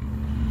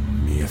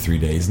 Yeah, 3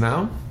 days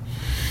now.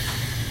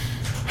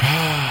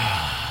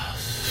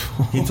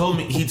 He told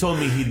me he'd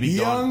be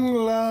gone. Young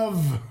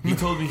love. He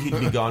told me he'd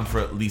be gone for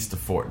at least a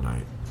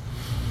fortnight.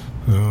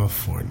 Oh,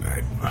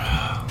 fortnight.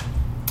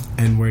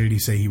 And where did he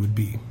say he would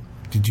be?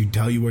 Did you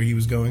tell you where he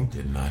was going?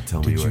 Did not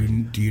tell me where.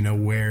 Do you know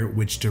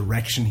which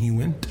direction he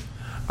went?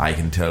 I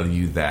can tell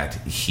you that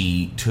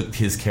he took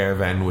his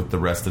caravan with the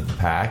rest of the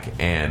pack,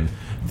 and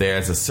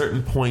there's a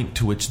certain point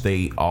to which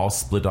they all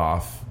split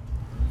off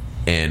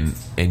and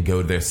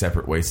go their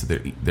separate ways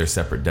to their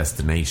separate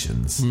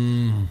destinations.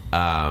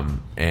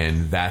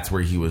 And that's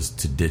where he was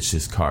to ditch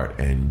his cart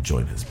and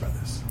join his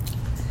brothers.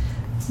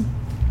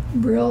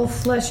 Real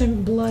flesh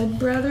and blood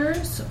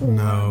brothers? Or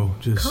No,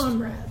 just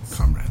comrades.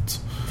 Comrades.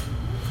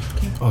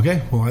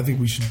 Okay, well, I think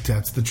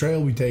that's the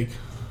trail we take.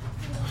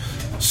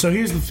 So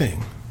here's the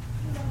thing.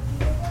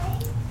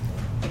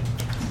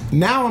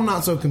 Now I'm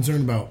not so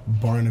concerned about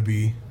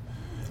Barnaby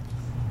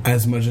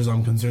as much as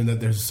I'm concerned that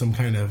there's some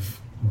kind of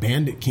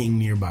bandit king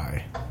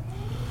nearby.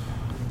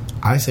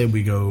 I say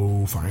we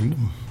go find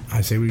him.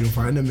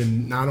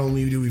 And not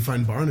only do we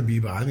find Barnaby,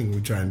 but I think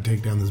we try and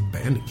take down this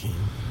bandit king.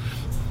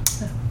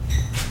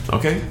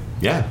 Okay,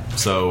 yeah.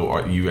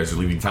 So you guys are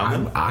leaving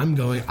town then? I'm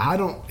going.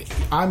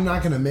 I'm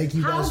not going to make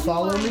you guys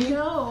follow me.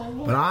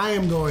 No. But I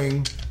am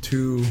going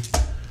to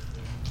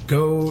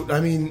go.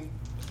 I mean,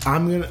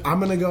 I'm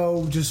gonna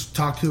go just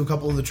talk to a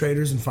couple of the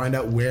traders and find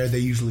out where they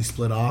usually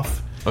split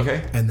off.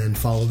 Okay. And then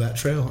follow that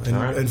trail and,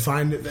 All right. and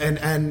find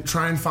and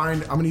try and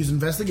find. I'm gonna use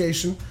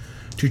investigation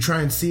to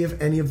try and see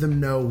if any of them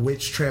know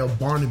which trail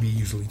Barnaby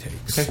usually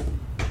takes. Okay.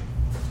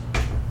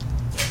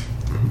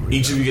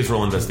 Each of you gets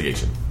roll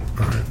investigation.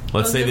 All right.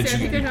 Let's say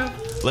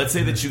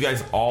that you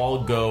guys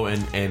all go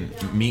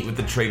and meet with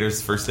the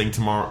traders first thing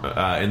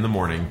tomorrow in the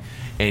morning,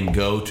 and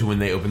go to when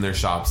they open their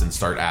shops and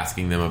start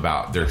asking them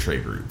about their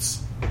trade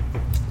routes.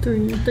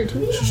 13.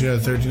 So she got a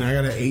 13. I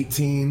got an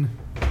 18.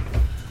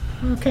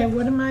 Okay,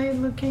 what am I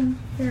looking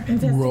here?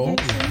 Investigation. Roll.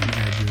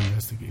 Add your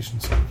investigation.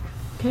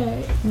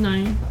 Okay,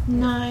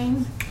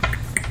 9.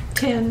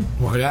 10.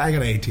 Well, I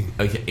got an 18.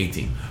 Okay,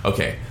 18.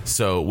 Okay,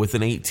 so with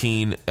an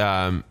 18,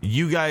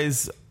 you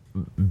guys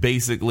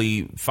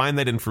basically find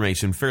that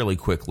information fairly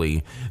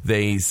quickly.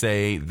 They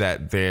say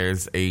that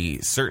there's a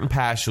certain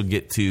pass you'll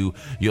get to.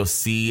 You'll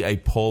see a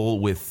pole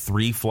with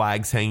 3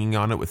 flags hanging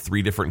on it with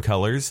 3 different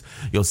colors.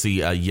 You'll see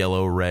a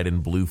yellow, red,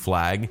 and blue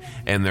flag,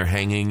 and they're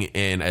hanging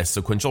in a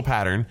sequential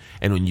pattern.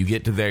 And when you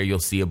get to there, you'll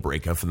see a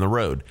breakoff in the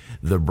road.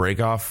 The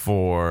breakoff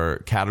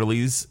for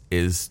Catterley's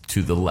is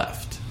to the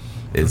left.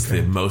 Is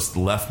the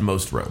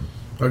leftmost road.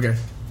 Okay.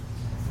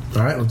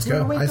 All right, let's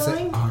go. Where are we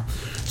going?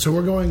 So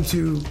we're going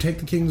to take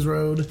the King's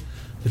Road,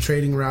 the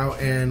trading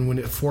route, and when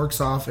it forks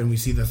off and we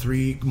see the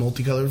 3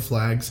 multicolored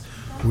flags,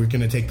 we're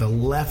going to take the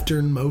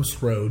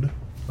lefternmost road,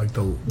 like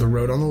the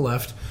road on the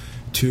left,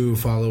 to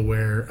follow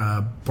where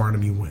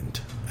Barnaby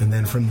went. And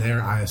then from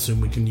there, I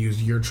assume we can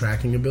use your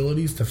tracking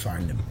abilities to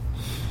find him.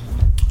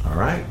 All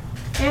right.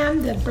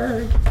 And the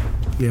bird.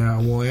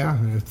 Yeah, well, yeah,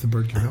 if the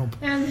bird can help.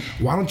 And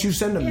Why don't you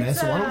send a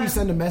message? Why don't we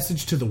send a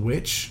message to the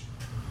witch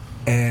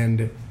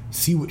and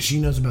see what she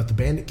knows about the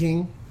Bandit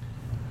King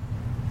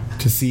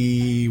to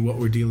see what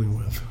we're dealing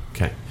with?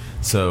 Okay.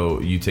 So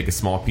you take a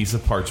small piece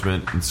of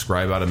parchment and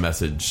scribe out a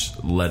message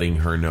letting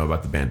her know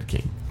about the Bandit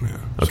King. Yeah.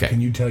 Okay. So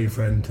can you tell your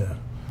friend to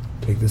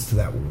take this to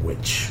that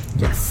witch?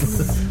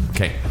 yes.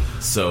 Okay.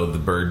 So the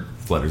bird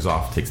flutters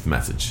off, takes the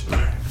message.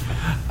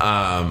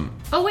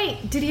 Oh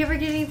wait, did he ever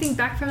get anything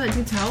back from that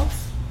dude's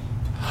house?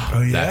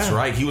 Oh, yeah. That's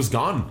right. He was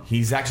gone.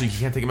 He can't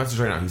take a message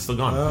right now. He's still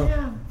gone.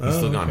 Yeah. He's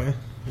still gone.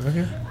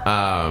 Okay.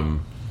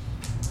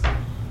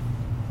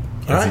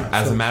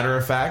 As a matter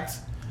of fact,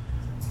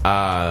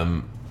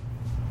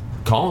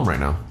 call him right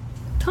now.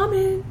 Come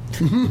in.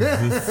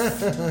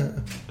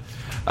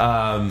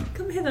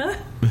 Come hither.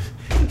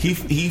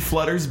 He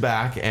flutters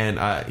back,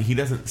 and he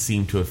doesn't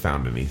seem to have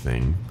found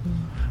anything.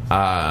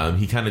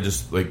 He kind of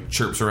just like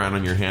chirps around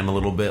on your hand a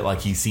little bit,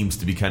 like he seems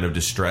to be kind of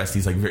distressed.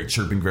 He's like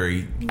chirping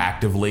very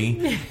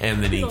actively,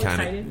 and then he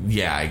kind of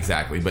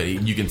exactly. But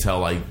you can tell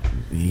like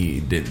he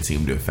didn't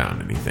seem to have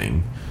found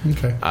anything.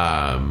 Okay.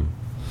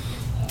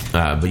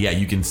 But yeah,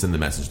 you can send the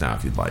message now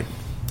if you'd like.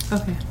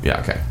 Okay.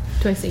 Yeah. Okay.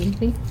 Do I say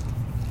anything?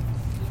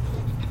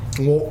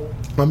 Well,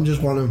 I'm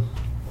going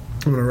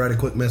to write a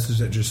quick message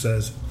that just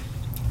says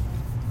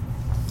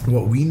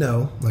what we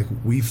know. Like,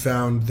 we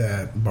found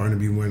that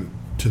Barnaby went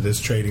to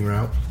this trading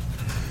route.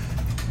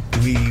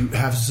 We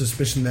have a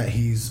suspicion that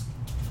he's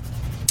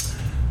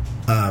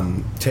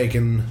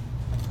taken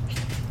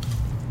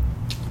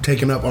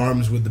up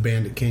arms with the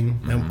Bandit King.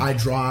 Mm-hmm. And I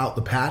draw out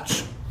the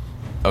patch.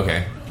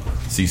 Okay.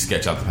 So you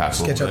sketch out the patch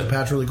a little bit. Sketch out the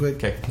patch really quick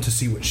to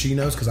see what she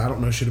knows, because I don't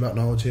know shit about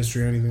knowledge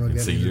history or anything like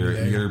that. So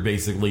you're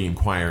basically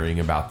inquiring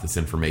about this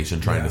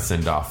information, trying to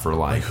send off for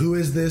like who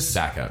is this?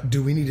 Backup.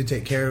 Do we need to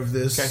take care of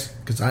this?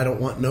 Because I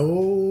don't want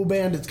no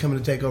bandits coming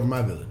to take over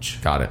my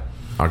village. Got it.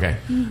 Okay.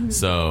 Mm-hmm.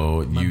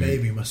 So my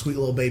sweet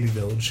little baby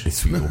village.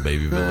 Sweet little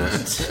baby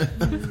village.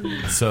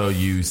 So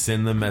you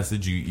send the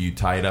message. You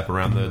tie it up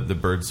around the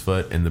bird's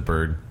foot, and the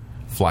bird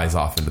flies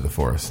off into the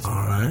forest. All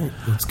right,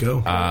 let's go.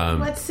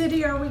 What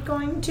city are we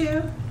going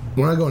to?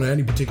 We're not going to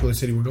any particular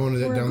city. We're going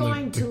We're down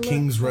going the to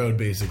King's look Road, for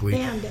basically.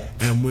 bandits.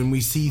 And when we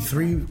see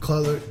 3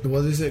 color,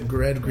 what is it?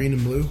 Red, green,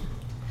 and blue.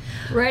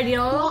 Red,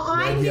 yellow. Well,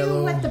 I Red, knew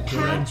yellow, what the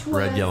patch was.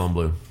 Red, yellow, and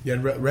blue. Yeah,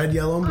 red,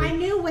 yellow, and blue. I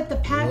knew what the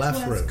patch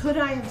Left was. road. Could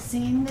I have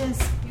seen this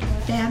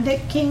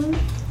Bandit King?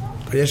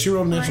 Yeah, she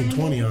rolled an Or natural any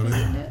 20 on it.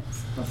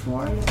 bandits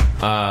before?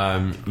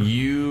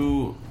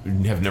 You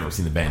have never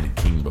seen the Bandit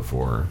King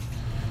before.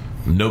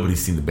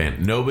 Nobody's seen the bandit.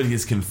 Nobody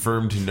is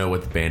confirmed to know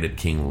what the Bandit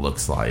King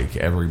looks like.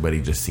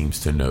 Everybody just seems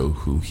to know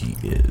who he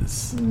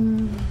is.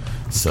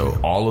 So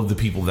all of the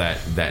people that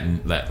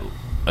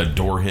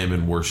adore him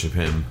and worship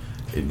him,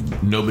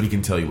 nobody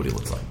can tell you what he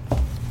looks like.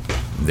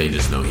 They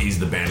just know he's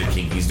the Bandit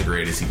King. He's the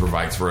greatest. He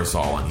provides for us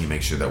all, and he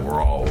makes sure that we're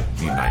all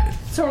united.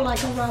 Sort of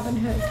like a Robin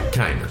Hood.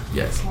 Kind of,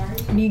 yes.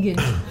 Negan.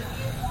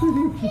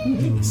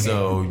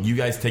 So you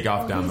guys take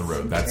off down the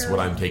road. That's what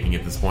I'm taking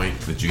at this point.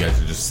 That you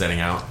guys are just setting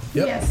out.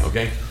 Yep. Yes.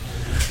 Okay.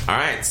 All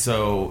right.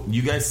 So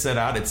you guys set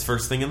out. It's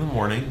first thing in the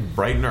morning,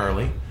 bright and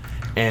early,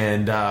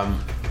 and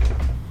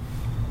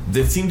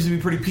it seems to be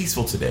pretty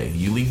peaceful today.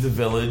 You leave the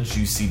village.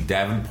 You see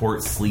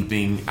Davenport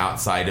sleeping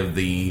outside of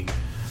the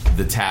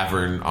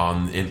tavern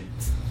in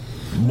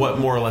what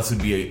more or less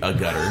would be a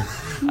gutter.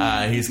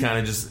 He's kind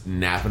of just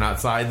napping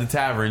outside the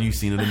tavern. You've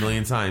seen it a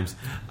million times.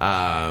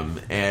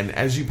 And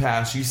as you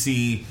pass, you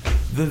see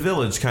the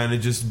village kind of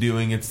just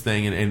doing its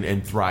thing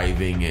and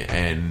thriving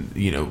and,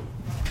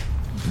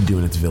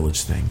 doing its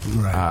village thing.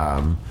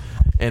 Right.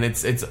 And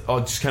it's all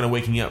just kind of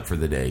waking up for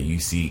the day. You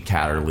see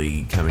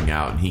Catterley coming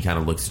out, and he kind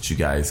of looks at you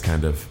guys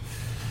kind of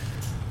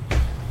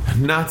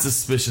not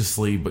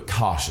suspiciously, but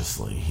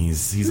cautiously.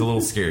 He's a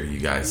little scared of you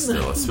guys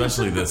still,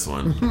 especially this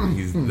one.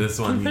 He's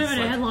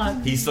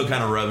still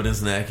kind of rubbing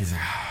his neck. He's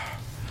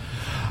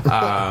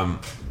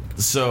like,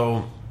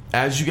 so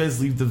as you guys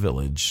leave the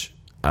village,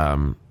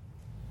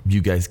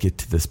 you guys get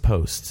to this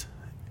post,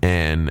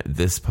 and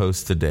this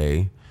post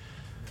today,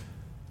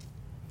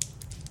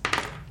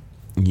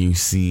 you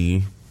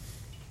see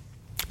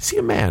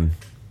a man,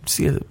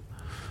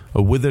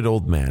 a withered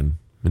old man,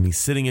 and he's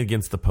sitting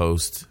against the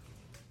post.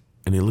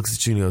 And he looks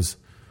at you and he goes,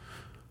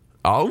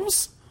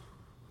 alms?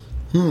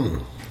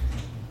 Can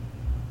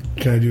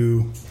I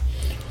do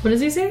What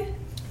does he say?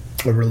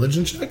 a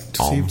religion check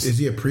to see Alms. is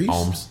he a priest?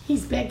 Alms.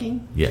 He's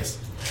begging. Yes.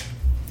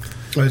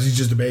 Or is he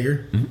just a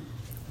beggar?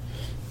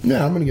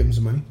 Yeah, I'm going to give him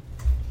some money.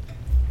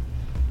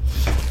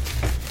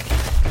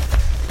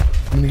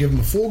 I'm going to give him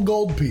a full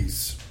gold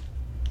piece.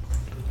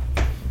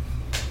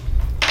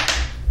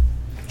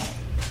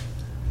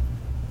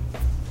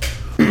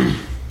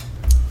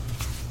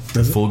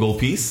 That's it. Full gold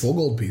piece? Full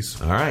gold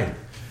piece. All right.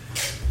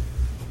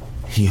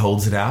 He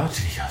holds it out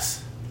and he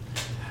goes,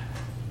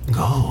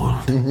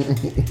 gold.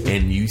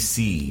 And you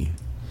see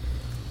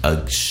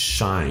a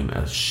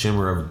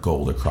shimmer of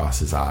gold across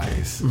his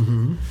eyes.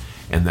 Mm-hmm.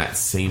 And that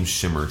same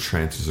shimmer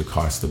transfers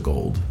across the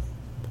gold.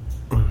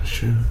 Oh,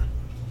 shit.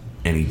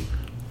 And he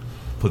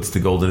puts the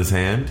gold in his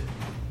hand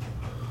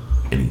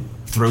and he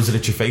throws it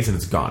at your face and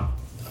it's gone.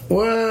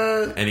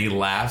 What? And he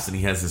laughs and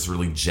he has this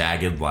really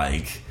jagged,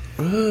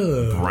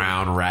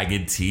 brown,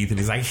 ragged teeth, and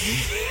he's like,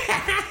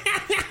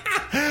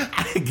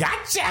 I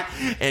gotcha!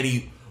 And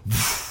he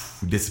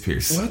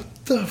disappears.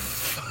 What the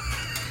fuck?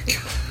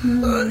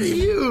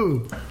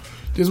 You?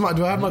 Do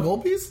I have my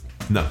gold piece?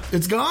 No.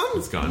 It's gone?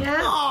 It's gone. Yeah.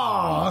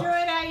 Aw. Threw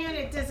it at you and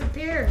it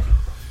disappeared.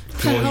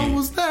 What the hell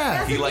was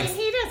that? He Doesn't likes-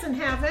 mean he doesn't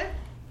have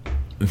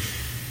it.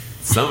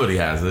 Somebody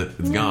has it.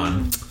 It's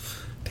gone.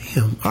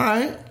 Damn. All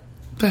right.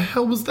 The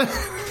hell was that?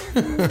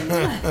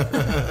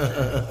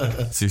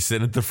 So you're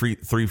sitting at the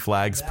Three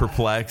Flags,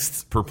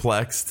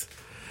 perplexed,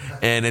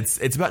 and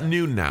it's about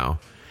noon now,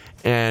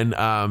 and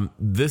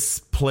this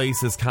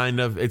place is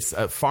it's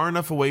far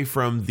enough away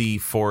from the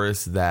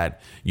forest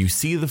that you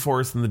see the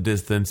forest in the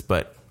distance,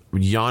 but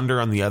yonder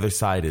on the other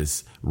side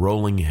is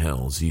rolling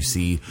hills. You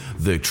see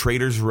the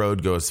Trader's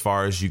Road go as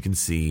far as you can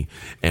see,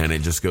 and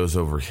it just goes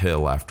over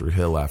hill after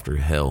hill after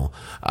hill.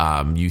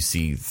 You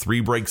see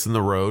 3 breaks in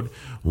the road.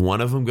 One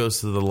of them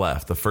goes to the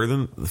left. The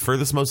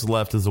furthest most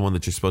left is the one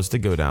that you're supposed to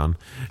go down.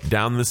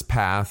 Down this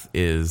path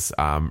is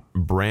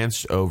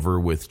branched over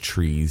with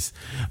trees,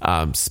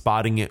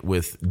 spotting it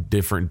with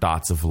different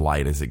dots of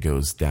light as it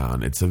goes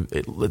down. It's a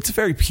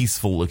very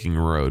peaceful looking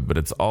road, but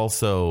it's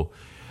also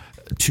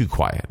too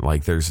quiet.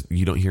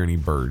 You don't hear any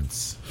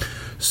birds.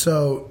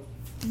 So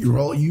you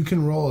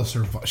can roll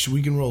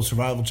we can roll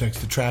survival checks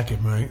to track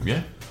him, right?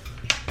 Yeah.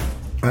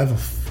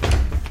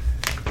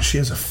 She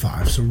has a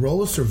 5. So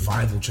roll a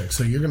survival check.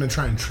 So you're going to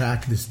try and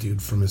track this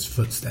dude from his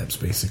footsteps,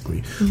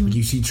 basically. Mm-hmm. Like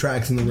you see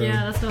tracks in the road.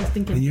 Yeah, that's what I was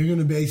thinking. And you're going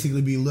to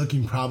basically be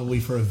looking probably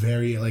for a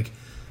very,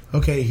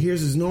 okay,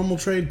 here's his normal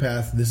trade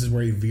path. This is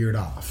where he veered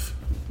off.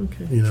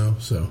 Okay.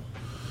 So.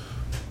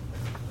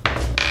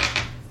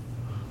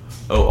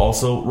 Oh,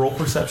 also roll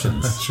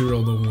perceptions. She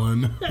rolled a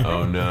 1.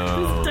 Oh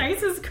no.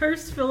 Dice is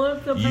cursed,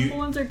 Philip. The purple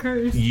ones are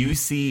cursed. You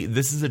see,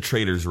 this is a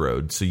trader's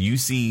road, so you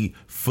see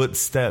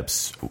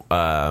footsteps,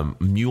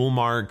 mule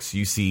marks,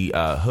 you see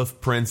hoof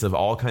prints of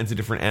all kinds of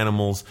different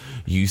animals,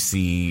 you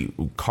see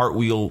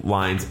cartwheel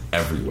lines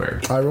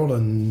everywhere. I rolled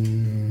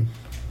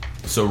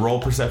So roll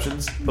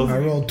perceptions. Both I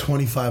of you? rolled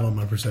 25 on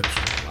my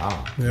perception.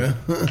 Wow. Yeah.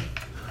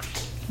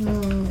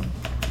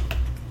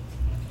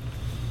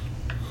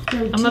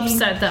 13. I'm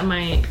upset that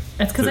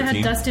it's because I 13.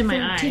 had dust in my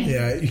 13.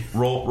 eye. Yeah.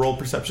 Roll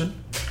perception.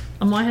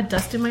 I had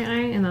dust in my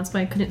eye, and that's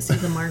why I couldn't see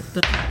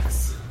the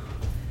tracks.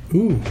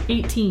 Ooh.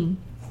 18.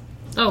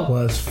 Oh,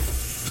 Plus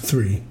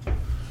 3.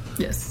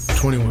 yes.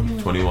 21.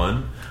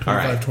 21. All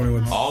right.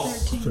 21.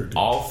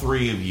 All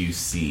three of you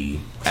see,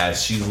 as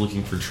she's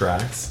looking for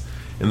tracks,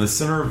 in the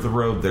center of the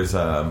road, there's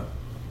a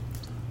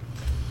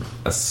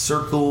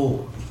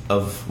circle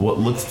of what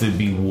looks to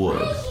be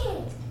wood.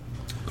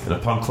 And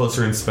upon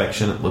closer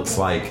inspection, it looks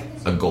like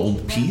a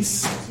gold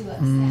piece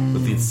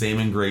with the same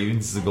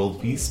engravings as a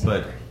gold piece,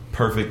 but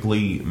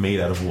perfectly made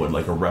out of wood,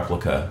 like a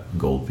replica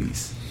gold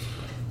piece.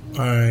 All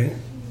right.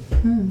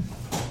 I'm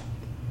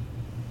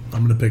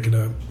going to pick it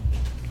up.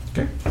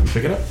 Okay, you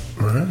pick it up.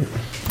 All right.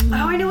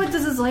 Oh, I know what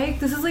this is like.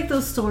 This is like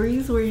those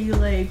stories where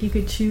you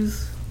could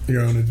choose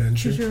Your own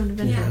adventure. your own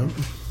adventure. Yeah.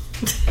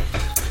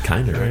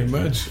 Kind of, Very right?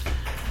 much.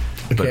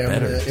 But Okay, I'm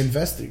better. going to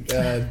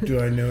investigate. Do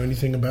I know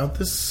anything about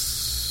this?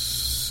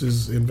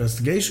 Is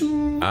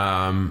investigation?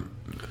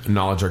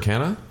 Knowledge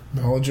Arcana.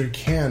 Knowledge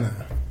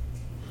Arcana.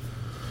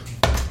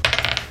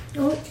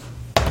 Oh,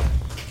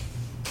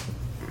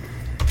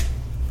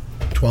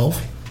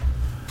 12.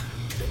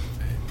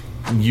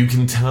 You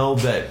can tell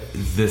that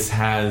this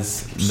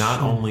has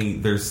not only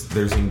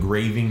there's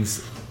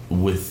engravings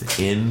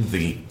within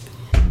the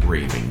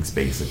engravings,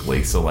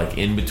 basically. So like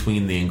in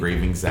between the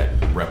engravings that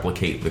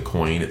replicate the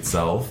coin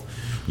itself,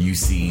 you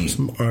see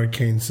Some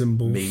arcane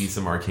symbols. maybe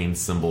some arcane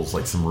symbols,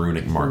 like some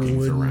runic markings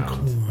Wooden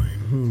around.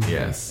 coin.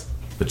 Yes,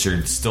 but you're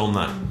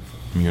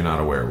not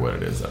aware of what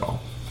it is at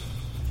all.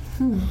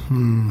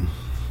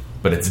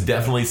 But it's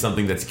definitely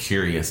something that's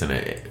curious, and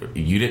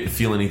you didn't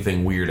feel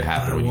anything weird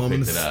happen when you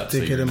picked it up.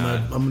 Stick it in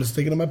I'm going to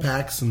stick it in my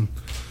packs and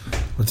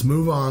let's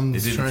move on. It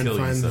Let's didn't try and kill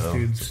you, find this so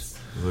dude's.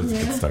 let's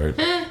get started.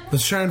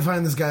 Let's try and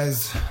find this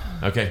guy's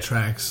Okay,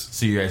 tracks.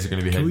 so you guys are going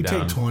to be Can heading we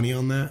down. take 20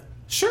 on that?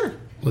 Sure.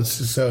 Let's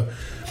just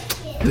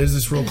there's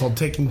this rule called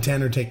taking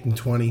 10 or taking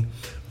 20,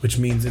 which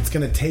means it's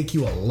going to take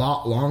you a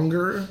lot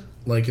longer.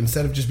 Like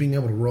instead of just being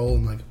able to roll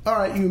and like, all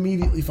right, you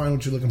immediately find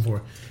what you're looking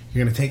for.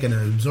 You're going to take an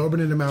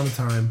exorbitant amount of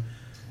time,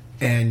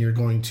 and you're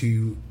going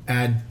to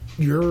add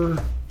your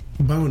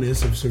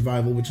bonus of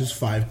survival, which is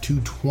 5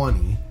 to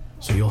 20.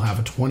 So you'll have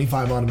a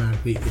 25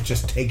 automatically. It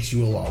just takes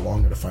you a lot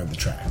longer to find the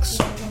tracks.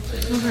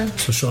 Okay.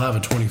 So she'll have a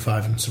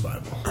 25 in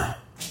survival.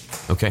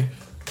 Okay.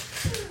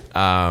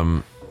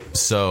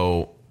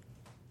 So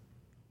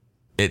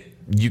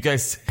you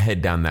guys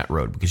head down that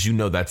road because you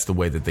know that's the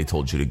way that they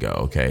told you to go.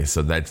 Okay,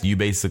 so that you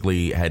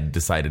basically had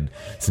decided,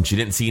 since you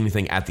didn't see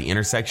anything at the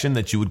intersection,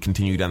 that you would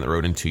continue down the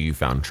road until you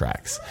found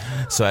tracks.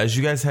 So as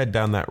you guys head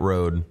down that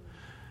road,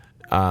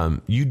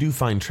 you do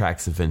find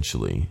tracks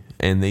eventually,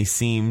 and they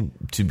seem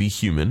to be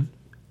human,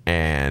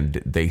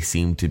 and they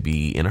seem to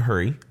be in a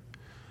hurry,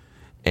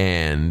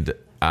 and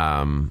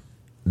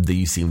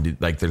you seem to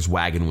like there's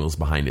wagon wheels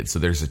behind it. So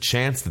there's a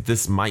chance that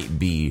this might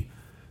be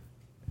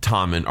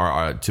Tom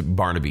or to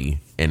Barnaby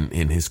in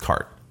his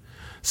cart.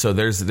 So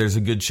there's a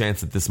good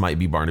chance that this might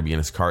be Barnaby in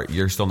his cart.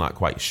 You're still not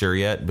quite sure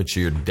yet, but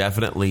you're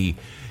definitely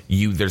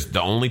there's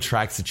the only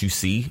tracks that you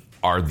see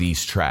are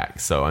these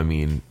tracks. So I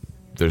mean,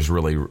 there's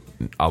really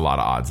a lot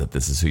of odds that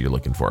this is who you're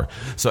looking for.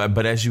 So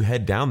but as you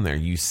head down there,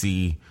 you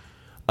see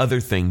other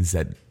things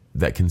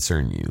that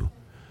concern you.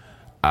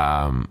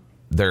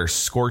 There are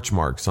scorch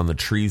marks on the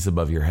trees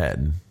above your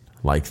head,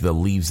 like the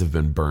leaves have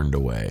been burned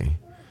away.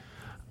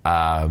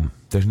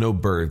 There's no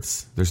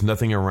birds. There's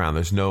nothing around.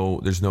 There's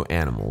no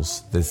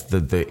animals.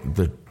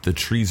 The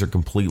trees are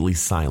completely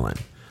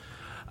silent.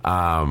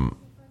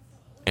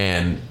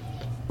 And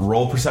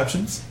roll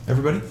perceptions,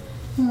 everybody.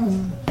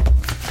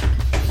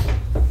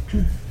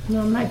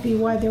 that might be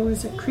why there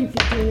was a creepy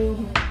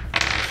dude.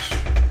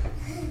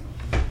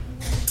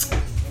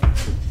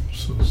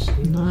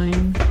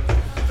 9.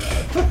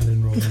 I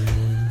didn't roll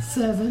any.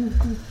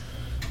 7.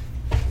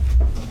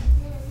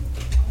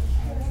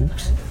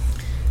 Oops.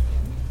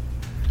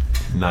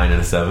 9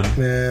 and a 7.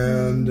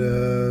 And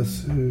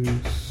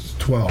 6,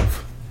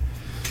 12.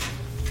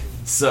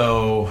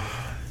 So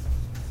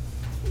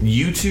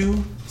you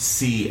two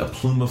see a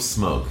plume of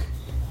smoke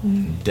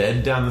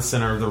dead down the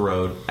center of the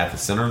road, at the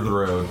center of the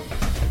road,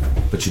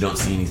 but you don't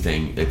see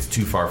anything. It's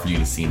too far for you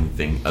to see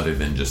anything other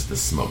than just the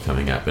smoke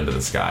coming up into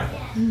the sky.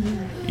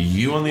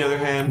 You, on the other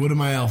hand, What do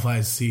my elf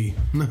eyes see?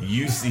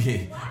 you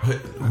see...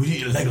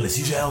 Legolas,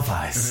 use your elf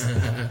eyes.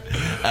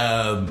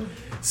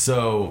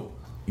 So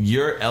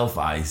your elf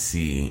eyes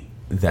see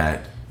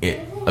that it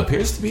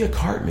appears to be a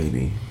cart,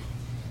 maybe.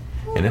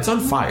 And it's on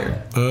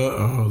fire.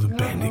 The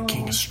Bandit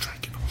King is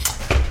striking.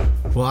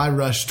 Well, I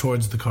rush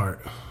towards the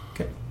cart.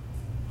 Okay.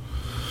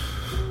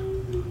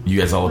 You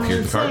guys all appear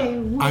at the cart?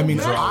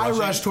 I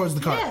rush towards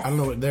the cart. Yes. I don't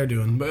know what they're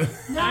doing, but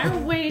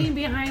I'm waiting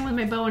behind with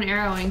my bow and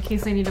arrow in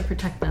case I need to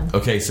protect them.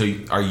 Okay, so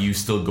are you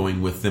still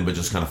going with them, but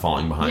just kind of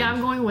falling behind? Yeah, I'm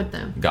going with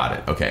them. Got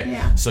it. Okay.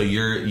 Yeah. So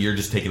you're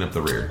just taking up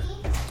the rear.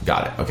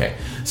 Got it. Okay.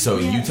 So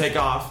you take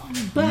off.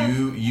 But-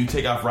 you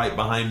take off right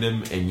behind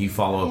him, and you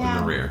follow up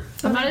in the rear.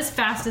 I'm not as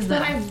fast as But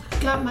them.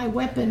 I've got my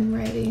weapon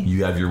ready.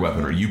 You have your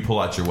weapon, or you pull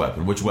out your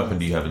weapon. Which weapon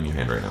do you have in your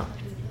hand right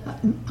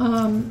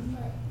now?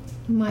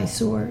 My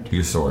sword.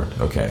 Your sword.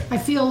 Okay. I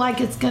feel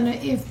like it's gonna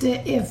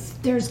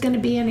if there's gonna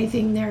be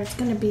anything there, it's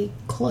gonna be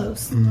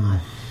close.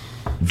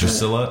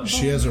 Drusilla.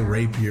 she has a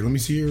rapier. Let me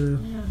see your.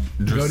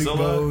 Drusilla.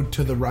 Go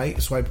to the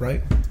right. Swipe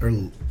right, or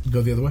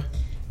go the other way.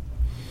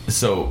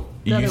 So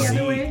The you other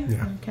see. way?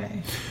 Yeah.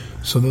 Okay.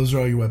 So those are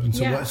all your weapons.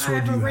 So Yeah, what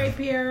sword I have do you a have?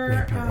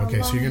 rapier.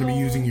 Okay, so you're going to be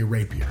using your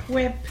rapier.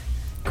 whip,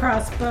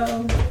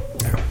 crossbow.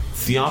 Yeah.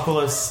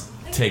 Theopolis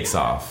takes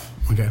off,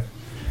 Okay.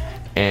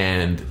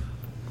 and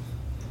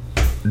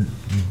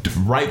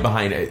right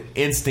behind it,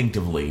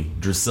 instinctively,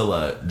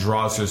 Drusilla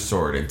draws her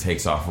sword and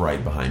takes off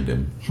right behind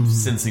him,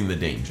 sensing the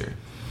danger.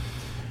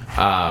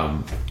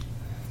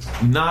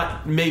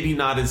 Maybe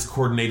not as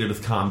coordinated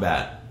with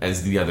combat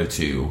as the other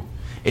two.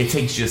 It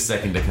takes you a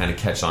second to kind of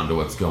catch on to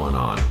what's going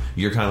on.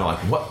 You're kind of like,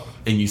 what?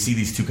 And you see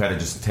these two kind of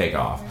just take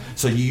off.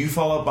 So you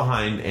follow up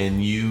behind,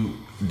 and you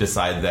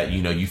decide that,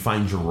 you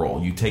find your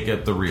role. You take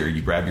up the rear,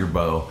 you grab your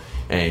bow,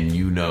 and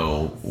you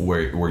know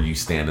where you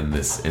stand in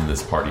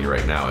this party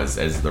right now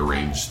as the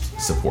ranged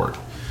support.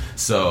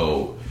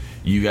 So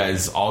you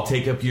guys all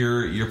take up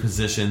your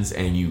positions,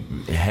 and you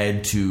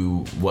head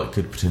to what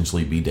could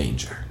potentially be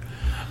danger.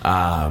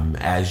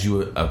 As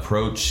you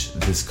approach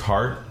this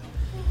cart,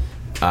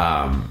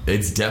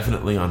 it's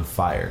definitely on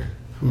fire.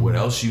 What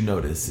else you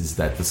notice is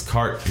that this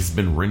cart has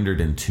been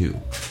rendered in two.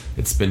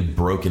 It's been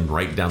broken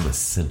right down the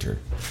center,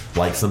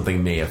 like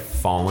something may have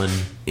fallen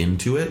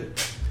into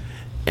it.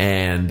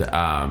 And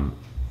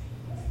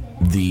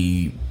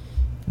the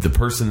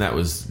person that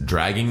was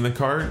dragging the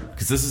cart,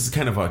 because this is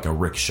kind of like a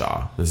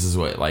rickshaw. This is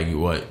what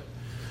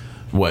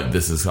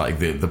this is like.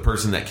 The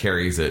person that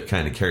carries it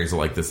kind of carries it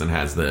like this and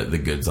has the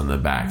goods on the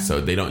back. So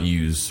they don't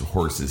use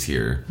horses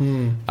here.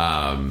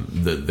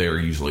 They're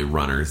usually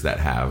runners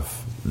that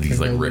have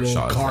these like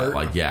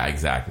rickshaws. Yeah,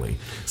 exactly.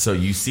 So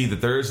you see that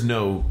there is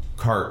no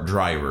cart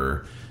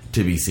driver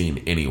to be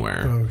seen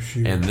anywhere. Oh,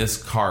 shoot. And this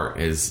cart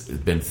has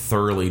been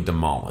thoroughly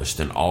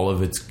demolished, and all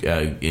of its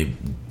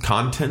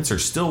contents are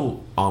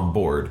still on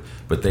board,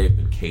 but they have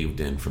been caved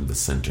in from the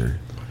center.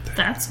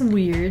 That's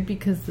weird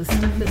because the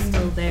stuff is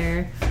still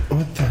there.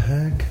 What the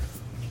heck?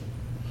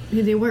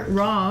 They weren't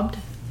robbed.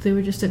 They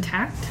were just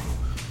attacked.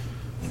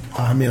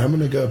 I mean, I'm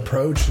going to go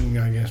approach and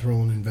I guess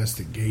roll an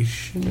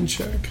investigation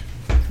check.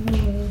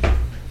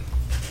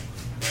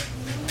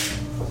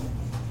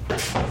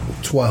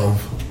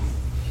 12.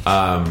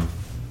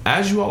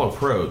 As you all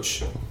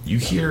approach, you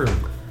hear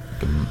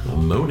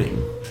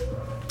moaning.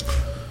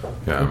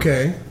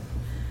 Okay.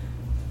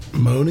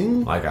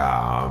 Moaning?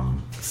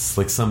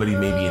 Like somebody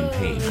maybe in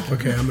pain.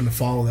 Okay, I'm going to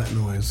follow that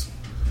noise.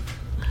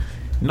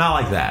 Not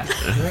like that.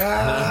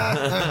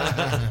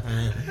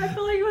 I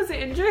feel like he was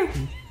injured.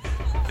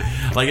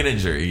 Like an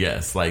injury,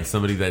 yes. Like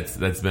somebody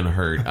that's been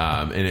hurt,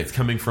 and it's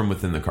coming from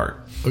within the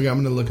cart. Okay,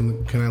 I'm going to look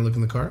can I look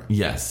in the cart?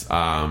 Yes.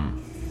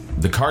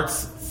 The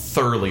cart's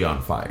thoroughly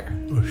on fire.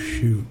 Oh,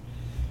 shoot.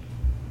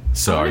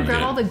 So I'm are gonna you grab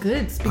gonna, all the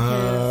goods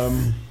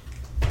because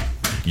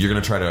you're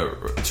gonna try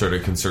to sort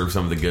of conserve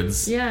some of the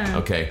goods? Yeah.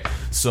 Okay.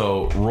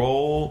 So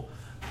roll.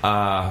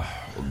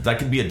 That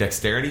could be a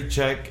dexterity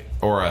check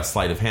or a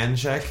sleight of hand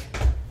check,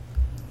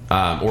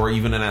 or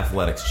even an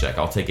athletics check.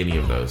 I'll take any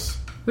of those.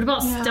 what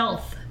about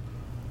stealth?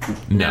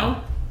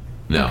 No.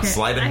 Okay.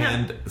 Sleight of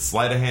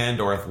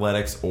hand, or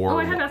athletics,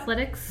 or I have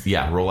athletics.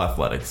 yeah, roll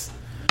athletics.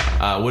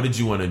 What did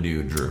you want to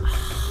do, Drew?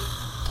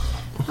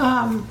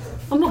 Can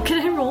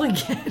I roll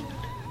again?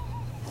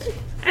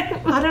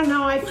 I don't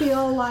know. I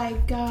feel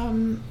like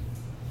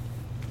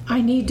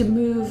I need to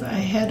move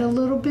ahead a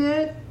little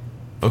bit.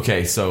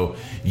 Okay, so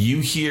you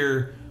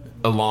hear,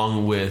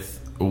 along with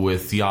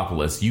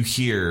Theopolis, you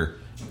hear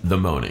the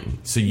moaning.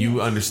 So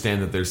you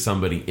understand that there's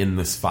somebody in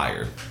this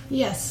fire.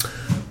 Yes.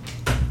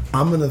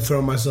 I'm going to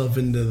throw myself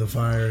into the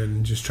fire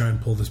and just try and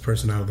pull this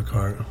person out of the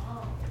cart.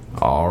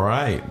 All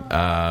right.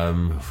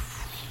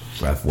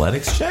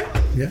 Athletics check?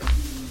 Yeah.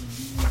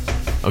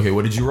 Okay,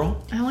 what did you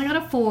roll? I only got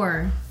a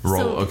 4.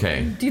 Roll, So,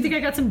 okay. Do you think I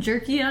got some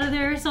jerky out of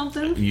there or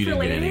something? You for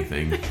didn't get later?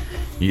 anything.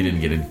 You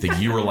didn't get anything.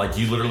 You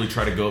literally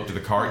try to go up to the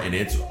cart and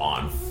it's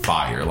on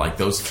fire. Like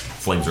those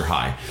flames are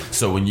high.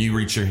 So when you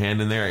reach your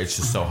hand in there, it's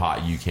just so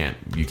hot you can't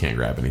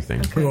grab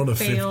anything. I rolled a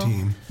Fail.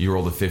 15. You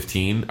rolled a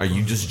 15. Are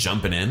you just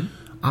jumping in?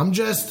 I'm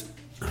just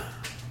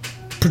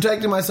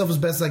protecting myself as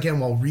best as I can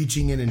while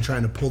reaching in and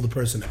trying to pull the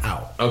person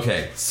out.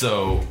 Okay,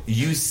 so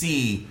you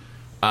see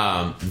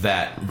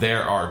that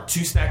there are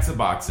 2 stacks of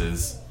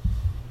boxes.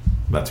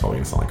 That's probably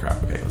going to sound like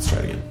crap. Okay, let's try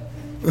it again.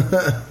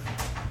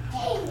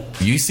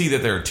 You see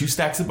that there are 2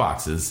 stacks of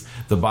boxes.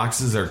 The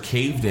boxes are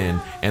caved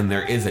in, and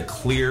there is a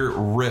clear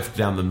rift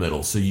down the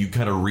middle. So you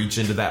kind of reach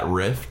into that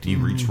rift. You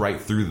reach right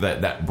through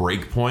that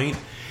break point,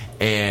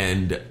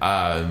 and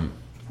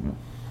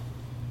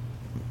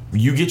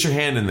you get your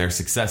hand in there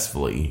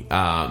successfully.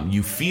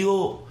 You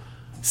feel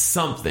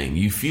something.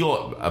 You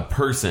feel a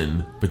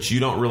person, but you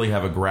don't really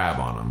have a grab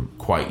on them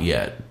quite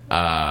yet.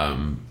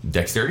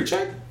 Dexterity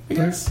check, I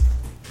guess.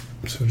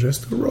 So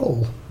just a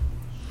roll.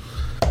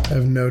 I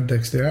have no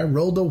dexterity. I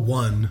rolled a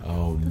 1.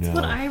 Oh, no. That's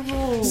what I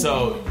rolled.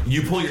 So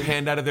you pull your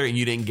hand out of there and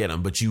you didn't get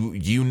them, but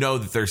you know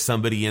that there's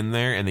somebody in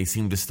there and they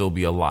seem to still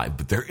be alive,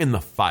 but they're in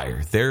the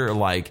fire. They're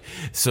like,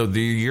 so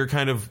you're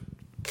kind of,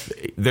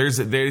 there's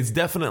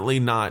definitely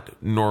not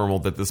normal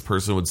that this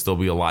person would still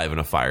be alive in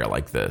a fire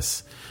like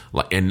this,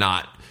 and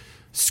not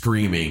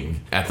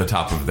screaming at the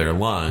top of their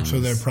lungs. So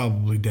they're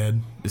probably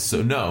dead.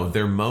 So no,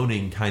 they're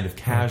moaning kind of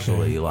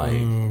casually,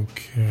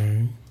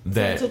 Okay.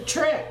 That It's a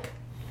trick.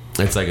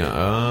 it's like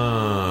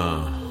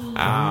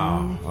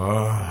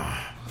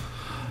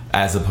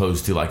as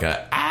opposed to like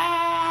a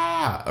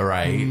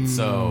right.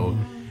 So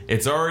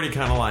it's already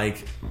kind of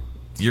like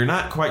you're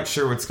not quite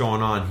sure what's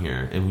going on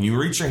here, and when you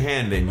reach your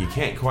hand in, you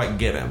can't quite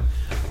get him.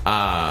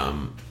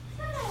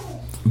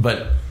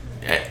 But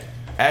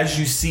as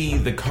you see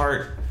the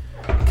cart,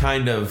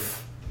 kind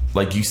of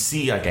like you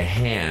see like a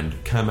hand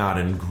come out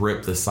and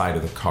grip the side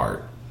of the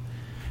cart,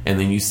 and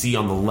then you see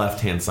on the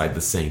left hand side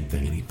the same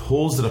thing, and he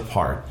pulls it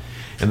apart.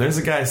 And there's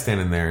a guy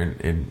standing there,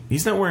 and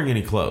he's not wearing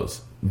any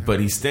clothes, but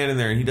he's standing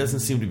there, and he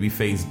doesn't seem to be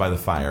fazed by the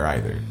fire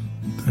either.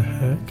 The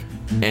heck?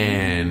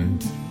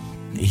 And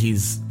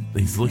he's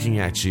looking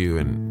at you,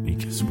 and he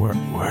goes, "Where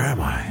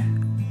am I?"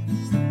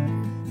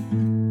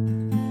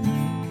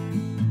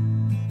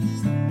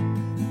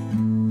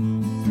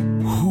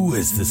 Who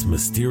is this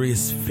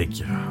mysterious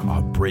figure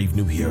our brave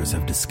new heroes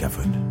have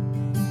discovered?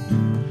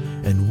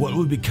 And what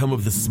will become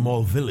of this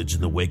small village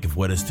in the wake of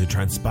what is to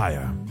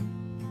transpire?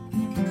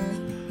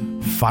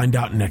 Find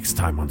out next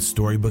time on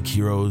Storybook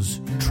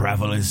Heroes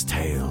Traveler's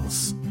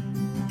Tales.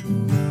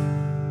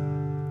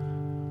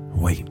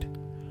 Wait.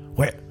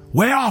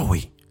 Where are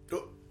we?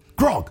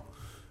 Grog!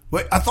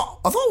 Wait, I thought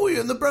we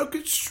were in the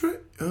Broken Street.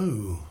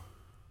 Oh.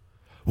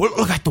 Well,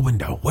 look out the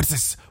window. What's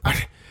this?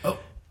 What? Oh.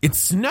 It's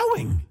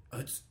snowing.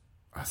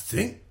 I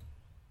think.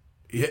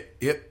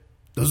 Yep.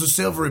 Those are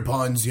Silvery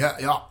Pines. Yeah.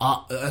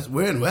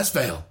 We're in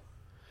Westvale.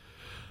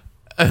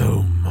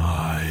 Oh,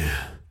 my.